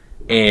game,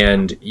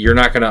 and you're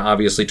not going to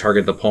obviously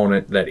target the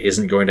opponent that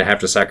isn't going to have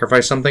to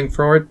sacrifice something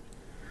for it.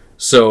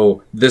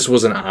 So this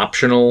was an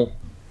optional...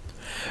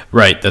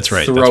 Right, that's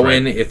right. Throw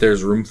in if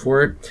there's room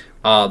for it.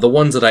 The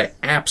ones that I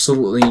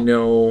absolutely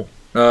know...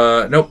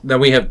 nope, then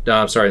we have...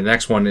 the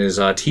next one is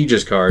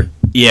Teej's card.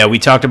 Yeah, we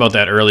talked about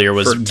that earlier,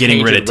 was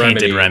getting rid of Tainted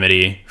Tainted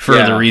Remedy for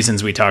the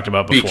reasons we talked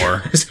about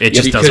before. It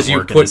just doesn't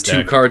work in this deck. Because you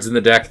put 2 cards in the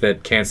deck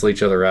that cancel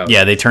each other out.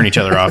 Yeah, they turn each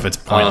other off. It's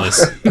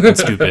pointless and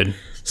stupid.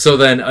 So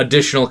then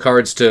additional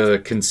cards to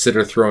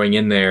consider throwing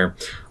in there.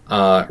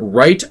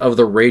 Rite of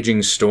the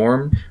Raging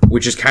Storm,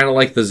 which is kind of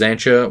like the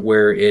Xantcha,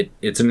 where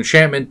it's an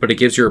enchantment, but it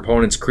gives your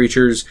opponents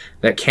creatures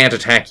that can't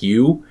attack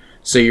you.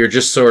 So you're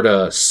just sort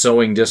of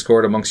sowing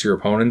discord amongst your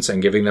opponents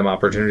and giving them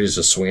opportunities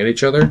to swing at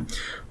each other.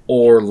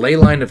 Or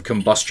Leyline of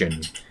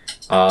Combustion,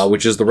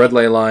 which is the red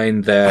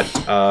leyline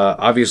that,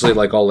 obviously,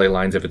 like all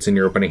leylines, if it's in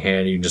your opening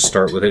hand, you can just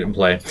start with it and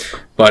play.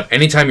 But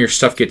anytime your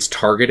stuff gets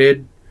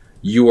targeted,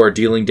 you are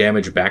dealing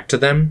damage back to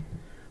them.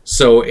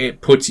 So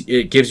it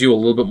gives you a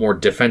little bit more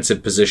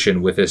defensive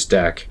position with this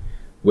deck,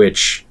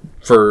 which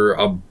for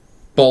a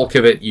bulk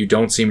of it, you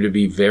don't seem to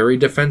be very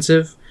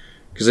defensive.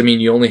 Because,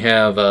 you only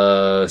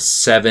have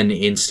 7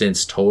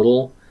 instants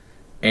total,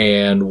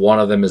 and one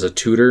of them is a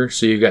tutor.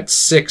 So you've got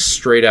 6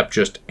 straight up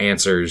just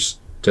answers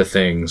to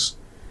things.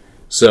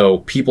 So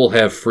people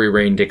have free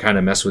reign to kind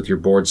of mess with your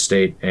board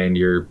state and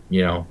your,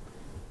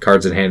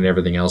 cards in hand and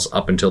everything else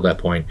up until that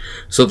point.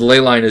 So the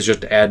leyline is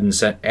just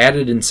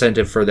added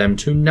incentive for them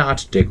to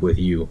not dick with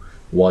you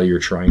while you're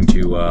trying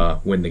to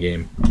win the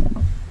game.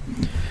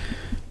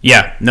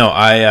 Yeah, no,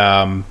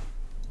 I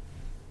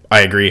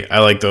agree. I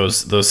like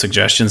those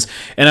suggestions,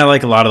 and I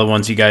like a lot of the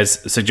ones you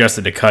guys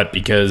suggested to cut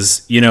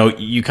because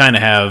you kind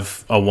of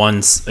have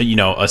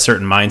a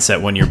certain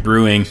mindset when you're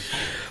brewing,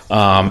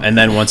 and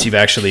then once you've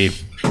actually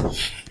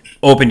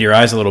opened your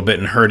eyes a little bit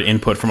and heard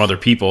input from other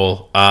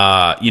people,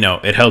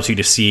 it helps you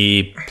to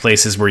see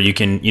places where you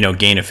can,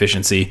 gain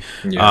efficiency,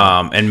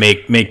 and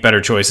make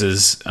better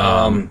choices,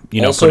 also,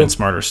 put in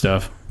smarter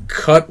stuff.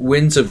 Cut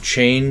Winds of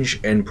Change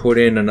and put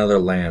in another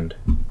land.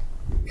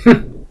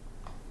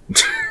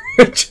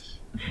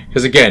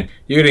 Because again,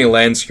 you're getting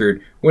land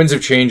screwed. Winds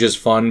of Change is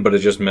fun, but it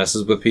just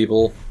messes with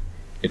people.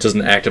 It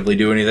doesn't actively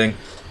do anything.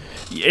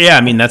 Yeah,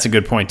 I mean, that's a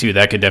good point, too.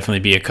 That could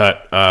definitely be a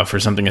cut for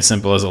something as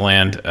simple as a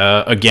land.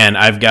 Again,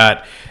 I've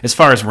got, as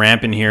far as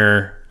ramp in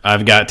here,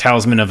 I've got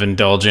Talisman of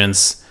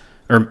Indulgence,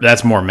 or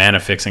that's more mana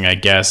fixing, I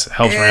guess.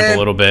 Helps ramp a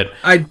little bit.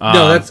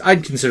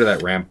 I'd consider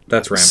that ramp.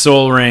 That's ramp.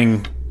 Soul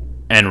Ring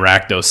and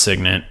Rakdos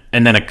Signet,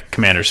 and then a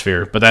Commander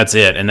Sphere, but that's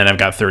it. And then I've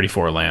got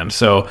 34 land.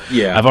 So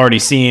yeah. I've already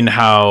seen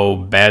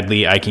how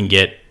badly I can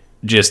get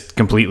just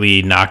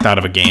completely knocked out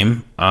of a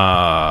game.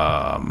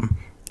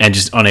 And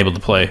just unable to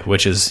play,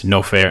 which is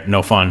no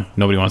fun.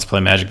 Nobody wants to play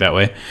Magic that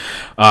way.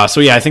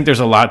 So yeah, I think there's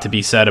a lot to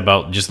be said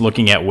about just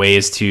looking at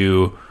ways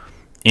to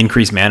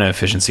increase mana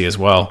efficiency as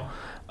well.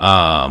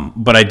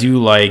 But I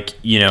do like,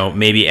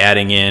 maybe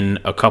adding in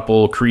a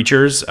couple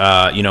creatures,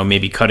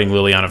 maybe cutting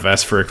Liliana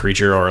Vest for a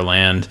creature or a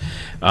land.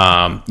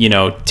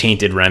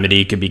 Tainted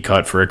Remedy could be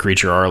cut for a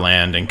creature or a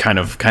land, and kind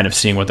of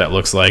seeing what that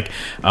looks like.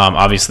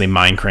 Obviously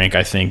Mindcrank,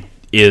 I think,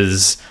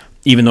 is,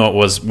 even though it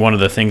was one of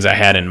the things I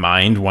had in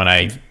mind when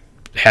I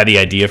had the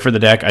idea for the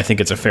deck, I think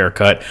it's a fair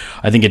cut.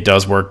 I think it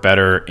does work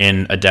better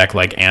in a deck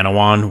like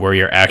Anawan, where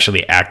you're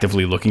actually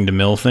actively looking to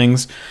mill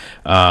things.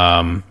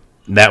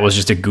 That was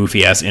just a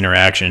goofy ass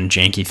interaction,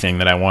 janky thing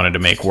that I wanted to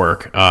make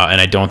work, and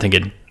I don't think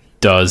it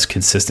does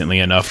consistently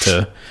enough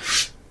to,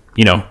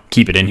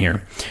 keep it in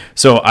here.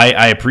 So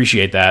I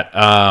appreciate that.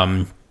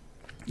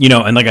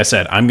 And like I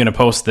said, I'm going to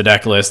post the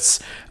deck lists.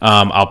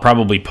 I'll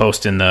probably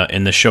post in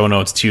the show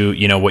notes too,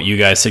 what you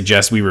guys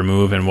suggest we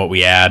remove and what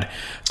we add.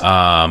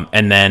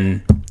 And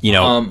then,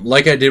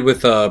 like I did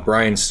with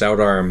Brian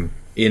Stoutarm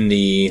in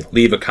the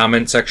leave a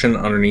comment section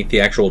underneath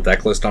the actual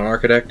deck list on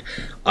Architect,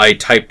 I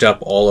typed up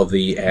all of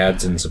the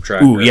adds and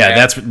subtract. Ooh,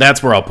 yeah,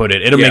 that's where I'll put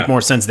it. It'll make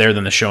more sense there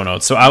than the show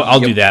notes. So I'll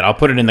do that. I'll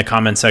put it in the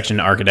comment section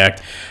to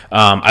Architect.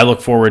 I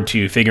look forward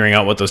to figuring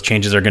out what those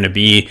changes are going to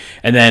be.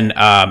 And then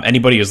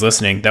anybody who's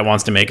listening that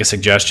wants to make a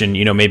suggestion,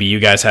 maybe you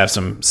guys have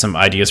some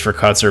ideas for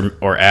cuts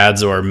or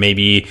adds, or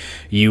maybe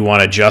you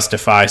want to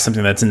justify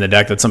something that's in the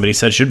deck that somebody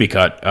said should be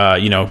cut.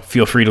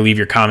 Feel free to leave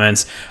your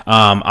comments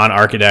on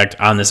Architect,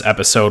 on this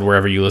episode,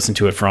 wherever you listen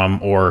to it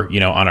from, or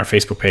on our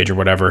Facebook page or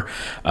whatever,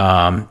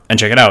 and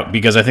check it out,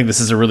 because I think this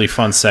is a really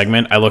fun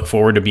segment. I look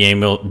forward to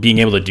being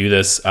able to do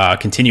this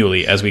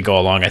continually as we go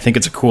along. I think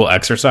it's a cool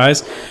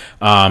exercise.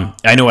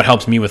 I know it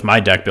helps me with my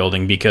deck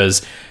building,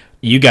 because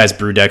you guys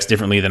brew decks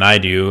differently than I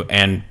do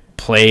and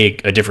play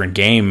a different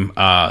game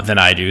than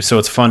I do. So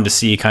it's fun to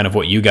see kind of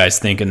what you guys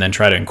think and then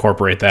try to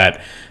incorporate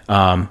that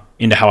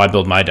into how I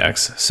build my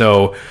decks.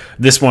 So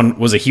this one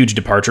was a huge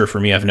departure for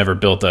me. I've never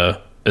built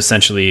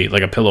essentially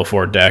like a pillow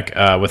fort deck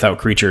without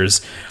creatures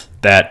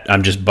that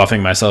I'm just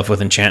buffing myself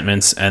with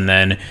enchantments and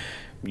then,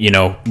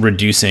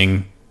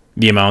 reducing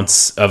the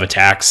amounts of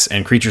attacks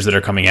and creatures that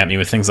are coming at me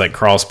with things like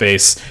Crawl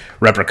Space,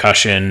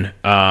 Repercussion,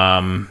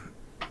 No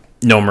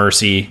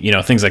Mercy,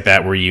 things like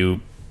that, where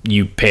you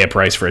pay a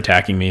price for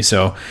attacking me.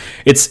 So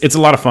it's a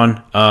lot of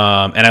fun.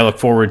 And I look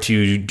forward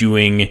to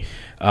doing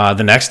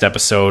the next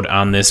episode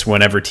on this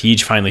whenever Tej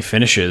finally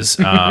finishes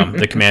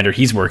the commander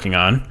he's working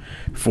on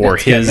for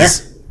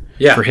his...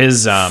 Yeah, for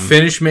his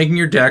finish making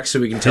your deck so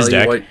we can tell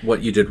you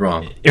what you did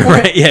wrong.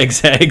 Right? Yeah,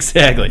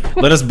 exactly.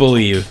 Let us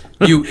bully you,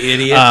 you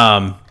idiot.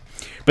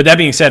 But that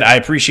being said, I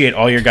appreciate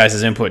all your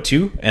guys' input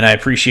too, and I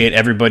appreciate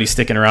everybody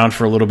sticking around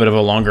for a little bit of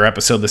a longer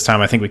episode this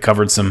time. I think we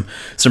covered some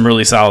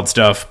really solid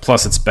stuff.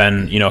 Plus, it's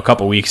been a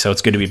couple weeks, so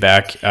it's good to be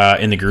back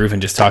in the groove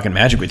and just talking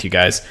Magic with you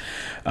guys.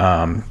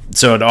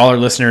 So to all our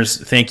listeners,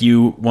 thank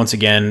you once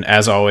again,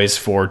 as always,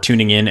 for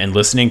tuning in and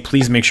listening.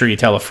 Please make sure you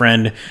tell a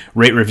friend,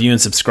 rate, review, and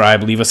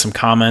subscribe. Leave us some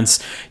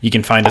comments. You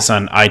can find us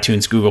on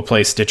iTunes, Google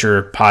Play,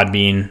 Stitcher,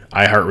 Podbean,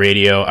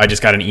 iHeartRadio. I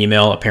just got an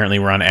email. Apparently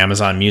we're on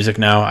Amazon Music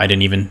now. I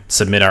didn't even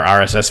submit our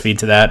RSS feed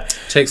to that.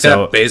 Take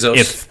that,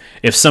 Bezos.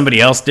 If somebody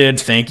else did,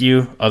 thank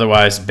you.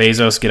 Otherwise,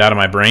 Bezos, get out of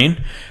my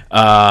brain.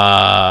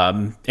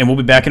 And we'll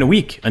be back in a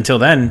week. Until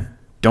then,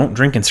 don't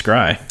drink and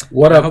scry.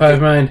 What up,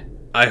 Hivemind?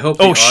 I hope.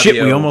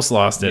 Shit! We almost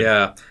lost it.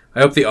 Yeah, I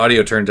hope the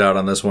audio turns out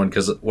on this one,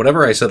 because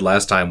whatever I said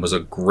last time was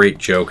a great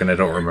joke, and I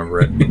don't remember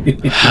it.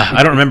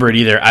 I don't remember it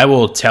either. I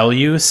will tell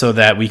you so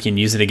that we can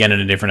use it again in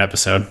a different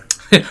episode.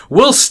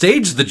 We'll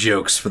stage the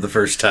jokes for the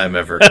first time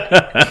ever.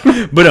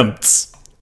 But